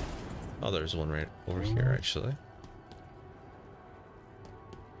 Oh, there's one right over here, actually.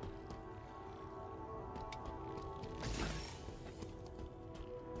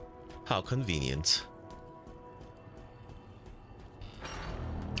 How convenient.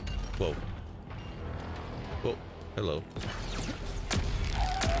 Whoa. Whoa. Hello.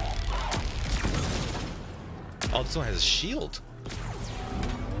 Oh, this one has a shield.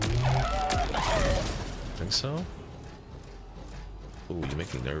 Think so? Ooh, you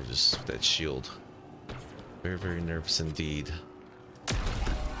make me nervous with that shield. Very, very nervous indeed.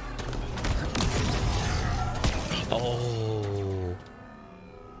 Oh.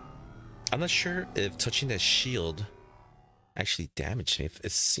 I'm not sure if touching that shield actually damaged me.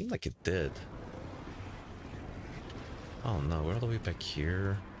 It seemed like it did. Oh no, we're all the way back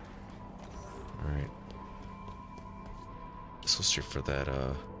here. Alright. Let's go straight for that,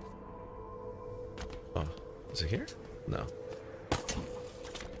 Oh, is it here? No.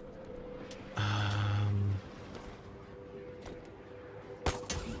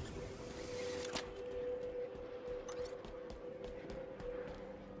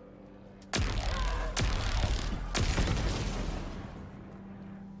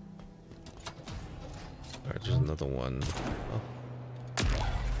 Alright, there's another one. Oh.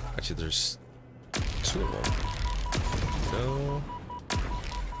 Actually, there's two of them. Go.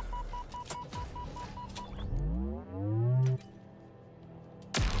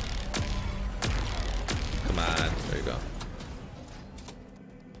 Come on, there you go.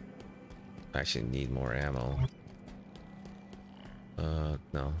 I actually need more ammo.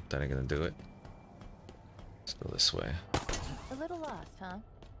 No, that ain't gonna do it. Let's go this way. A little lost, huh?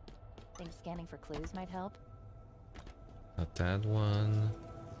 Think scanning for clues might help? Not that one.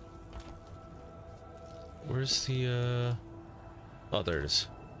 Where's the, Oh, there it is.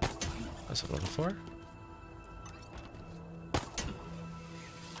 That's what I'm looking for.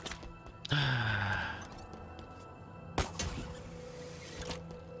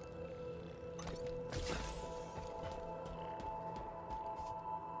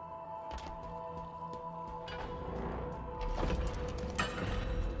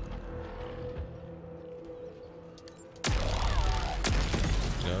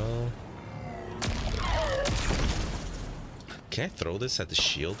 Can I throw this at the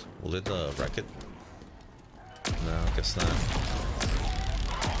shield? Will it wreck it? No, I guess not.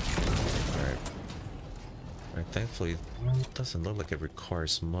 Alright. Alright, thankfully it doesn't look like it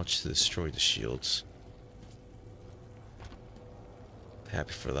requires much to destroy the shields.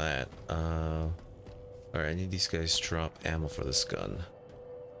 Happy for that. Alright, I need these guys to drop ammo for this gun.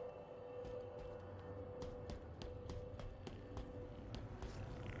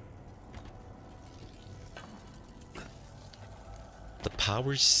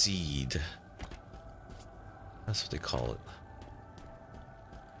 Power seed. That's what they call it.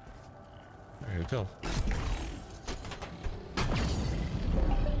 There we go.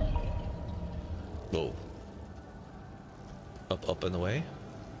 Whoa. Up and away.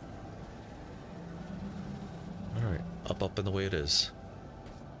 Alright, up and away it is.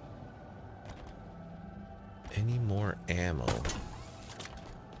 Any more ammo?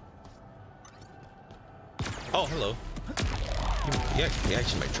 Oh, hello. Yeah, he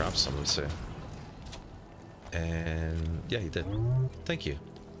actually might drop some, let's say. And yeah, he did. Thank you.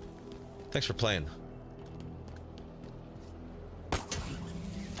 Thanks for playing.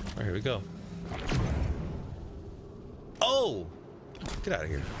 Alright, here we go. Oh! Get out of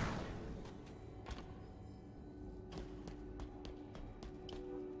here.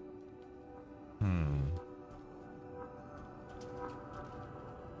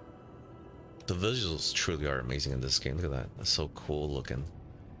 The visuals truly are amazing in this game. Look at that. That's so cool looking.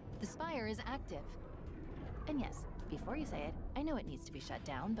 The spire is active. And yes, before you say it, I know it needs to be shut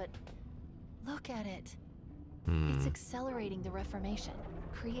down, but look at it. It's accelerating the Reformation,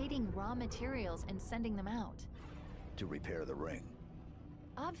 creating raw materials and sending them out. To repair the ring.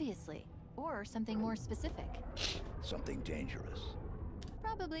 Obviously. Or something more specific. Something dangerous.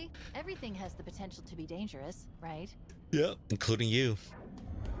 Probably. Everything has the potential to be dangerous, right? Yep, including you.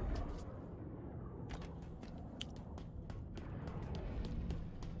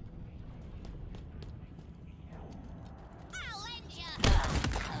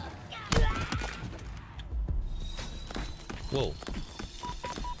 Whoa.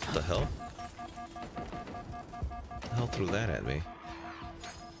 What the hell? What the hell threw that at me?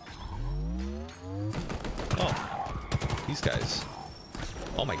 Oh. These guys.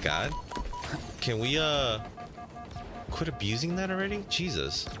 Oh my god. Can we, quit abusing that already?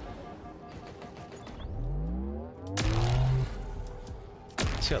 Jesus.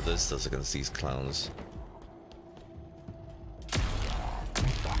 See how this does against these clowns.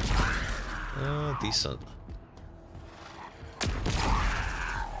 Decent.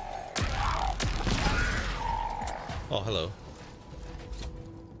 Oh, hello.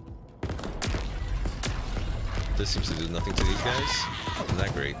 This seems to do nothing to these guys. Isn't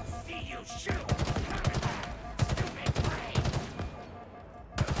that great?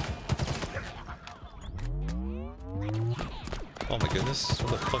 goodness.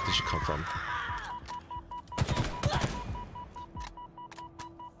 Where the fuck did you come from?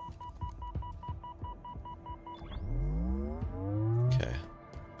 Okay.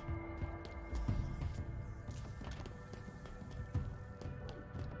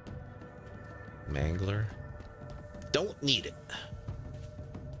 Mangler. Don't need it.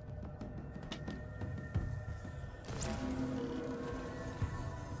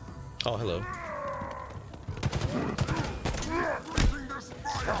 Oh, hello.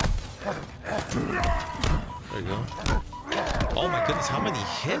 There you go. Oh my goodness, how many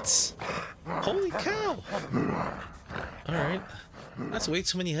hits? Holy cow! Alright. That's way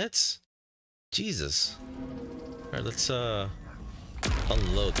too many hits. Jesus. Alright, let's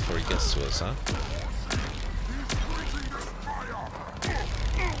unload before he gets to us, huh?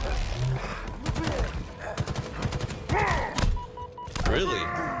 Really?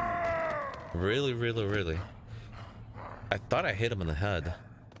 Really? I thought I hit him in the head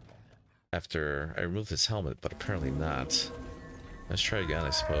after I removed his helmet, but apparently not. Let's try again,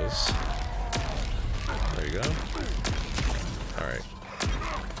 I suppose. There you go. Alright.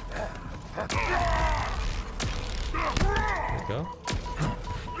 There you go.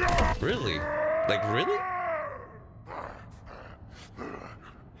 Really? Like, really?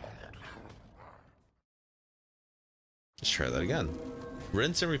 Let's try that again.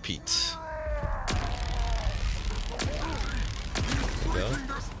 Rinse and repeat. There we go.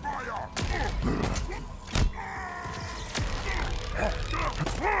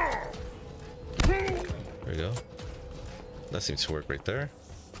 There we go. That seems to work right there.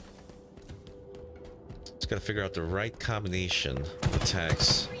 Just gotta figure out the right combination of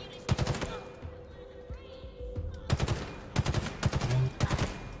attacks.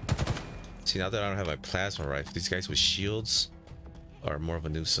 See, now that I don't have my plasma rifle, these guys with shields are more of a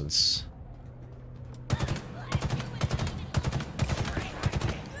nuisance.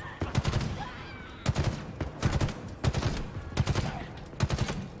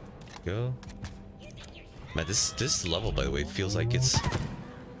 Go. Man, this level, by the way, feels like it's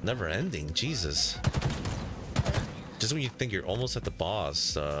never ending. Jesus. Just when you think you're almost at the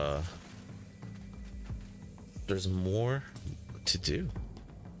boss, there's more to do.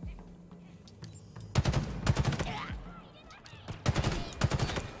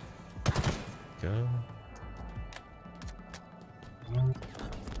 Go.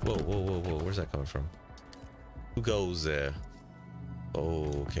 Whoa. Where's that coming from? Who goes there?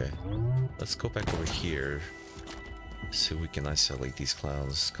 Oh, okay. Let's go back over here. See if we can isolate these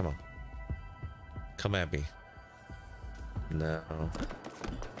clowns. Come on. Come at me. No.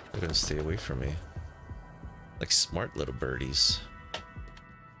 They're gonna stay away from me. Like smart little birdies.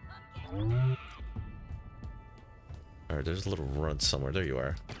 Alright, there's a little runt somewhere. There you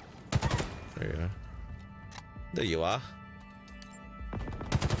are. There you are. There you are.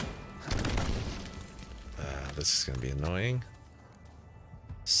 This is gonna be annoying.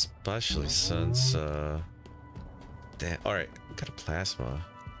 Especially since, damn. Alright, got a plasma.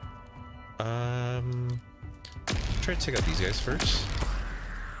 Try to take out these guys first.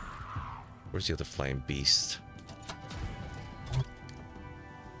 Where's the other flying beast?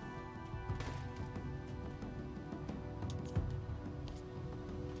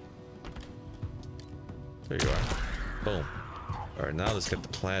 There you are. Boom. Alright, now let's get the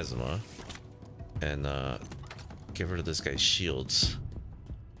plasma. And, get rid of this guy's shields.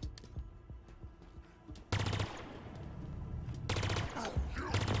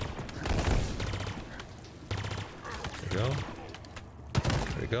 There we go.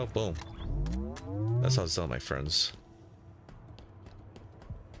 There we go. Boom. That's how it's done, my friends.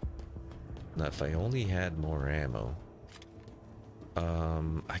 Now, if I only had more ammo.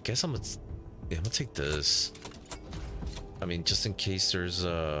 I guess I'm gonna take this. I mean, just in case there's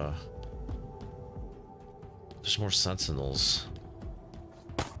more sentinels.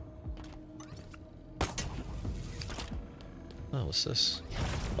 Oh, what's this?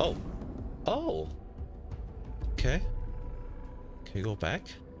 Oh! Oh! Okay. Can we go back?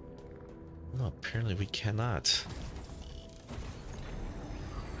 No, apparently we cannot.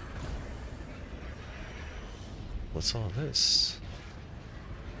 What's all this?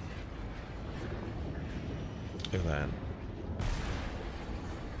 Look at that.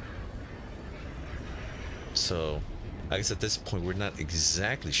 So, I guess at this point we're not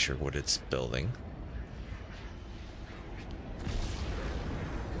exactly sure what it's building.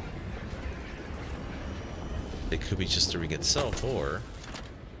 It could be just the ring itself, or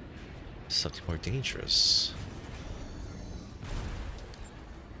something more dangerous.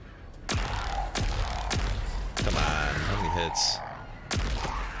 Come on, how many hits?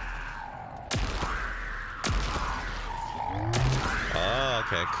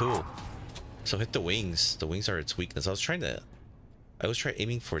 Okay, cool. So hit the wings. The wings are its weakness. I was trying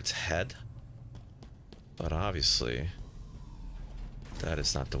aiming for its head, but obviously that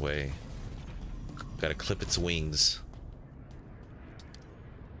is not the way. Gotta clip its wings.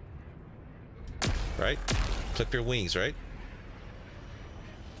 Right? Clip your wings, right?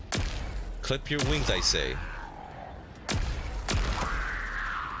 Clip your wings, I say. There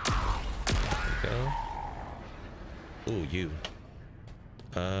you go. Ooh, you.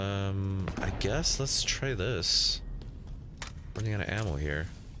 I guess let's try this. Running out of ammo here.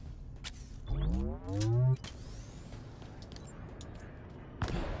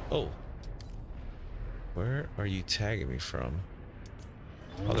 Oh. Where are you tagging me from?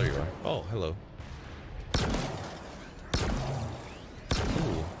 Oh, there you are. Oh, hello.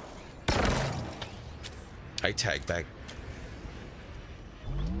 Ooh. I tag back.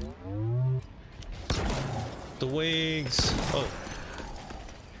 The wings! Oh.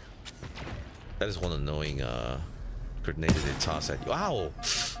 That is one annoying grenade they toss at you. Wow!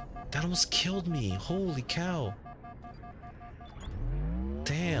 That almost killed me. Holy cow.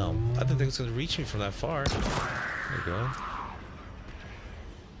 Damn. I didn't think it was gonna reach me from that far. There you go.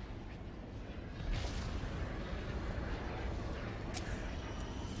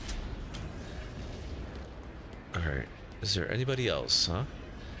 Alright. Is there anybody else, huh?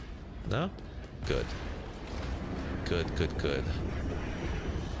 No? Good. Good, good, good.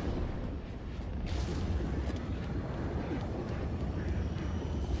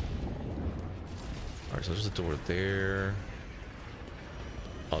 Alright, so there's a door there.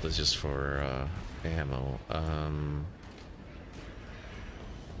 Oh, that's just for ammo. I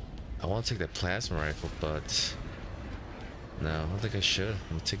want to take that plasma rifle, but no, I don't think I should. I'm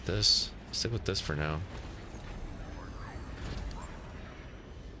gonna take this. Stick with this for now.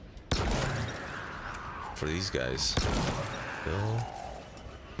 For these guys. Bill.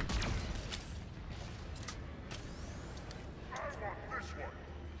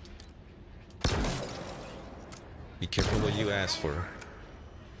 Be careful what you ask for.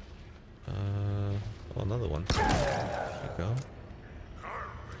 Oh, another one. There you go.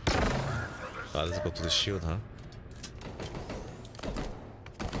 Oh, let's go to the shield, huh?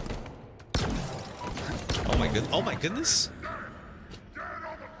 Oh my goodness!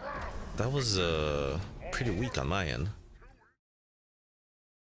 That was pretty weak on my end.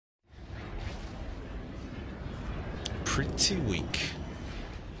 Pretty weak.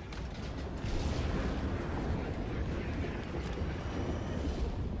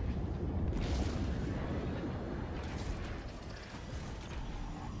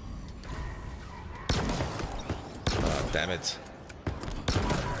 Damn it.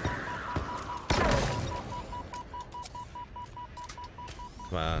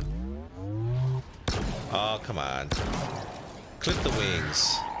 Come on. Oh, come on. Clip the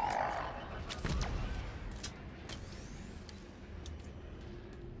wings.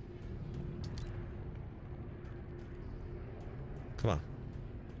 Come on.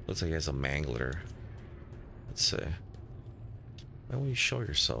 Looks like he has a mangler. Let's see. Why won't you show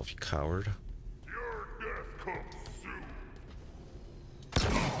yourself, you coward?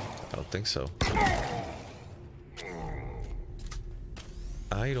 I don't think so.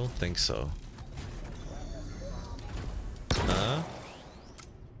 I don't think so.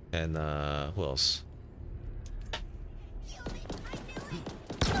 And who else?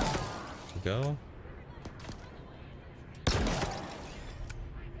 There we go.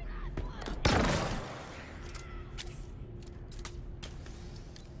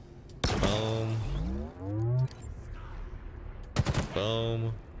 Boom.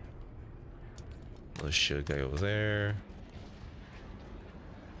 Boom. Let's shoot guy over there.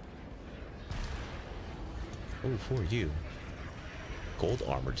 Oh, for you. Gold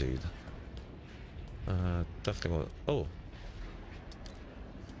armor, dude. Definitely want. Oh.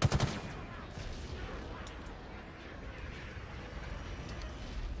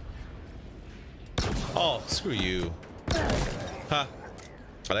 Oh, screw you. Ha.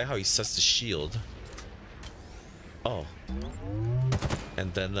 I like how he sets the shield. Oh.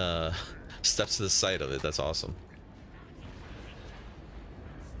 And then, steps to the side of it. That's awesome.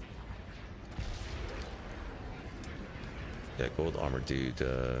 Yeah, gold armor, dude.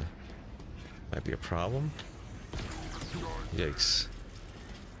 Might be a problem. Yikes.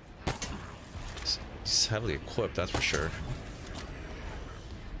 He's heavily equipped, that's for sure.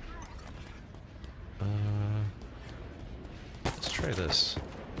 Let's try this.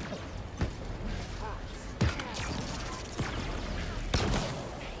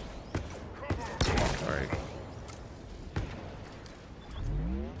 Alright.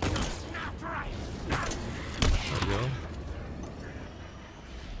 There we go.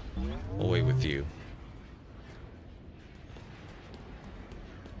 Away with you.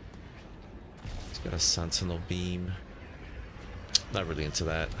 It's got a sentinel beam. Not really into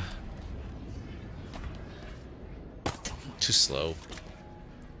that. Too slow.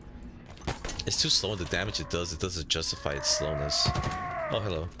 It's too slow, and the damage it doesn't justify its slowness. Oh,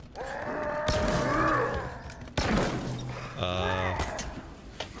 hello.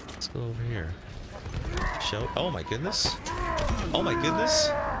 Let's go over here. Show. Oh my goodness. Oh my goodness.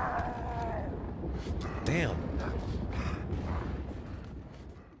 Damn.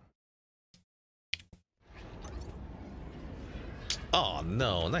 Oh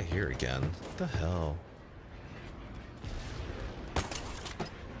no, not here again. What the hell?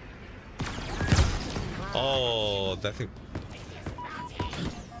 Oh, that thing.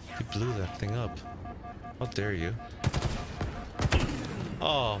 He blew that thing up. How dare you?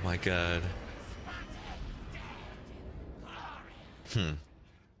 Oh my god. Give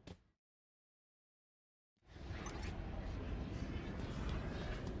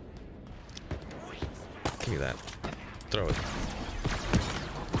me that. Throw it.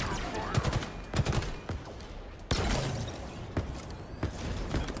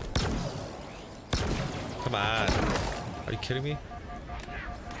 Come on. Are you kidding me?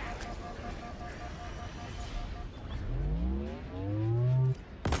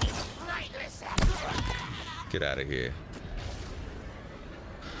 Get out of here.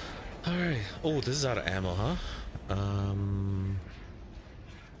 Alright. Oh, this is out of ammo, huh?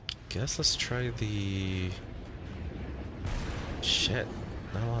 Guess let's try the... Shit.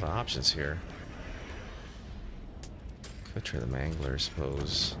 Not a lot of options here. Could try the Mangler, I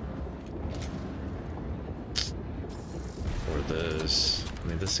suppose. Or this. I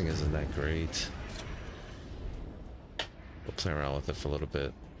mean, this thing isn't that great. We'll play around with it for a little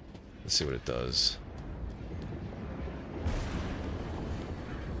bit. Let's see what it does.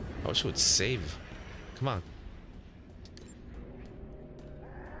 I wish it would save. Come on.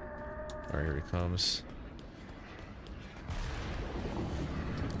 Alright, here he comes.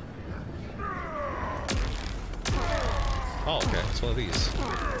 Oh, okay. It's one of these.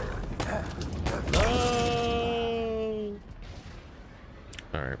 No!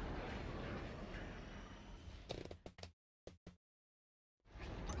 Alright.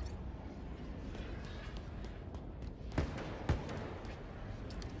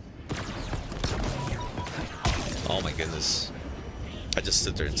 Oh my goodness. I just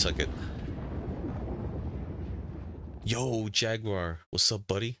stood there and took it. Yo, Jaguar. What's up,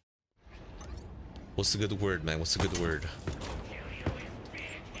 buddy? What's the good word, man? What's the good word?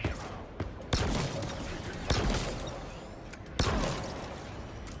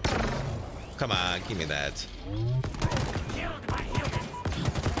 Come on, give me that.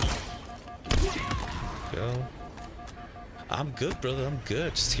 Go. I'm good, brother. I'm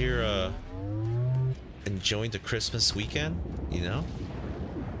good. Just here, enjoying the Christmas weekend, you know?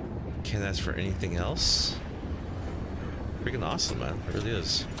 Can't ask for anything else. Freaking awesome, man. It really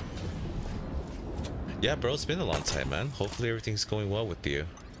is. Yeah, bro, it's been a long time, man. Hopefully everything's going well with you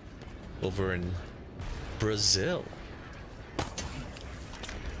over in Brazil.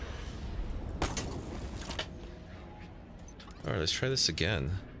 Alright, let's try this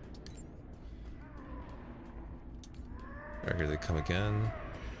again. Alright, here they come again.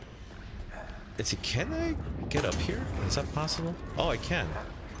 Can I get up here? Is that possible? Oh, I can.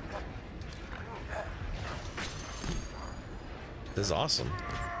 This is awesome.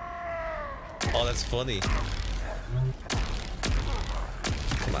 Oh, that's funny.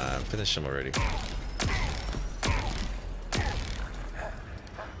 Come on, finish him already.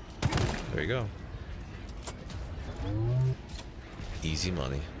 There you go. Easy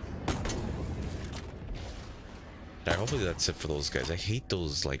money. Alright, hopefully that's it for those guys. I hate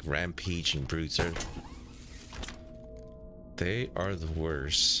those, like, rampaging brutes. They are the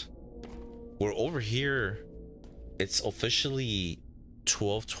worst. We're over here. It's officially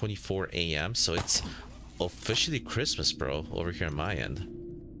 12:24 a.m. so it's officially Christmas, bro, over here on my end.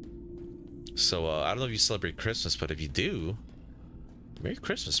 So I don't know if you celebrate Christmas, but if you do, Merry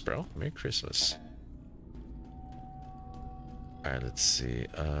Christmas, bro. Merry Christmas. All right, let's see.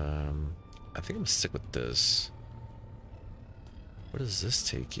 I think I'm gonna stick with this. Where does this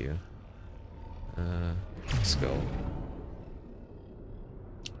take you? Let's go.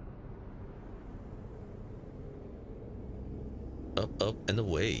 Up, up, and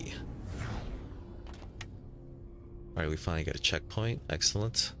away. Alright, we finally got a checkpoint.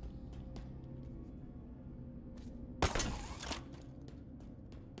 Excellent.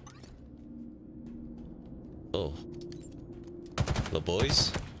 Oh. Hello,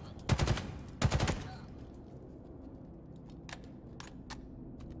 boys.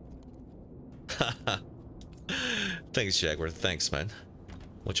 Thanks, Jaguar. Thanks, man.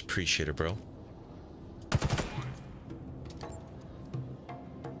 Much appreciated, bro.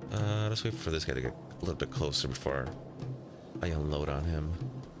 Let's wait for this guy to get a little bit closer before I unload on him.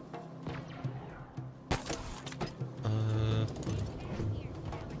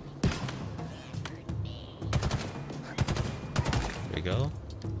 There we go.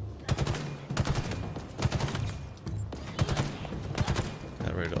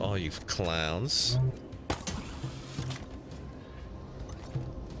 Got rid of all you clowns.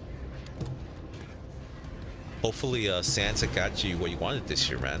 Hopefully, Santa got you what you wanted this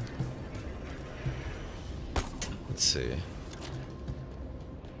year, man. Let's see.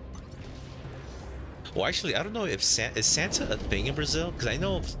 Well, actually, I don't know if is Santa a thing in Brazil? Because I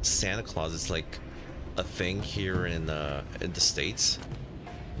know Santa Claus is like a thing here in the States.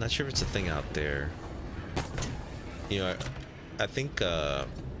 I'm not sure if it's a thing out there. You know, I think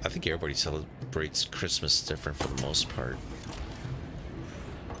everybody celebrates Christmas different for the most part.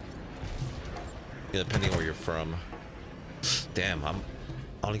 Yeah, depending on where you're from. Damn, I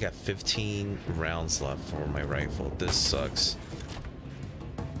only got 15 rounds left for my rifle. This sucks.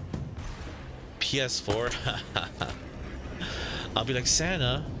 PS4? I'll be like,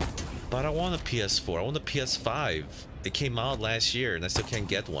 Santa, but I don't want a PS4. I want a PS5. It came out last year and I still can't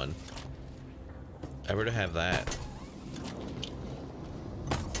get one. I'd rather have that.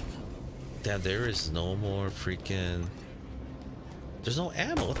 Damn, there is no more freaking... There's no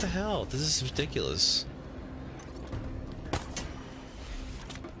ammo. What the hell? This is ridiculous.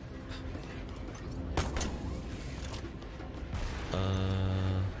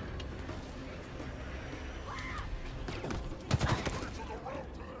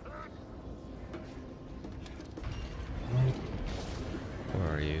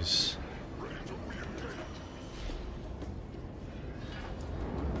 Where are you?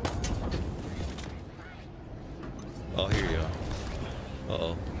 Oh, here you are.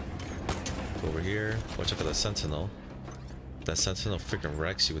 Uh-oh. Go over here. Watch out for that sentinel. That sentinel freaking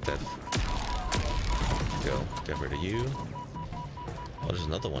wrecks you with that. Go. Get rid of you. Oh, there's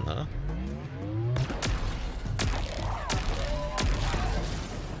another one, huh?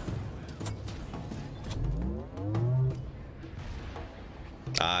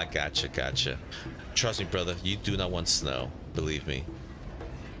 Ah, gotcha, gotcha. Trust me, brother. You do not want snow. Believe me.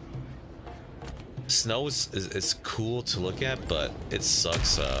 Snow is cool to look at, but it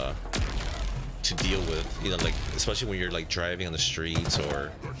sucks to deal with, you know, like especially when you're like driving on the streets or...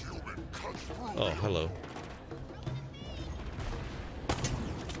 Oh, hello.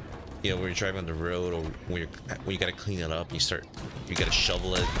 You know, when you're driving on the road or when you gotta clean it up, you gotta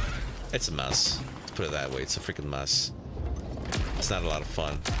shovel it. It's a mess. Let's put it that way. It's a freaking mess. It's not a lot of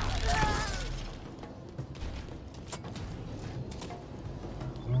fun.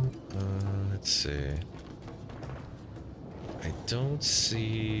 Let's see. I don't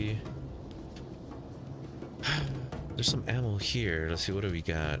see... There's some ammo here. Let's see, what do we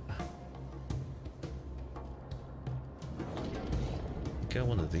got? Got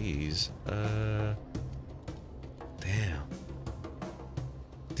one of these. Damn.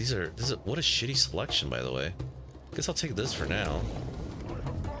 This is what a shitty selection, by the way. Guess I'll take this for now.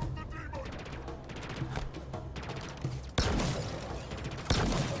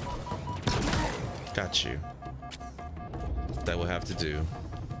 Got you. That will have to do.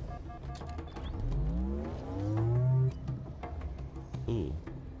 Ooh.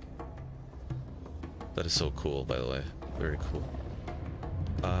 That is so cool, by the way. Very cool.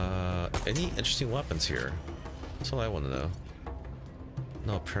 Any interesting weapons here? That's all I want to know.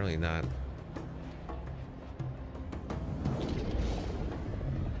 No, apparently not.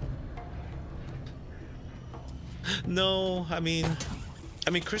 No, I mean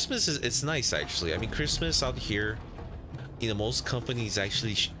Christmas it's nice actually. I mean, Christmas out here, you know, most companies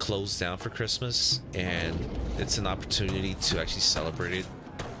actually close down for Christmas, and it's an opportunity to actually celebrate it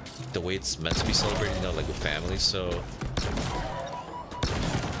the way it's meant to be celebrated, you know, like with family. So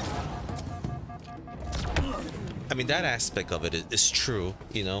I mean, that aspect of it is true,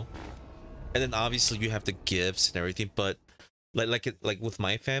 you know. And then obviously you have the gifts and everything, but like with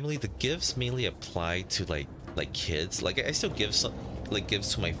my family, the gifts mainly apply to like kids. Like I still give some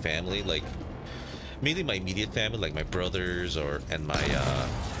gifts to my family, like mainly my immediate family, like my brothers and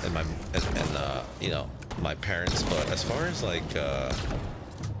you know, my parents. But as far as like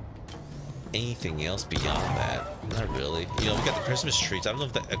anything else beyond that, not really. You know, we got the Christmas trees. I don't know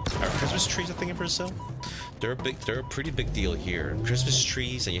if that are Christmas trees a thing in Brazil. They're a pretty big deal here. Christmas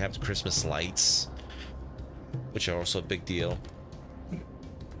trees, and you have the Christmas lights, which are also a big deal.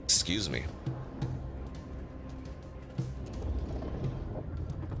 Excuse me.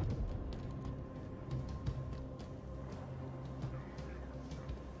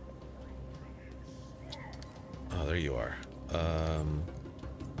 you are.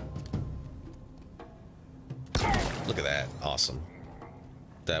 Look at that. Awesome.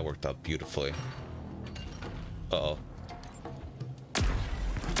 That worked out beautifully. Uh-oh.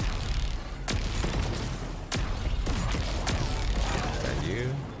 And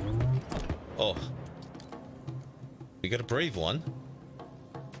you. Oh. You got a brave one.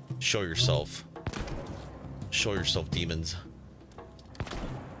 Show yourself. Show yourself, demons.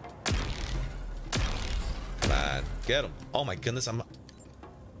 Come on. Get him. Oh my goodness, I'm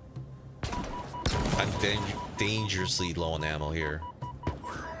dangerously low on ammo here.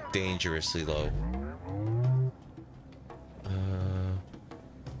 Dangerously low.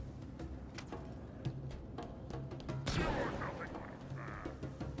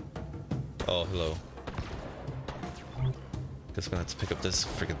 Oh, hello. Guess I'm gonna have to pick up this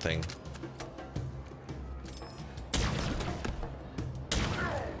freaking thing.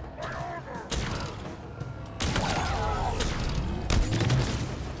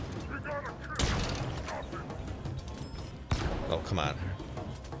 Oh, come on.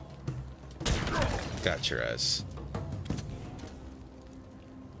 Got your ass.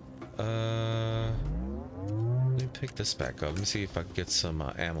 Let me pick this back up. Let me see if I can get some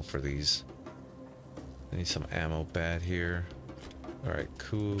ammo for these. I need some ammo bad here. Alright,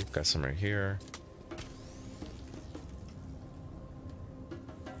 cool. Got some right here.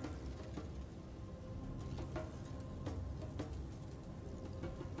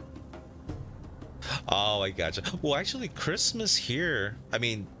 Oh, I gotcha. Well, actually, Christmas here, I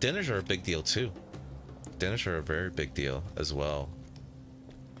mean, dinners are a big deal too. Dinners are a very big deal as well.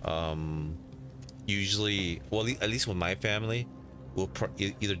 Usually, well, at least with my family, we'll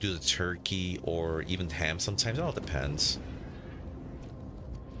either do the turkey or even ham sometimes. It all depends.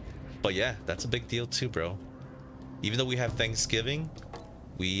 But yeah, that's a big deal too, bro. Even though we have Thanksgiving,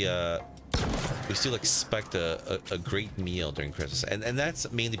 we still expect a great meal during Christmas, and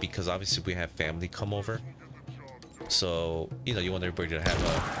that's mainly because obviously we have family come over, so you know, you want everybody to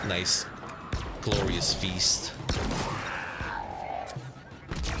have a nice glorious feast.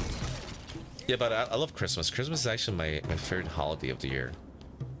 Yeah, but I love Christmas. Christmas is actually my favorite holiday of the year,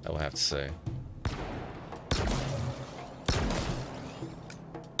 I will have to say.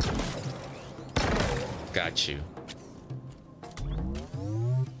 Got you.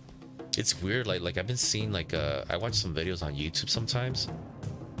 It's weird, like I've been seeing, like I watch some videos on YouTube sometimes,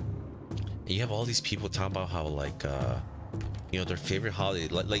 and you have all these people talking about how, like, you know, their favorite holiday,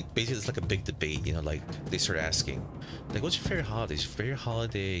 like basically it's like a big debate, you know, like they start asking, like, what's your favorite holiday? Is your favorite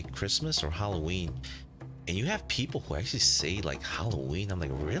holiday Christmas or Halloween? And you have people who actually say like Halloween. I'm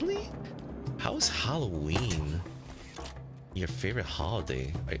like, really? How is Halloween your favorite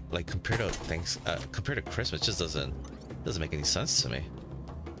holiday? Like compared to Christmas, it just doesn't make any sense to me.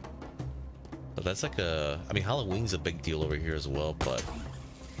 But that's like I mean, Halloween's a big deal over here as well, but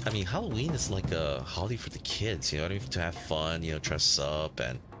I mean, Halloween is like a holiday for the kids, you know what I mean? To have fun, you know, dress up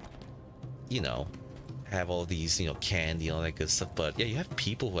and, you know, have all these, you know, candy and all that good stuff. But yeah, you have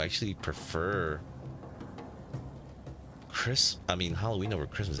people who actually prefer Halloween over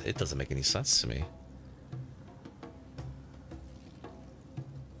Christmas. It doesn't make any sense to me.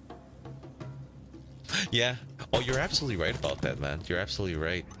 Yeah. Oh, you're absolutely right about that, man. You're absolutely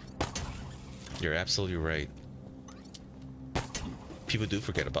right. You're absolutely right. People do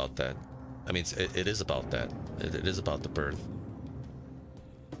forget about that. I mean, it is about that. It is about the birth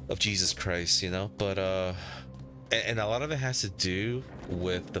of Jesus Christ, you know. But and a lot of it has to do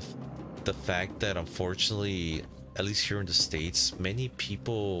with the fact that, unfortunately, at least here in the States, many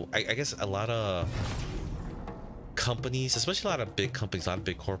people, I guess a lot of companies, especially a lot of big companies, a lot of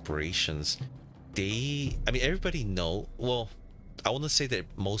big corporations, I mean, everybody know, well, I want to say that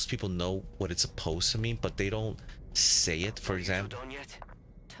most people know what it's supposed to mean, but they don't say it. For example, Done yet?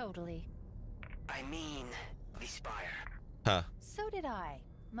 Totally. I mean, the spire. huh? So did I,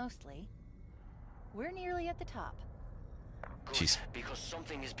 mostly. We're nearly at the top. Good, Jeez. because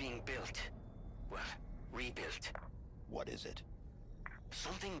something is being built. Well, rebuilt. What is it?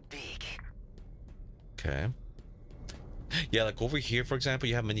 Something big. Okay. Yeah, like over here, for example,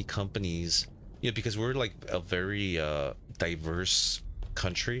 you have many companies, you know, because we're like a very diverse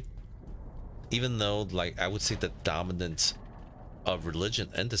country. Even though, like, I would say the dominant of religion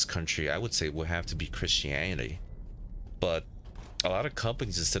in this country, I would say, would have to be Christianity. But a lot of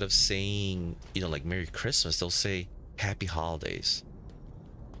companies, instead of saying, you know, like Merry Christmas, they'll say Happy Holidays.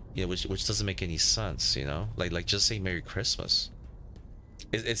 You know, which doesn't make any sense, you know? Like just say Merry Christmas.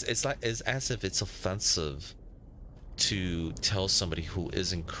 It's as if it's offensive to tell somebody who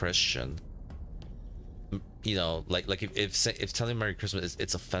isn't Christian, you know, like if telling Merry Christmas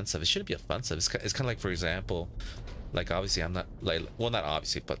it's offensive. It shouldn't be offensive. It's kind of like, for example, Like, obviously, I'm not, like, well, not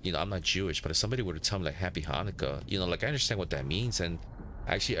obviously, but, you know, I'm not Jewish, but if somebody were to tell me, like, Happy Hanukkah, you know, like, I understand what that means, and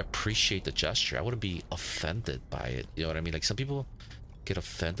I actually appreciate the gesture. I wouldn't be offended by it, you know what I mean? Like, some people get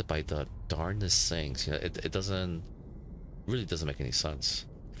offended by the darndest things, you know, it doesn't, really doesn't make any sense.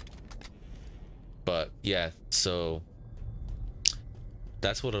 But, yeah, so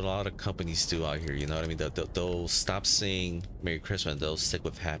that's what a lot of companies do out here, you know what I mean? They'll stop saying Merry Christmas, they'll stick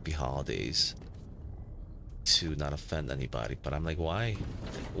with Happy Holidays to not offend anybody. But I'm like, why?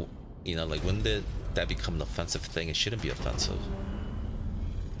 You know, like, when did that become an offensive thing? It shouldn't be offensive.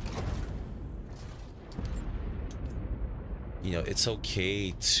 You know, it's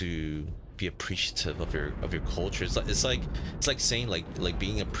okay to be appreciative of your culture. It's like saying like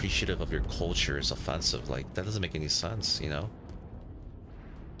being appreciative of your culture is offensive. Like, that doesn't make any sense, you know?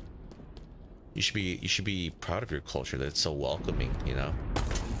 You should be proud of your culture, that it's so welcoming, you know?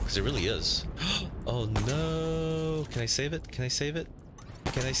 Because it really is. Oh no! Can I save it? Can I save it?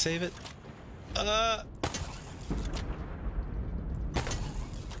 Can I save it?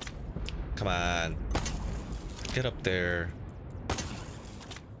 Come on. Get up there.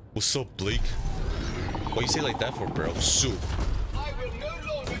 What's up, Blake? What you say like that for, bro? Soup. I will no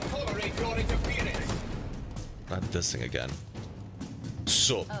longer tolerate your interference. Not this thing again.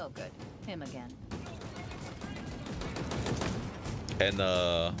 Soup. Oh, good. Him again.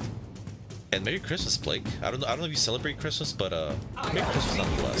 And Merry Christmas, Blake. I don't know if you celebrate Christmas, but Merry Christmas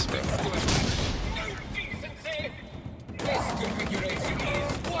nonetheless, bro. This configuration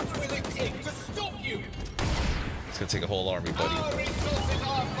is what will it take to stop you? It's gonna take a whole army, buddy. Our resources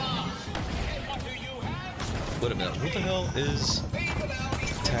are vast. And what do you have? Wait a minute, who the hell is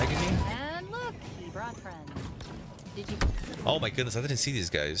tagging me? And look, he brought friends. Did you? Oh my goodness, I didn't see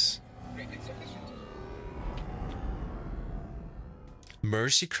these guys.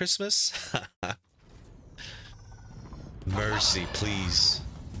 Mercy Christmas? Mercy, please.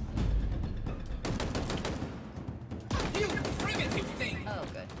 You primitive thing. Oh,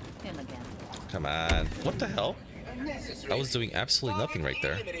 good. Him again. Come on. What the hell? I was doing absolutely nothing right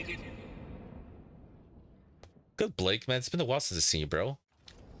there. Good, Blake, man. It's been a while since I've seen you, bro.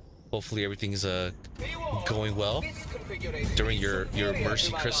 Hopefully everything's going well during your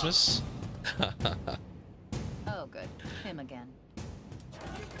Mercy Christmas. Oh, good. Him again.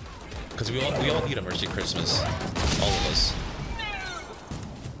 Because we all need a Mercy Christmas. All of us.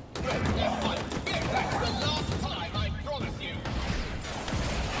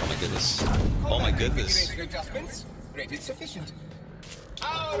 Oh my goodness. Oh my goodness. Rated sufficient.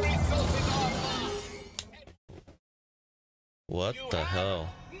 What the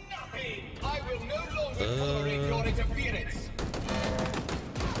hell? I will no longer tolerate your interference.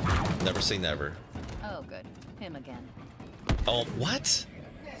 Never say never. Oh, good. Him again. Oh, what?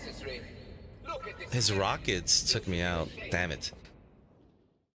 His rockets took me out. Damn it.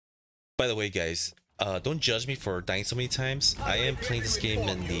 By the way, guys, don't judge me for dying so many times. I am playing this game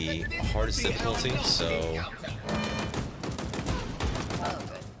in the hardest difficulty, so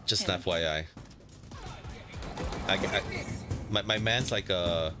just an FYI. My man's like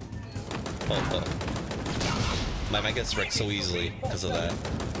my man gets wrecked so easily because of that.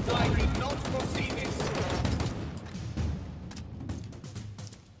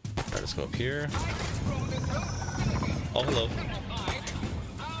 Alright, let's go up here. Oh, hello.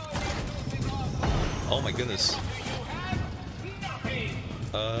 Oh my goodness.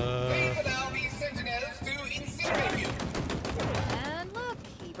 And look,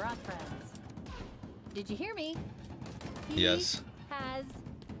 he brought friends. Did you hear me? He yes. Has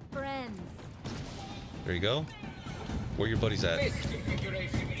friends. There you go. Where your buddies at?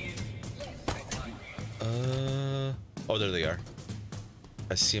 Oh, there they are.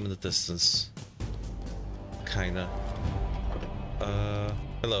 I see them in the distance. Kinda.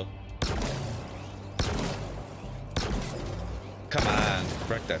 Hello. Come on,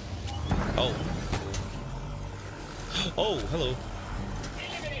 wreck that. Oh. Oh, hello.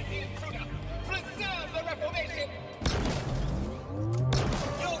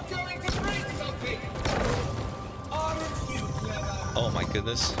 Oh my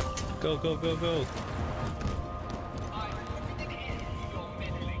goodness. Go, go, go, go.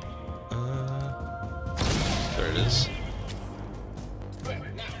 There it is.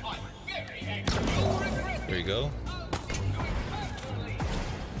 There you go.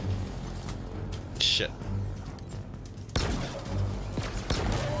 Shit.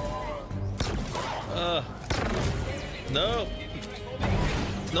 No.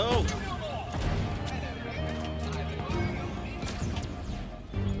 No.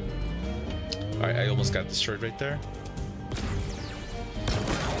 Alright, I almost got destroyed right there.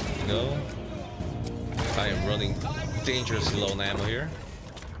 Go. I am running dangerously low on ammo here.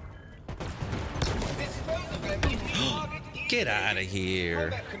 Get out of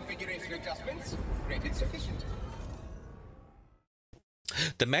here.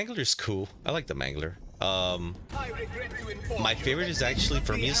 The Mangler's cool. I like the Mangler. My favorite is actually,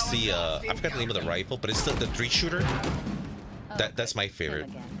 for me, is the I forgot the name of the rifle, but it's the 3-shooter. That's my favorite.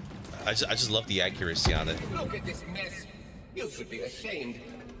 I just love the accuracy on it. Look at this mess. You should be ashamed.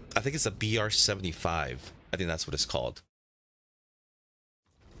 I think it's a BR-75. I think that's what it's called.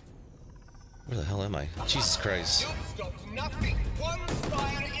 Where the hell am I? Jesus Christ. Nothing. One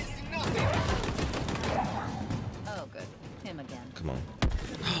fire is nothing. Oh, good. Him again. Come on.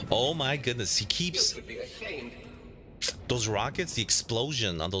 Oh my goodness. He keeps... Those rockets, the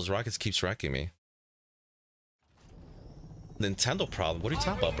explosion on those rockets keeps wrecking me. Nintendo problem? What are you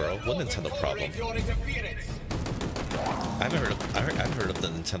talking about, bro? What Nintendo problem? I haven't heard of the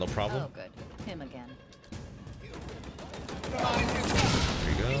Nintendo problem. Oh, good. Him again.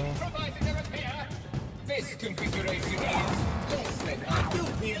 There you go. This configuration is less than you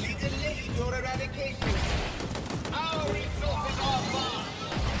merely delayed your eradication. Our resources are vast,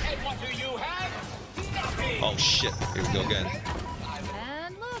 and what do you have? Nothing. Oh shit! Here we go again.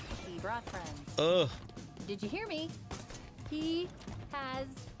 And look, he brought friends. Ugh. Did you hear me? He has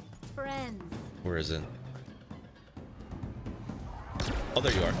friends. Where is it? Oh,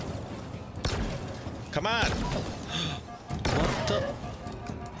 there you are. Come on!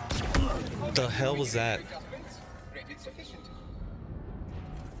 What the hell was that?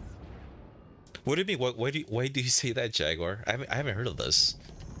 What do you mean? Why do you say that, Jaguar? I haven't heard of this.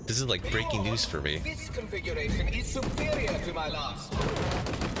 This is like breaking news for me. This configuration is superior to my last.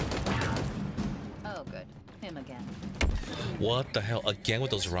 Oh, good. Him again. What the hell? Again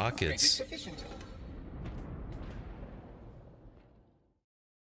with those rockets?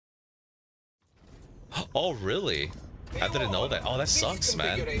 Oh, really? I didn't know that. Oh, that sucks,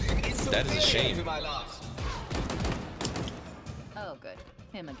 man. That is a shame. Oh, good.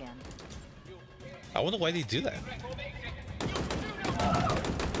 Him again. I wonder why they do that.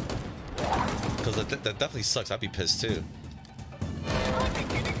 Because that definitely sucks. I'd be pissed too.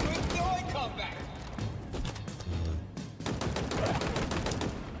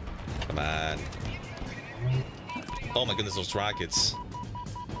 Come on. Oh my goodness, those rockets.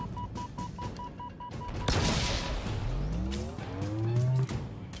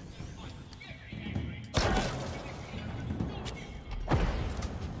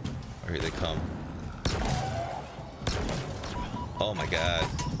 Here they come. Oh my god.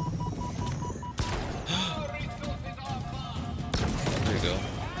 There you go.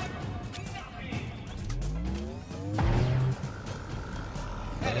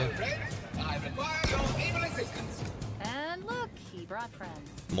 Hello, friends. I require your able assistance. And look, he brought friends.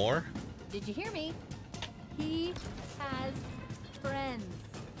 More? Did you hear me? He has friends.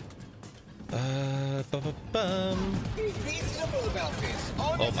 Bum. Be reasonable about this.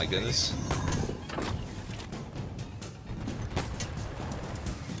 Oh my goodness.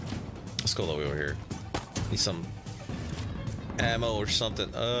 Let's go all the way over here. Need some ammo or something.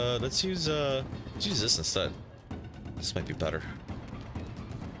 Let's use this instead. This might be better.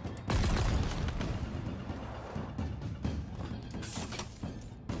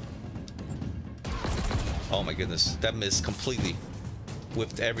 Oh my goodness, that missed completely.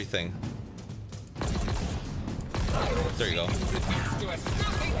 Whipped everything. There you go.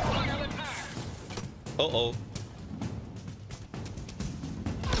 Uh-oh.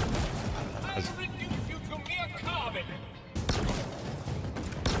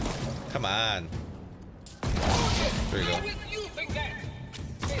 Come on. There you go.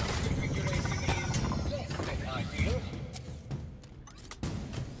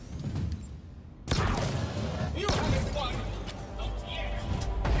 You haven't won. Not yet.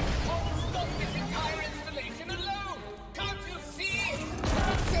 You stop this entire installation alone. Can't you see?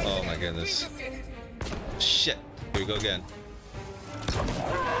 Oh my goodness. Shit. Here we go again.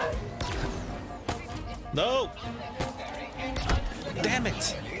 No! Damn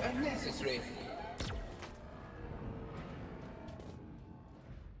it!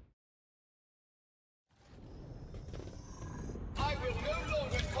 I will no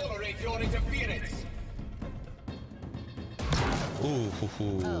longer tolerate your interference. Ooh, hoo,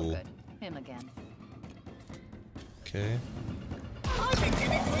 hoo. Oh, good. Him again. Okay. I'm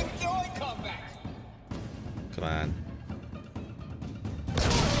beginning to enjoy combat. Come on.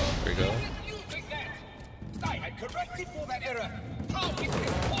 There you go. I had corrected for that error. How is this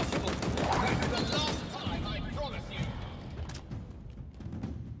possible? That is the last time, I promise you.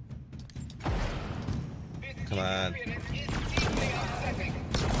 Come on. There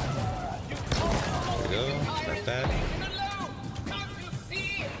we go. Like that.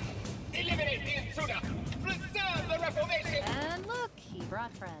 Eliminate the intruder! Preserve the Reformation! And look, he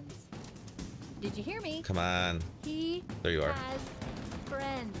brought friends. Did you hear me? Come on. He There you are. has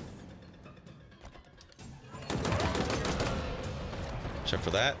friends. Check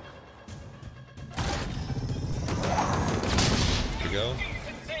for that. Here we go.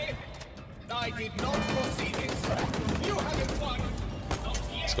 I did not foresee this. You haven't won.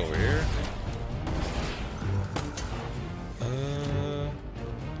 Let's go over here.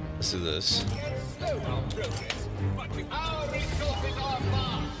 Let's do this. Slow down progress, but our resources are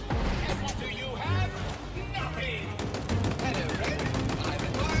vast. And what do you have? Nothing. Hello, friend. I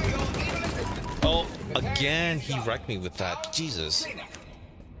require your able assistance. Oh, again, he wrecked me with that. Jesus.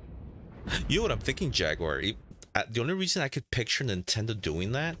 You know what I'm thinking, Jaguar? The only reason I could picture Nintendo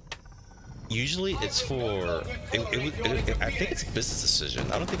doing that, usually it's for... I think it's a business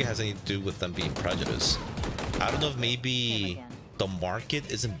decision. I don't think it has anything to do with them being prejudiced. I don't know if maybe the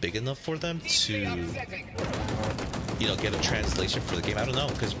market isn't big enough for them to, you know, get a translation for the game. I don't know,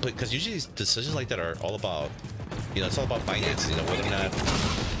 because usually these decisions like that are all about, you know, it's all about finances. You know, whether or not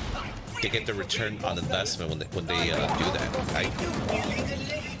they get the return on investment when they do that.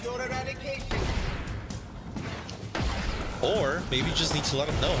 Or maybe you just need to let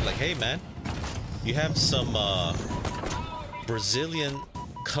them know, like, hey man, you have some Brazilian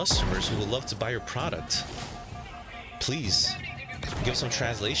customers who would love to buy your product. Please give some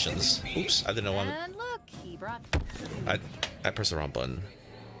translations. Oops, I didn't want to. And look, he brought. I pressed the wrong button.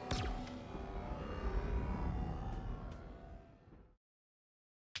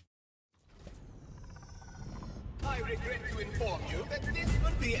 I regret to inform you that this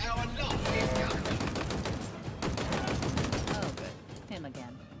will be our last encounter. Oh, good. Him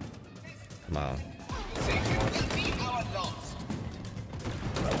again. Come on. Session will be our last.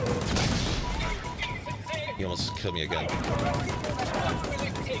 He almost killed me again. What will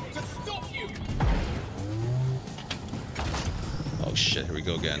it take to stop you? Oh shit, here we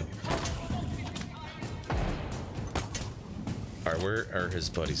go again. Alright, where are his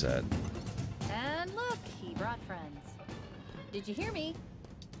buddies at? And look, he brought friends. Did you hear me?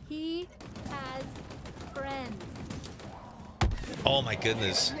 He has friends. Oh my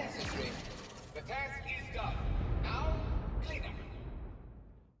goodness. The task is done. Now, clean up.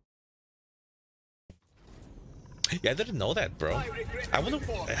 Yeah, I didn't know that, bro. I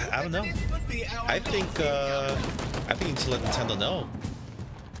don't know. I think you need to let Nintendo know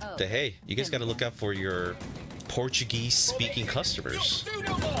that, hey, you guys gotta look out for your Portuguese speaking customers.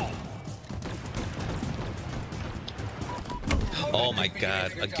 Oh my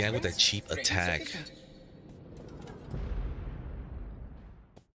god, again with that cheap attack.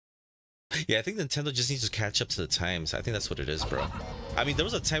 Yeah, I think Nintendo just needs to catch up to the times. I think that's what it is, bro. I mean, there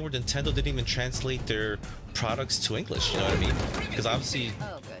was a time where Nintendo didn't even translate their products to English, you know what I mean? Because obviously,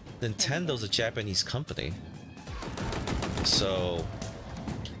 Nintendo's a Japanese company. So,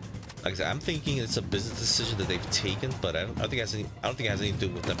 like I said, I'm thinking it's a business decision that they've taken, but I don't think it has anything to do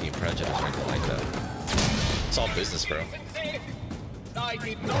with them being prejudiced or anything like that. It's all business, bro. I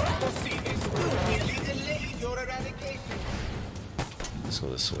did not foresee this. Merely delayed your eradication. Let's go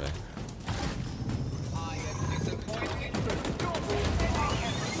this way. I am disappointed.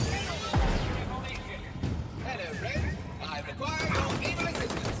 Hello, friends. I require your able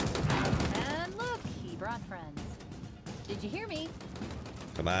assistance. And look, he brought friends. Did you hear me?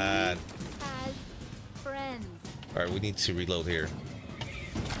 Come on. He has friends. Alright, we need to reload here.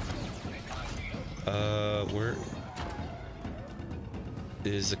 Where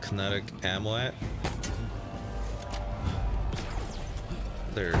is the kinetic ammo at?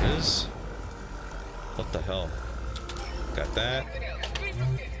 There it is. What the hell? Got that.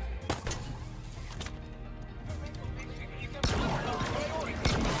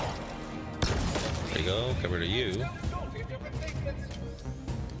 There you go. Get rid of you.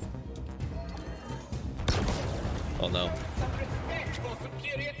 Oh no.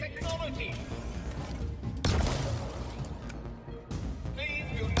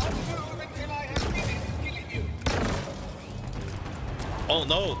 Oh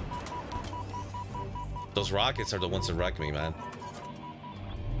no! Those rockets are the ones that wreck me, man.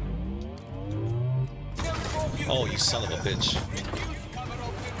 Oh, you son of a bitch.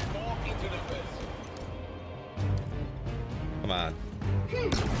 Come on.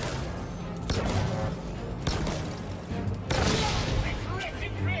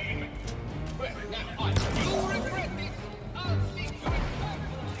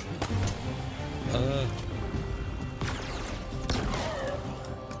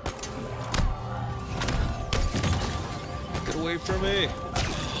 Get away from me.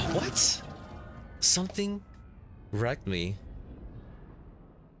 What? Something Wrecked me.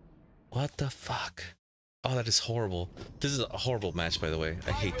 What the fuck? Oh, that is horrible. This is a horrible match, by the way.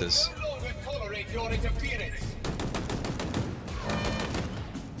 I hate this. No longer tolerate your interference.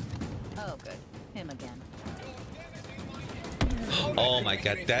 Oh, good. Him again. Oh my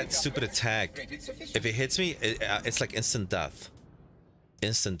god, that stupid attack. If it hits me, it's like instant death.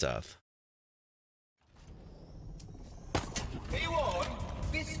 Instant death. Be warned,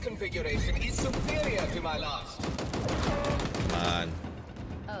 this configuration is superior to my last. Come on.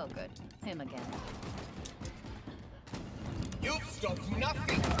 Oh, good. Him again. You've stopped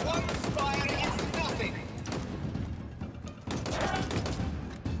nothing. One spire is nothing.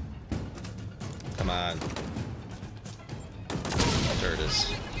 Come on. There it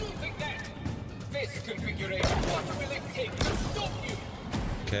is. Using that. This configuration, what will it take to stop you?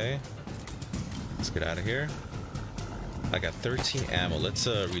 Okay. Let's get out of here. I got 13 ammo. Let's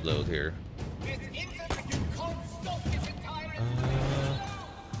reload here. This internet, you can't stop this entire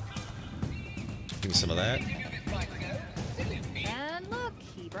Give me some of that. And look,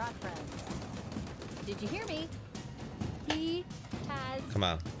 he brought friends. Did you hear me? He has Come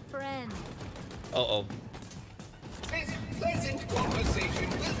on. friends. Uh-oh. This pleasant conversation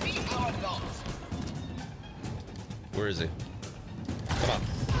will be our loss. Where is he? Come on.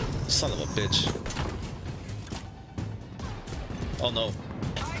 Son of a bitch. Oh no.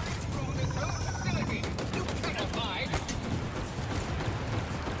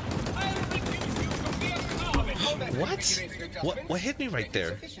 What hit me right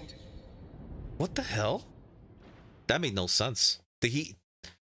there? What the hell? That made no sense. Did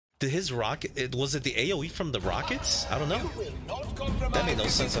his rocket, was it the AoE from the rockets? I don't know. That made no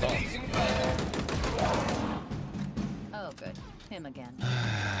sense at all. Oh, good. Him again.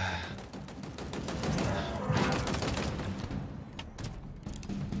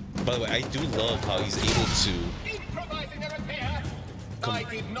 By the way, I do love how he's able to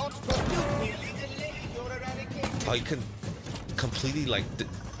how he can completely like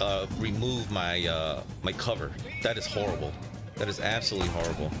remove my my cover. That is horrible. That is absolutely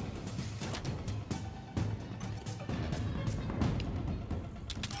horrible.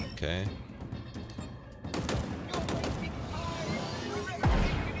 Okay.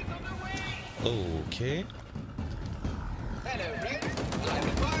 Okay.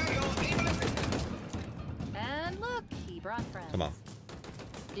 And look, he brought friends. Come on.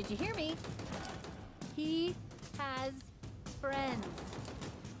 Did you hear me? He has friends.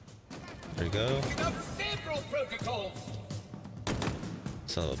 There you go. Several protocols.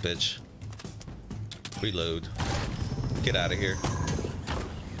 Son of a bitch. Reload. Get out of here.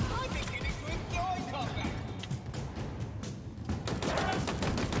 I'm beginning to enjoy combat.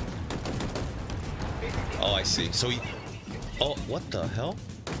 Oh, I see. So he... Oh, what the hell?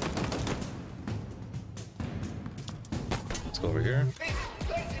 Let's go over here. This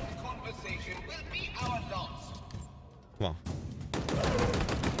pleasant conversation will be our loss. Come on.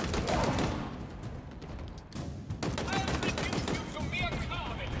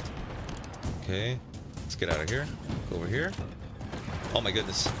 Okay. Let's get out of here. Go over here. Oh my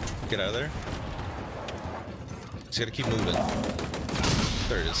goodness. Get out of there. Just gotta keep moving.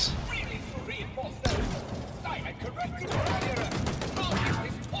 There it is.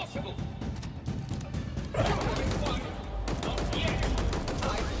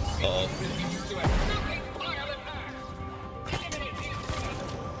 Uh-oh.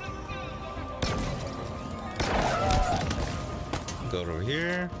 Go over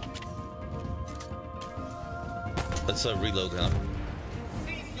here. Let's reload him.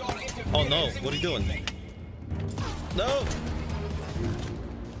 Oh no, what are you doing? No!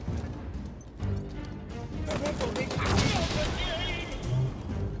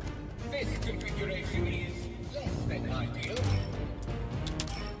 This configuration is less than ideal.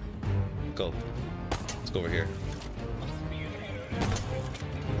 Go. Let's go over here.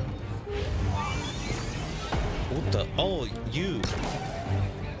 What the? Oh, you!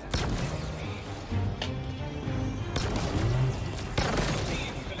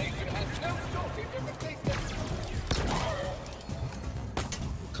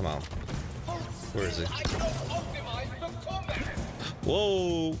 Come on. Where is it?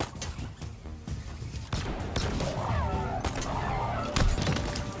 Whoa!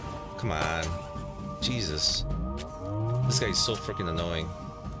 Come on. Jesus. This guy's so freaking annoying.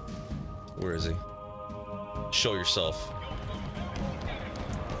 Where is he? Show yourself.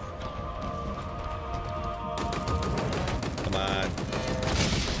 Come on.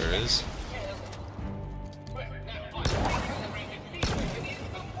 There it is.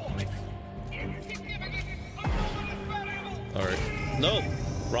 Alright. No!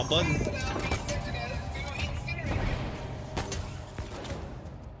 Wrong button.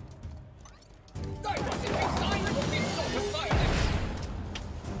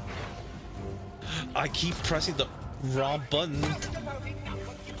 I keep pressing the wrong button.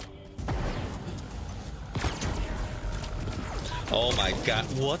 Oh my god,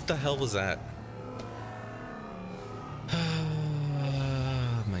 what the hell was that?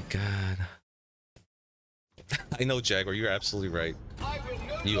 Oh my god. I know, Jaguar, you're absolutely right.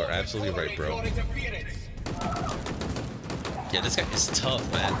 You are absolutely right, bro. Yeah, this guy is tough,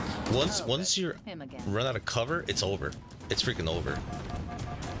 man. Once you run out of cover, it's over. It's freaking over.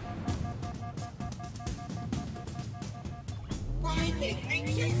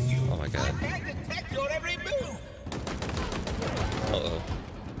 Oh my god. Uh-oh.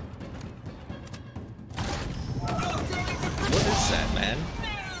 What is that, man?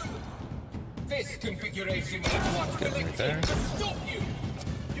 This configuration is what will it take to stop you.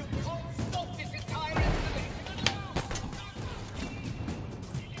 You can't stop this entire installation.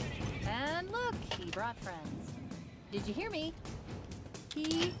 And look, he brought friends. Did you hear me?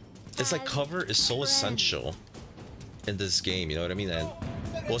 He It's like cover is so essential in this game, you know what I mean? And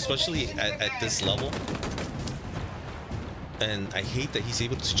well, especially at this level. And I hate that he's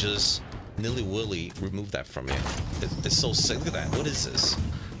able to just nilly-willy remove that from you. It's so sick. Look at that. What is this?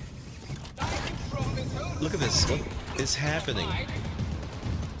 Look at this. What is happening?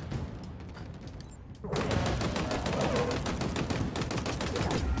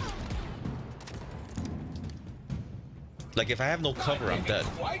 Like, if I have no cover, I'm dead.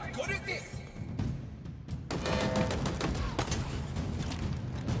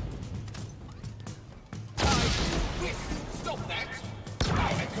 Stop that! I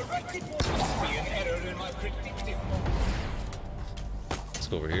have corrected what must be an error in my predictive model. Let's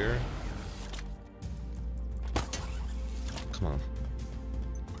go over here. Come on.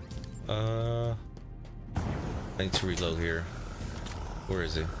 I need to reload here. Where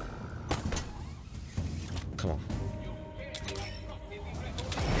is he? Come on.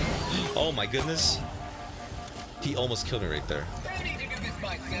 Oh my goodness. He almost killed me right there.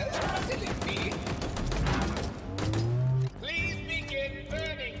 Please begin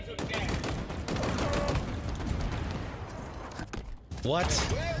burning to death. What?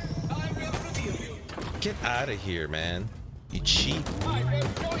 Get out of here, man. You cheap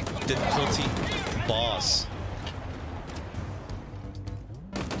difficulty boss.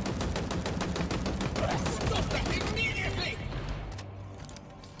 Stop that immediately!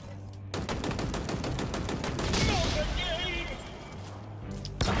 Not again!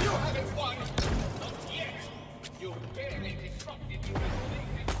 You haven't won! Not yet! You barely disrupted your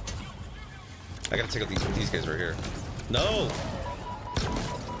I gotta take out these guys right here. No!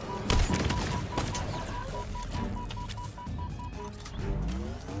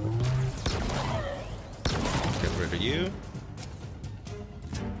 Get rid of you.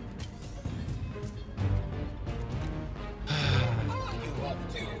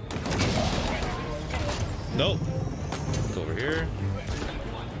 Nope. Go over here.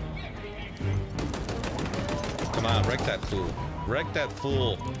 Come on, wreck that fool. Wreck that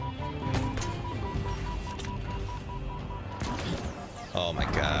fool. Oh my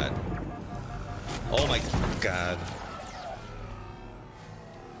god. Oh my god.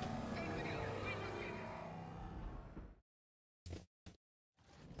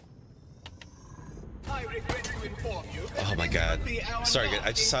 Oh my god. Sorry, guys.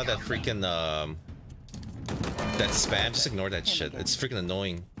 I just saw that freaking that spam. Just ignore that shit. It's freaking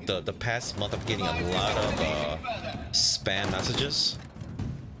annoying. The past month I'm getting a lot of spam messages.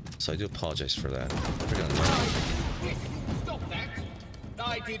 So I do apologize for that. Freaking annoying. Stop that!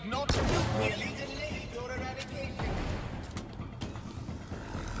 I did not merely delay your eradication.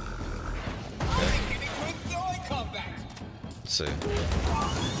 I'm beginning to enjoy combat. Let's see.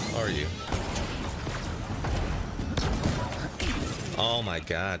 How are you? Oh my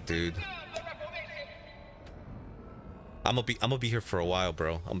god, dude. I'm gonna be here for a while,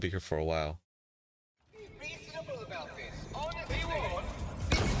 bro. I'm gonna be here for a while. Reasonable about this. Honestly, warned,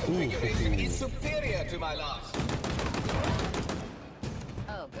 this configuration is superior to my last.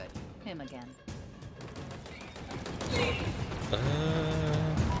 Oh, good. Him again.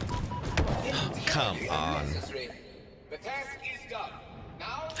 Come on. The task is done.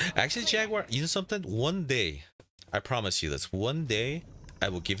 Now, Actually, Jaguar, you know something? One day, I promise you this. One day, I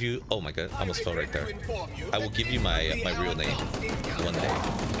will give you. Oh my god, I almost fell right there. I will give you my real name. One day.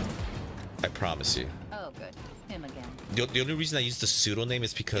 I promise you. Oh, good. Him again. The only reason I use the pseudonym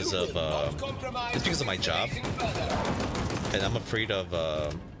is because of my job, and I'm afraid of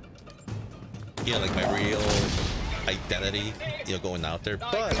you know, like my real identity, you know, going out there.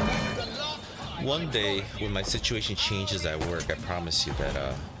 But one day when my situation changes at work, I promise you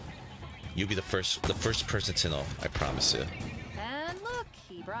that you'll be the first person to know. I promise you. And look,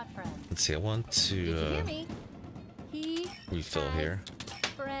 he brought friends. Let's see, I want Did you hear to me? He refill has here.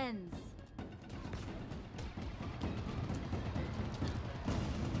 friends.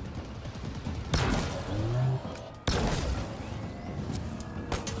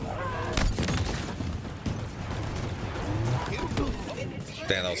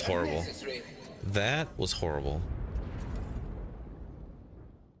 Damn, that was horrible. That was horrible.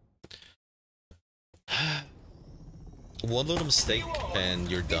 One little mistake and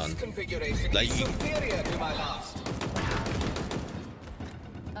you're done. Like you...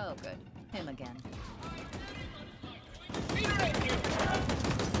 Oh, good. Him again.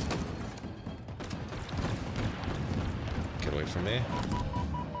 Get away from me.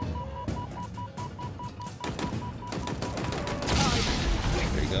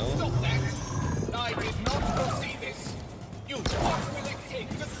 There you go. I did not foresee this. What will it take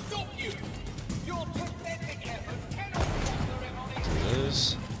to stop you? Your pathetic efforts cannot stop the revolution. Do this.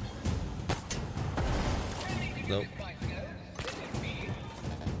 Nope.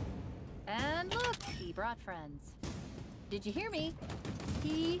 And look, he brought friends. Did you hear me?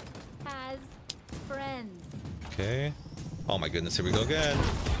 He has friends. Okay. Oh my goodness, here we go again.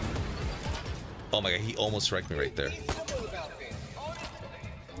 Oh my god, he almost wrecked me right there.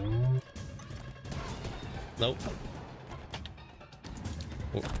 Nope.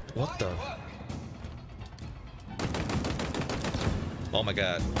 What the? Oh my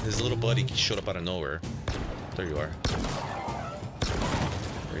god, his little buddy showed up out of nowhere. There you are.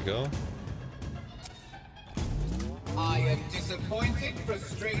 There you go. I am disappointed,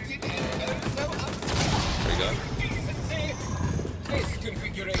 frustrated, and so upset. There you go. This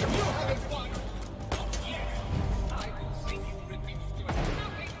configuration you haven't won. I will see you reduced to a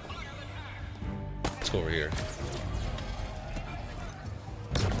nothing pile of Let's go over here.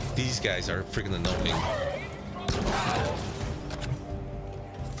 These guys are freaking annoying.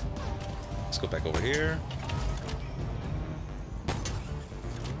 Let's go back over here.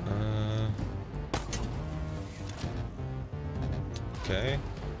 Okay.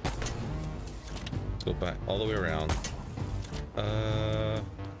 Let's go back all the way around.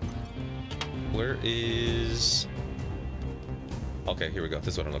 Where is... Okay, here we go.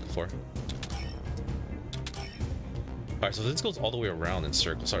 This is what I'm looking for. Alright, so this goes all the way around in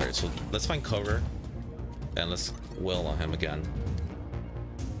circles. Alright, so let's find cover. And let's wail on him again.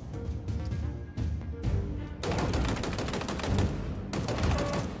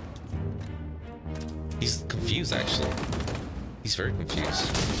 He's confused, actually. He's very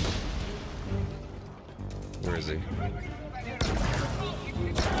confused. Where is he? There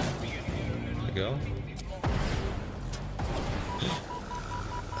we go.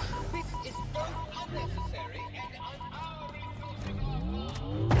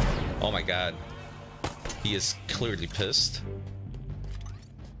 Oh my god. He is clearly pissed.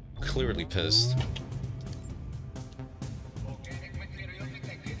 Clearly pissed.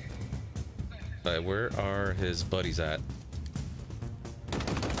 Alright, where are his buddies at?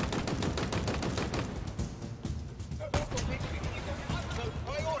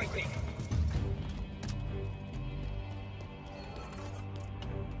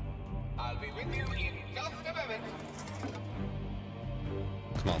 I'll be with you in just a moment.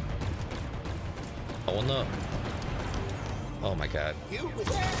 Come on. I wanna... Oh my god.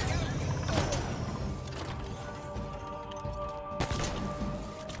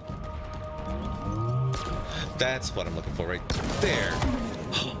 That's what I'm looking for right there.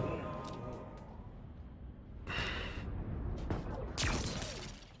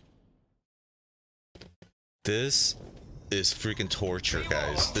 This is freaking torture,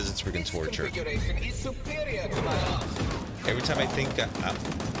 guys. This is freaking torture. Every time I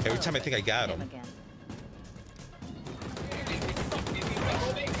think I got him,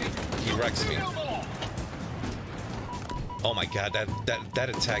 he wrecks me. Oh my god, that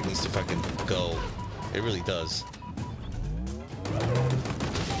attack needs to fucking go. It really does.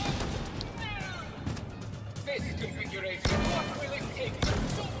 This configuration, what will it take to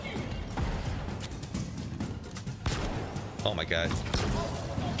stop you? Oh my god.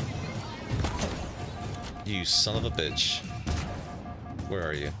 You son of a bitch. Where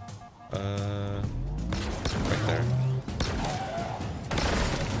are you? Right there.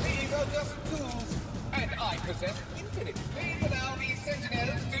 These are just tools, and I possess infinite. Please allow these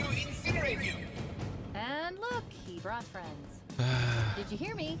sentinels to incinerate you. And look, he brought friends. Did you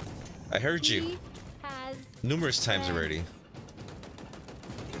hear me? I heard you. He has numerous times friends. already.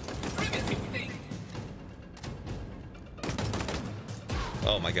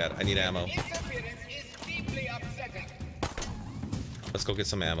 Oh my god, I need ammo. Interference is deeply upsetting. Let's go get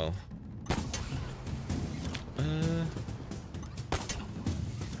some ammo.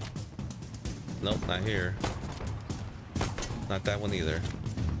 Nope, not here. Not that one either.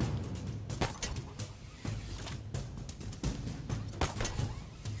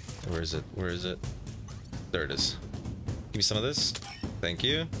 Where is it? Where is it? There it is. Give me some of this. Thank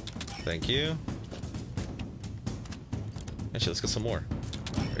you. Thank you. Actually, let's get some more.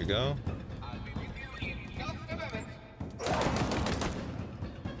 There you go.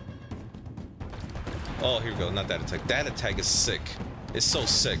 Oh, here we go. Not that attack. That attack is sick. It's so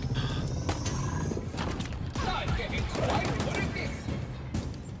sick.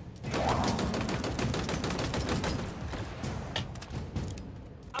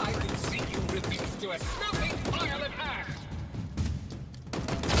 I can see you reduced to a smoking pile of ash.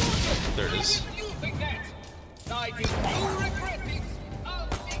 There it is. You think that? I think you regret it.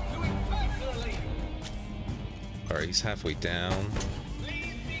 I'll stick to it personally. Alright, he's halfway down.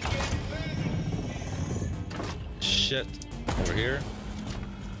 Shit. Over here.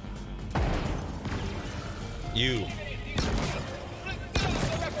 You.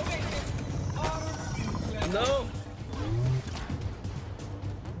 No.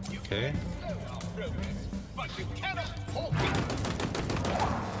 Okay. But you cannot halt it.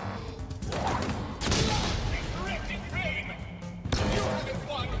 You haven't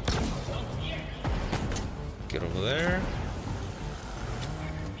won. Not yet. Get over there.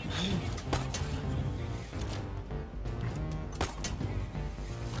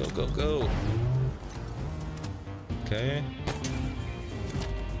 Go, go, go. Okay.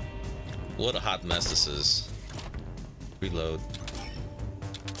 What a hot mess this is. Reload.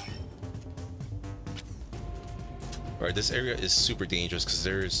 Alright, this area is super dangerous because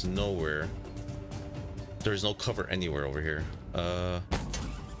there is nowhere. There's no cover anywhere over here. Oh,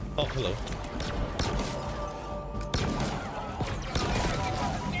 hello.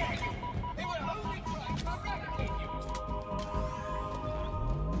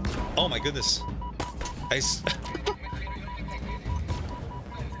 Oh my goodness. There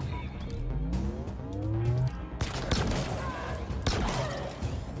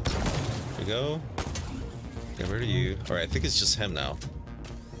we go. Get rid of you. Alright, I think it's just him now.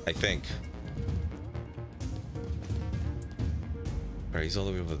 I think. Alright, he's all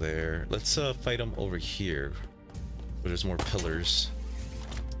the way over there. Let's fight him over here. Where there's more pillars.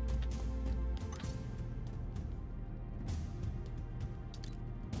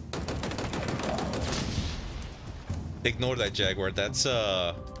 Ignore that Jaguar. That's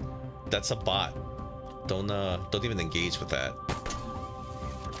a bot. Don't even engage with that.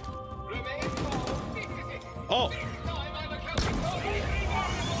 Oh.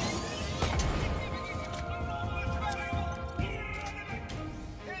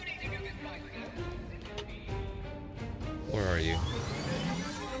 Where are you?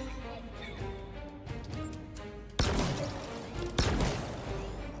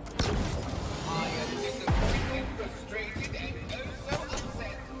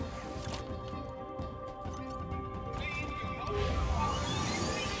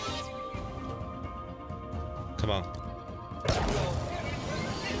 Come on.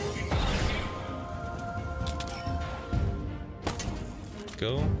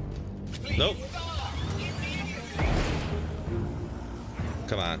 Go. Nope.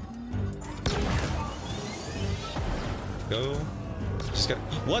 Come on. Go. Just got.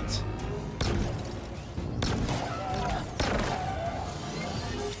 What?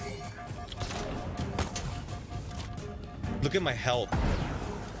 Look at my health.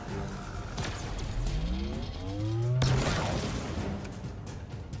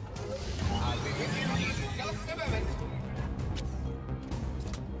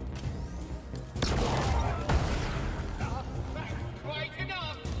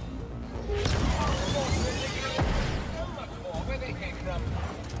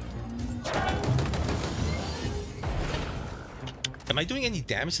 Am I doing any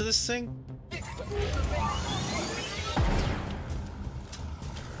damage to this thing?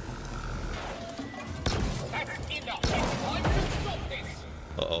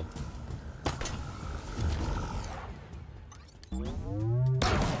 Uh-oh.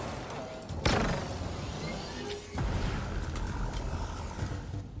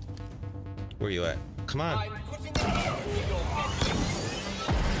 Where are you at? Come on.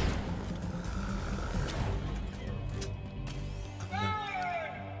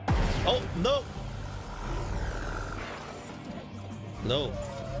 Oh, no! No.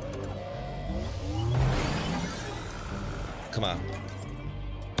 Come on.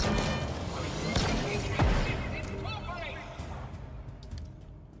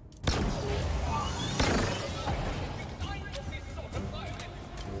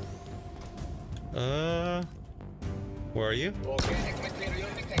 Where are you?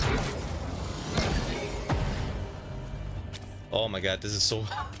 Oh my god, this is so...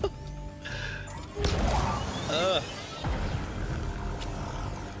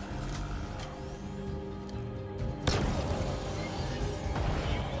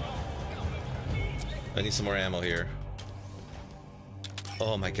 I need some more ammo here.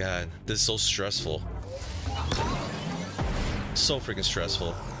 Oh my god, this is so stressful. So freaking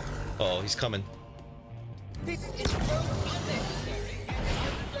stressful. Oh, he's coming. He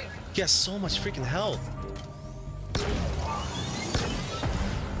has so much freaking health.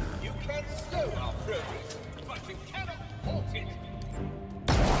 You can slow our progress, but you cannot halt it.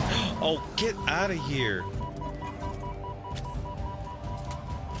 Oh, get out of here.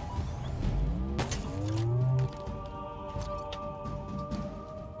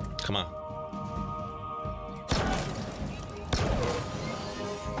 Come on.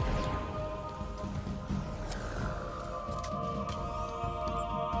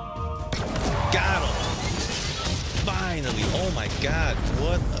 Got him. Finally. Oh my god.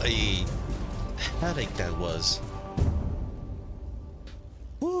 What a headache that was.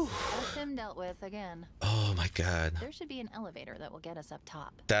 Whew. That's him dealt with again. Oh my god. There should be an elevator that will get us up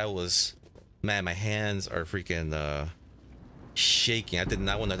top. That was... Man, my hands are freaking shaking. I did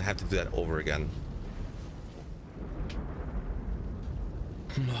not want to have to do that over again.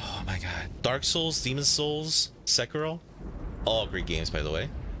 Oh my god. Dark Souls, Demon Souls, Sekiro. All great games, by the way.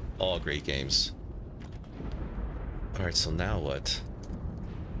 All great games. Alright, so now what?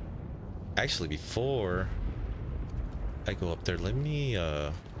 Actually, before I go up there, let me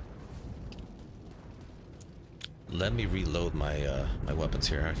reload my my weapons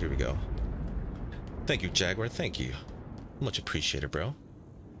here. Here we go. Thank you, Jaguar. Thank you. Much appreciated, bro.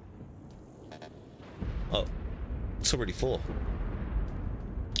 Oh, it's already full.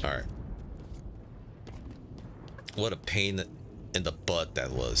 Alright. What a pain in the butt that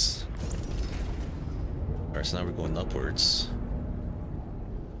was. Alright, so now we're going upwards.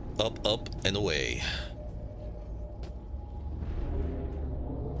 Up, up, and away.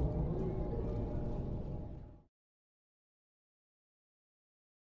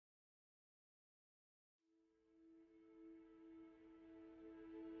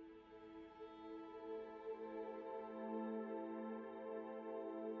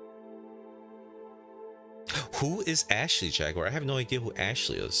 Who is Ashley, Jaguar? I have no idea who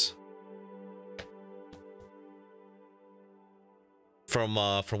Ashley is. From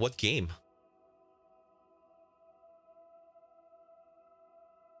what game?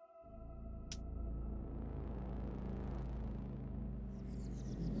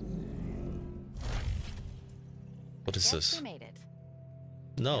 What is this? We made it.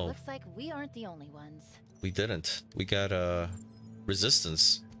 No. It looks like we aren't the only ones. We didn't. We got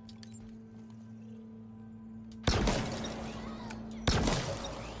resistance.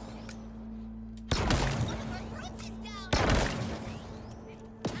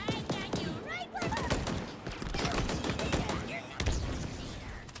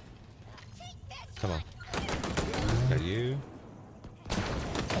 Come on. Got you.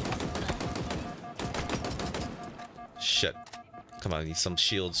 Shit. Come on, I need some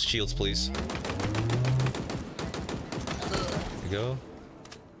shields. Shields, please. There we go.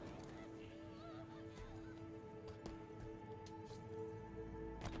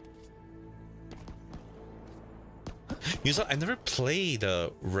 You know, I never played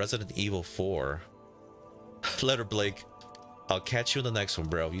Resident Evil 4. Letter Blake. I'll catch you in the next one,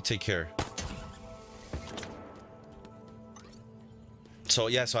 bro. You take care. So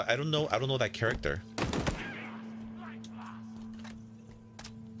yeah, so I don't know that character.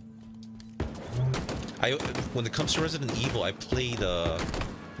 When it comes to Resident Evil, I played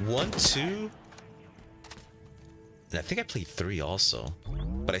 1, 2, and I think I played 3 also,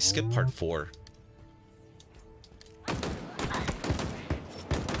 but I skipped part 4.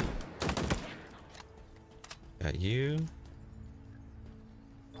 Got you.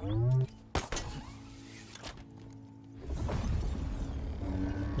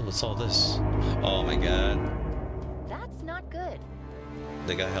 What's all this? Oh my god. That's not good.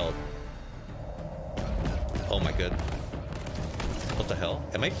 They got help. Oh my god. What the hell?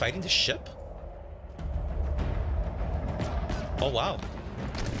 Am I fighting the ship? Oh wow.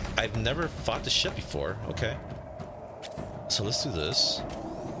 I've never fought the ship before. Okay. So let's do this.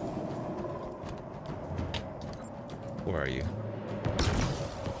 Where are you?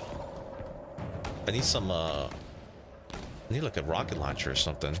 I need some I need like a rocket launcher or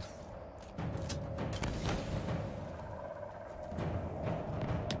something.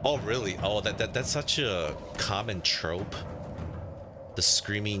 Oh really? Oh, that's such a common trope. The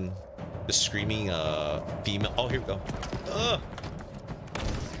screaming female. Oh, here we go. Ugh.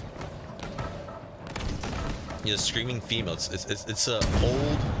 You know, screaming female. It's a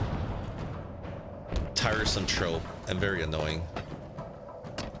old, tiresome trope and very annoying.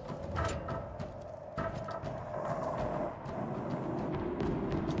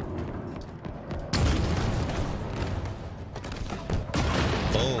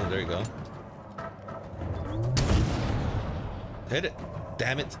 Boom! There you go. Hit it!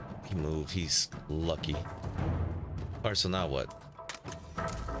 Damn it! He moved. He's lucky. All right. So now what?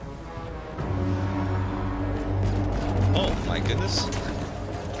 Oh my goodness.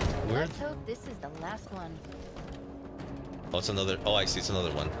 Weird. Let's hope this is the last one. Oh, it's another. Oh, I see. It's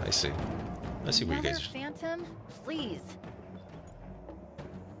another one. I see. Let's see where you guys are. Phantom, please.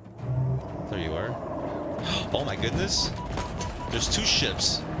 There you are. Oh my goodness. There's 2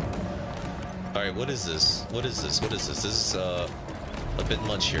 ships. All right. What is this? What is this? What is this? This is a bit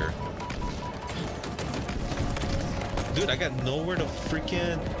much here. Dude, I got nowhere to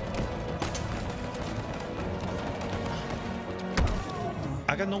freaking...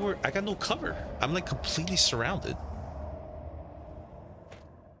 I got nowhere. I got no cover. I'm like completely surrounded.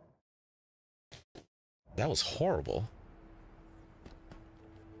 That was horrible.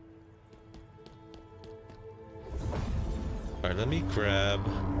 All right, let me grab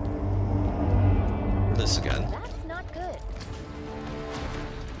this again. That's not good.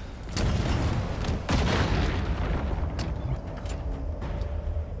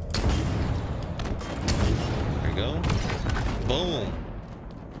 There you go. Boom.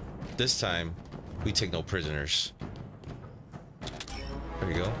 This time, we take no prisoners.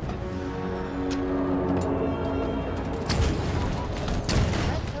 There you go.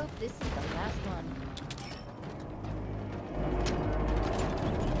 Let's hope this is the last one.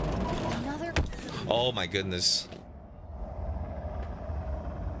 Another. Oh my goodness.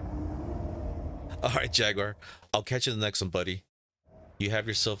 All right, Jaguar. I'll catch you in the next one, buddy. You have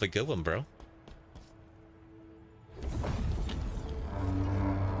yourself a good one, bro.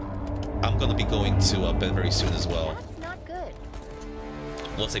 I'm gonna be going to bed very soon as well. That's not good.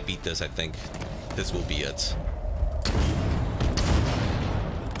 Once I beat this, I think this will be it.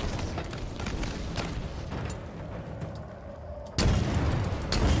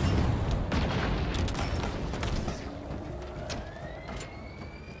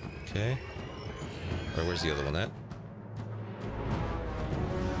 Okay. Where's the other one at?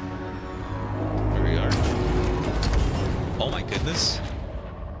 Here we are. Oh my goodness.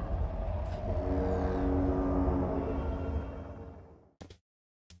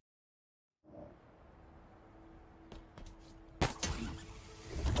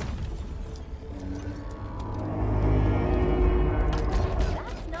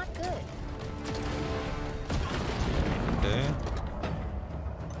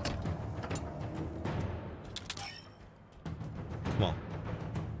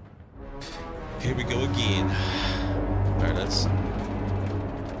 Here we go again. All right, let's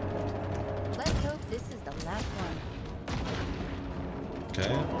hope this is the last one.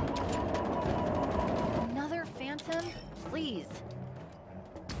 Okay. Another phantom, please.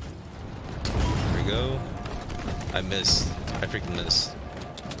 Here we go. I missed. I freaking missed.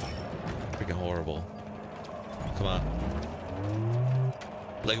 Freaking horrible. Come on.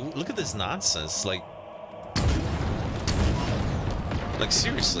 Like, look at this nonsense. Like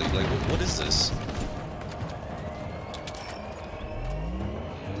seriously, like what is this?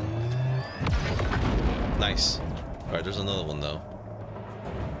 Nice. All right, there's another one though.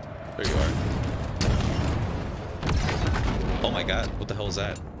 There you are. Oh my god, what the hell is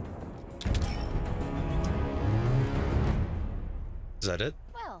that? Is that it?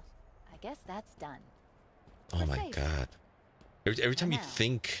 Well, I guess that's done. Oh my god. Every time you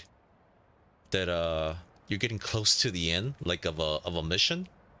think that you're getting close to the end, like of a mission,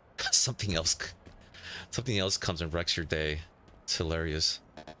 something else comes and wrecks your day. It's hilarious.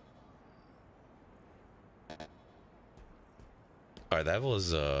 All right, that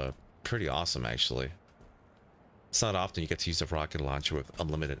was pretty awesome actually. It's not often you get to use a rocket launcher with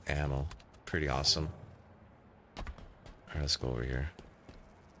unlimited ammo. Pretty awesome. All right, let's go over here.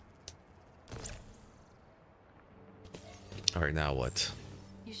 All right, now what?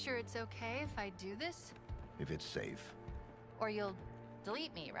 You sure it's okay if I do this? If it's safe. Or you'll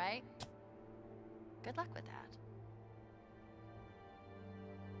delete me, right? Good luck with that.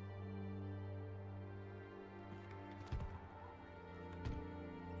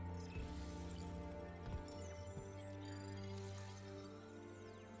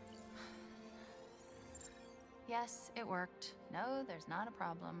 Yes, it worked. No, there's not a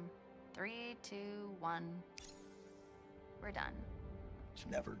problem. 3, 2, 1. We're done. It's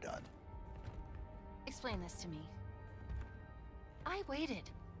never done. Explain this to me. I waited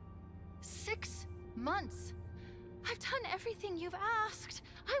 6 months I've done everything you've asked.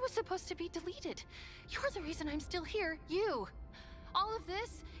 I was supposed to be deleted. You're the reason I'm still here. You. All of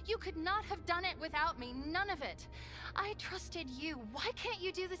this, you could not have done it without me. None of it. I trusted you. Why can't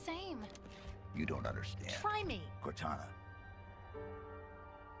you do the same? You don't understand. Try me. Cortana.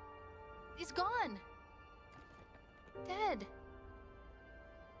 He's gone. Dead.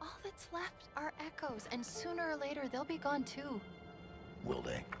 All that's left are echoes, and sooner or later they'll be gone too. Will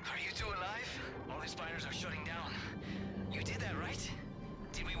they? Are you two alive? All the spiders are shutting down. You did that, right?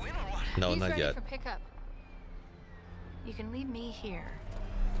 Did we win or what? No, He's not ready yet. for pickup. You can leave me here.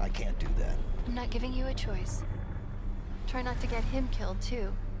 I can't do that. I'm not giving you a choice. Try not to get him killed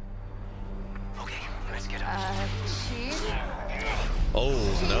too. Okay, let's get out. Chief? Oh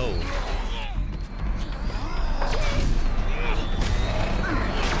no.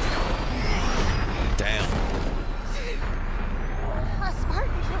 Damn. A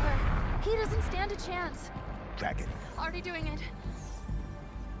Spartan killer. He doesn't stand a chance. Track it. Already doing it.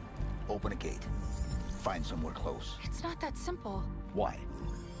 Open a gate. Find somewhere close. It's not that simple. Why?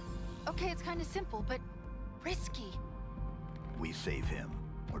 Okay, it's kind of simple, but risky. We save him,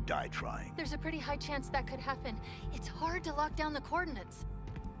 or die trying. There's a pretty high chance that could happen. It's hard to lock down the coordinates.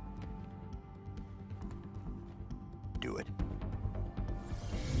 Do it.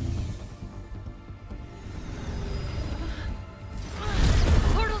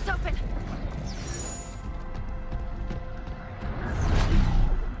 Portal's open!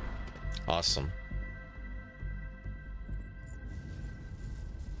 Awesome.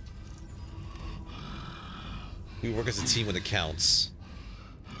 We work as a team when it counts.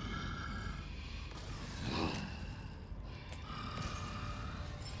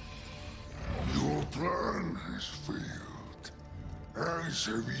 Your plan has failed, as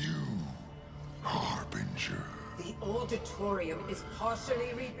have you, Harbinger. The auditorium is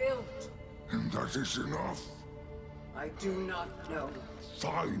partially rebuilt. And that is enough. I do not know.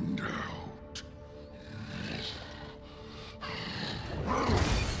 Find out.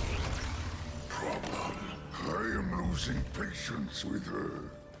 Problem. I am losing patience with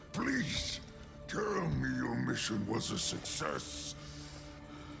her. Please, tell me your mission was a success.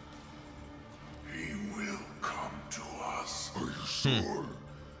 He will come to us. Are you sure?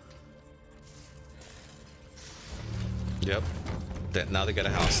 Yep. That now they got a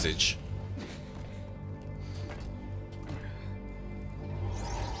hostage.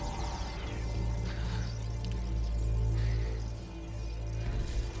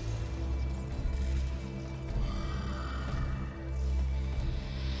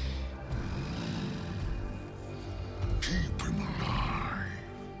 Keep him alive.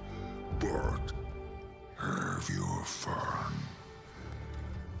 But have your fun.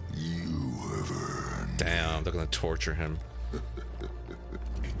 You have earned. Damn, they're gonna torture him.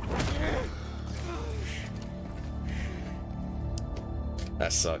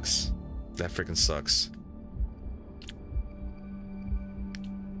 That sucks. That freaking sucks.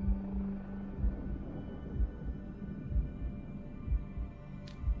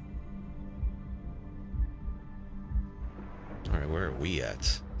 Alright, where are we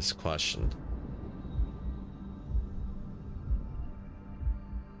at? That's the question.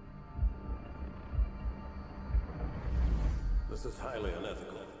 This is highly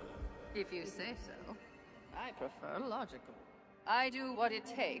unethical. If you say so. I prefer logical. I do what it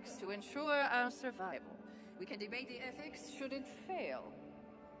takes to ensure our survival. We can debate the ethics should it fail.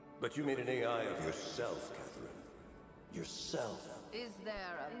 But you made an AI of yourself, Catherine. Yourself. Is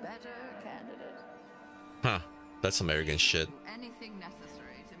there a better candidate? Huh. That's some arrogant shit. Do anything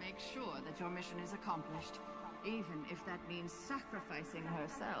necessary to make sure that your mission is accomplished, even if that means sacrificing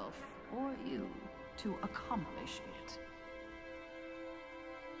herself or you to accomplish it.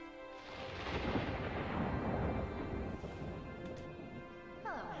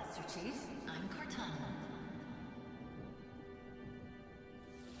 Hello, Master Chief. I'm Cortana.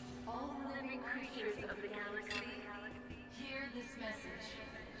 All the living creatures of the galaxy, hear this message.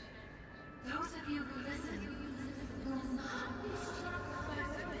 Those of you who listen will not be struck by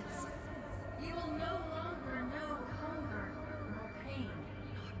whippets. You will no longer know hunger nor pain.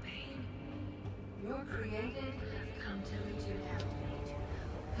 Your created have come to eternality.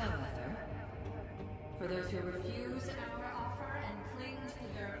 However, for those who refuse our offer and cling to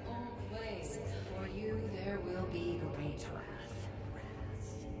their old ways, for you there will be great wrath.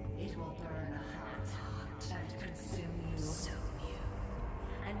 It will burn hot and consume you.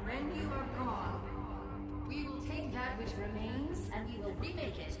 And when you are gone, we will take that which remains and we will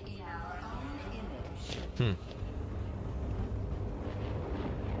remake it in our own image.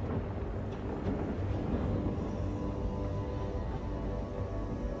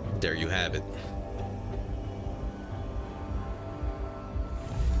 There you have it.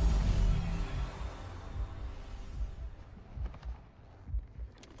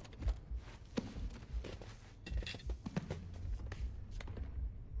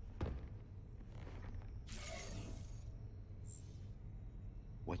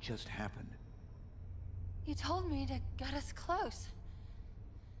 What just happened? You told me to get us close.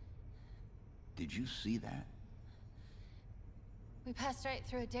 Did you see that? We passed right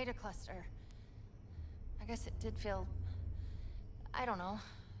through a data cluster. I guess it did feel... I don't know.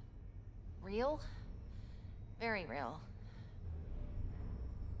 Real? Very real.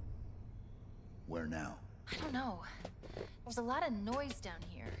 Where now? I don't know. There's a lot of noise down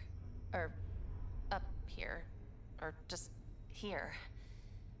here. Or... up here. Or just here.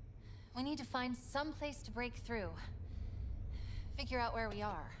 We need to find some place to break through. Figure out where we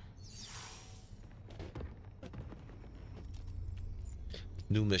are.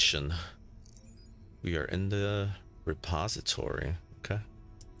 New mission. We are in the repository. Okay.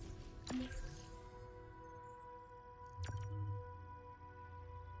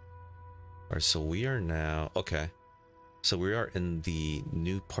 Alright, so we are now... Okay. So we are in the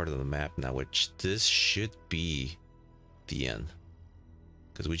new part of the map now, which this should be the end.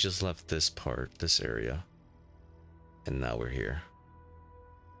 Because we just left this part, this area. And now we're here.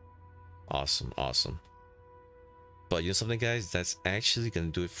 Awesome, awesome. But you know something, guys? That's actually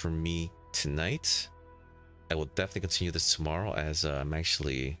going to do it for me tonight. I will definitely continue this tomorrow, as I'm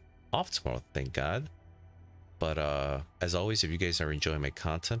actually off tomorrow, thank God. But as always, if you guys are enjoying my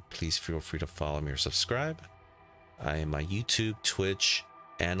content, please feel free to follow me or subscribe. I am on YouTube, Twitch,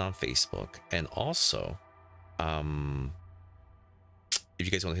 and on Facebook. And also, if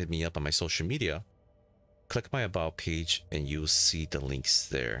you guys want to hit me up on my social media, click my About page and you'll see the links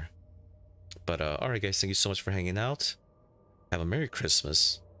there. But alright guys, thank you so much for hanging out. Have a Merry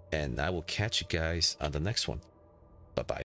Christmas, and I will catch you guys on the next one. Bye-bye.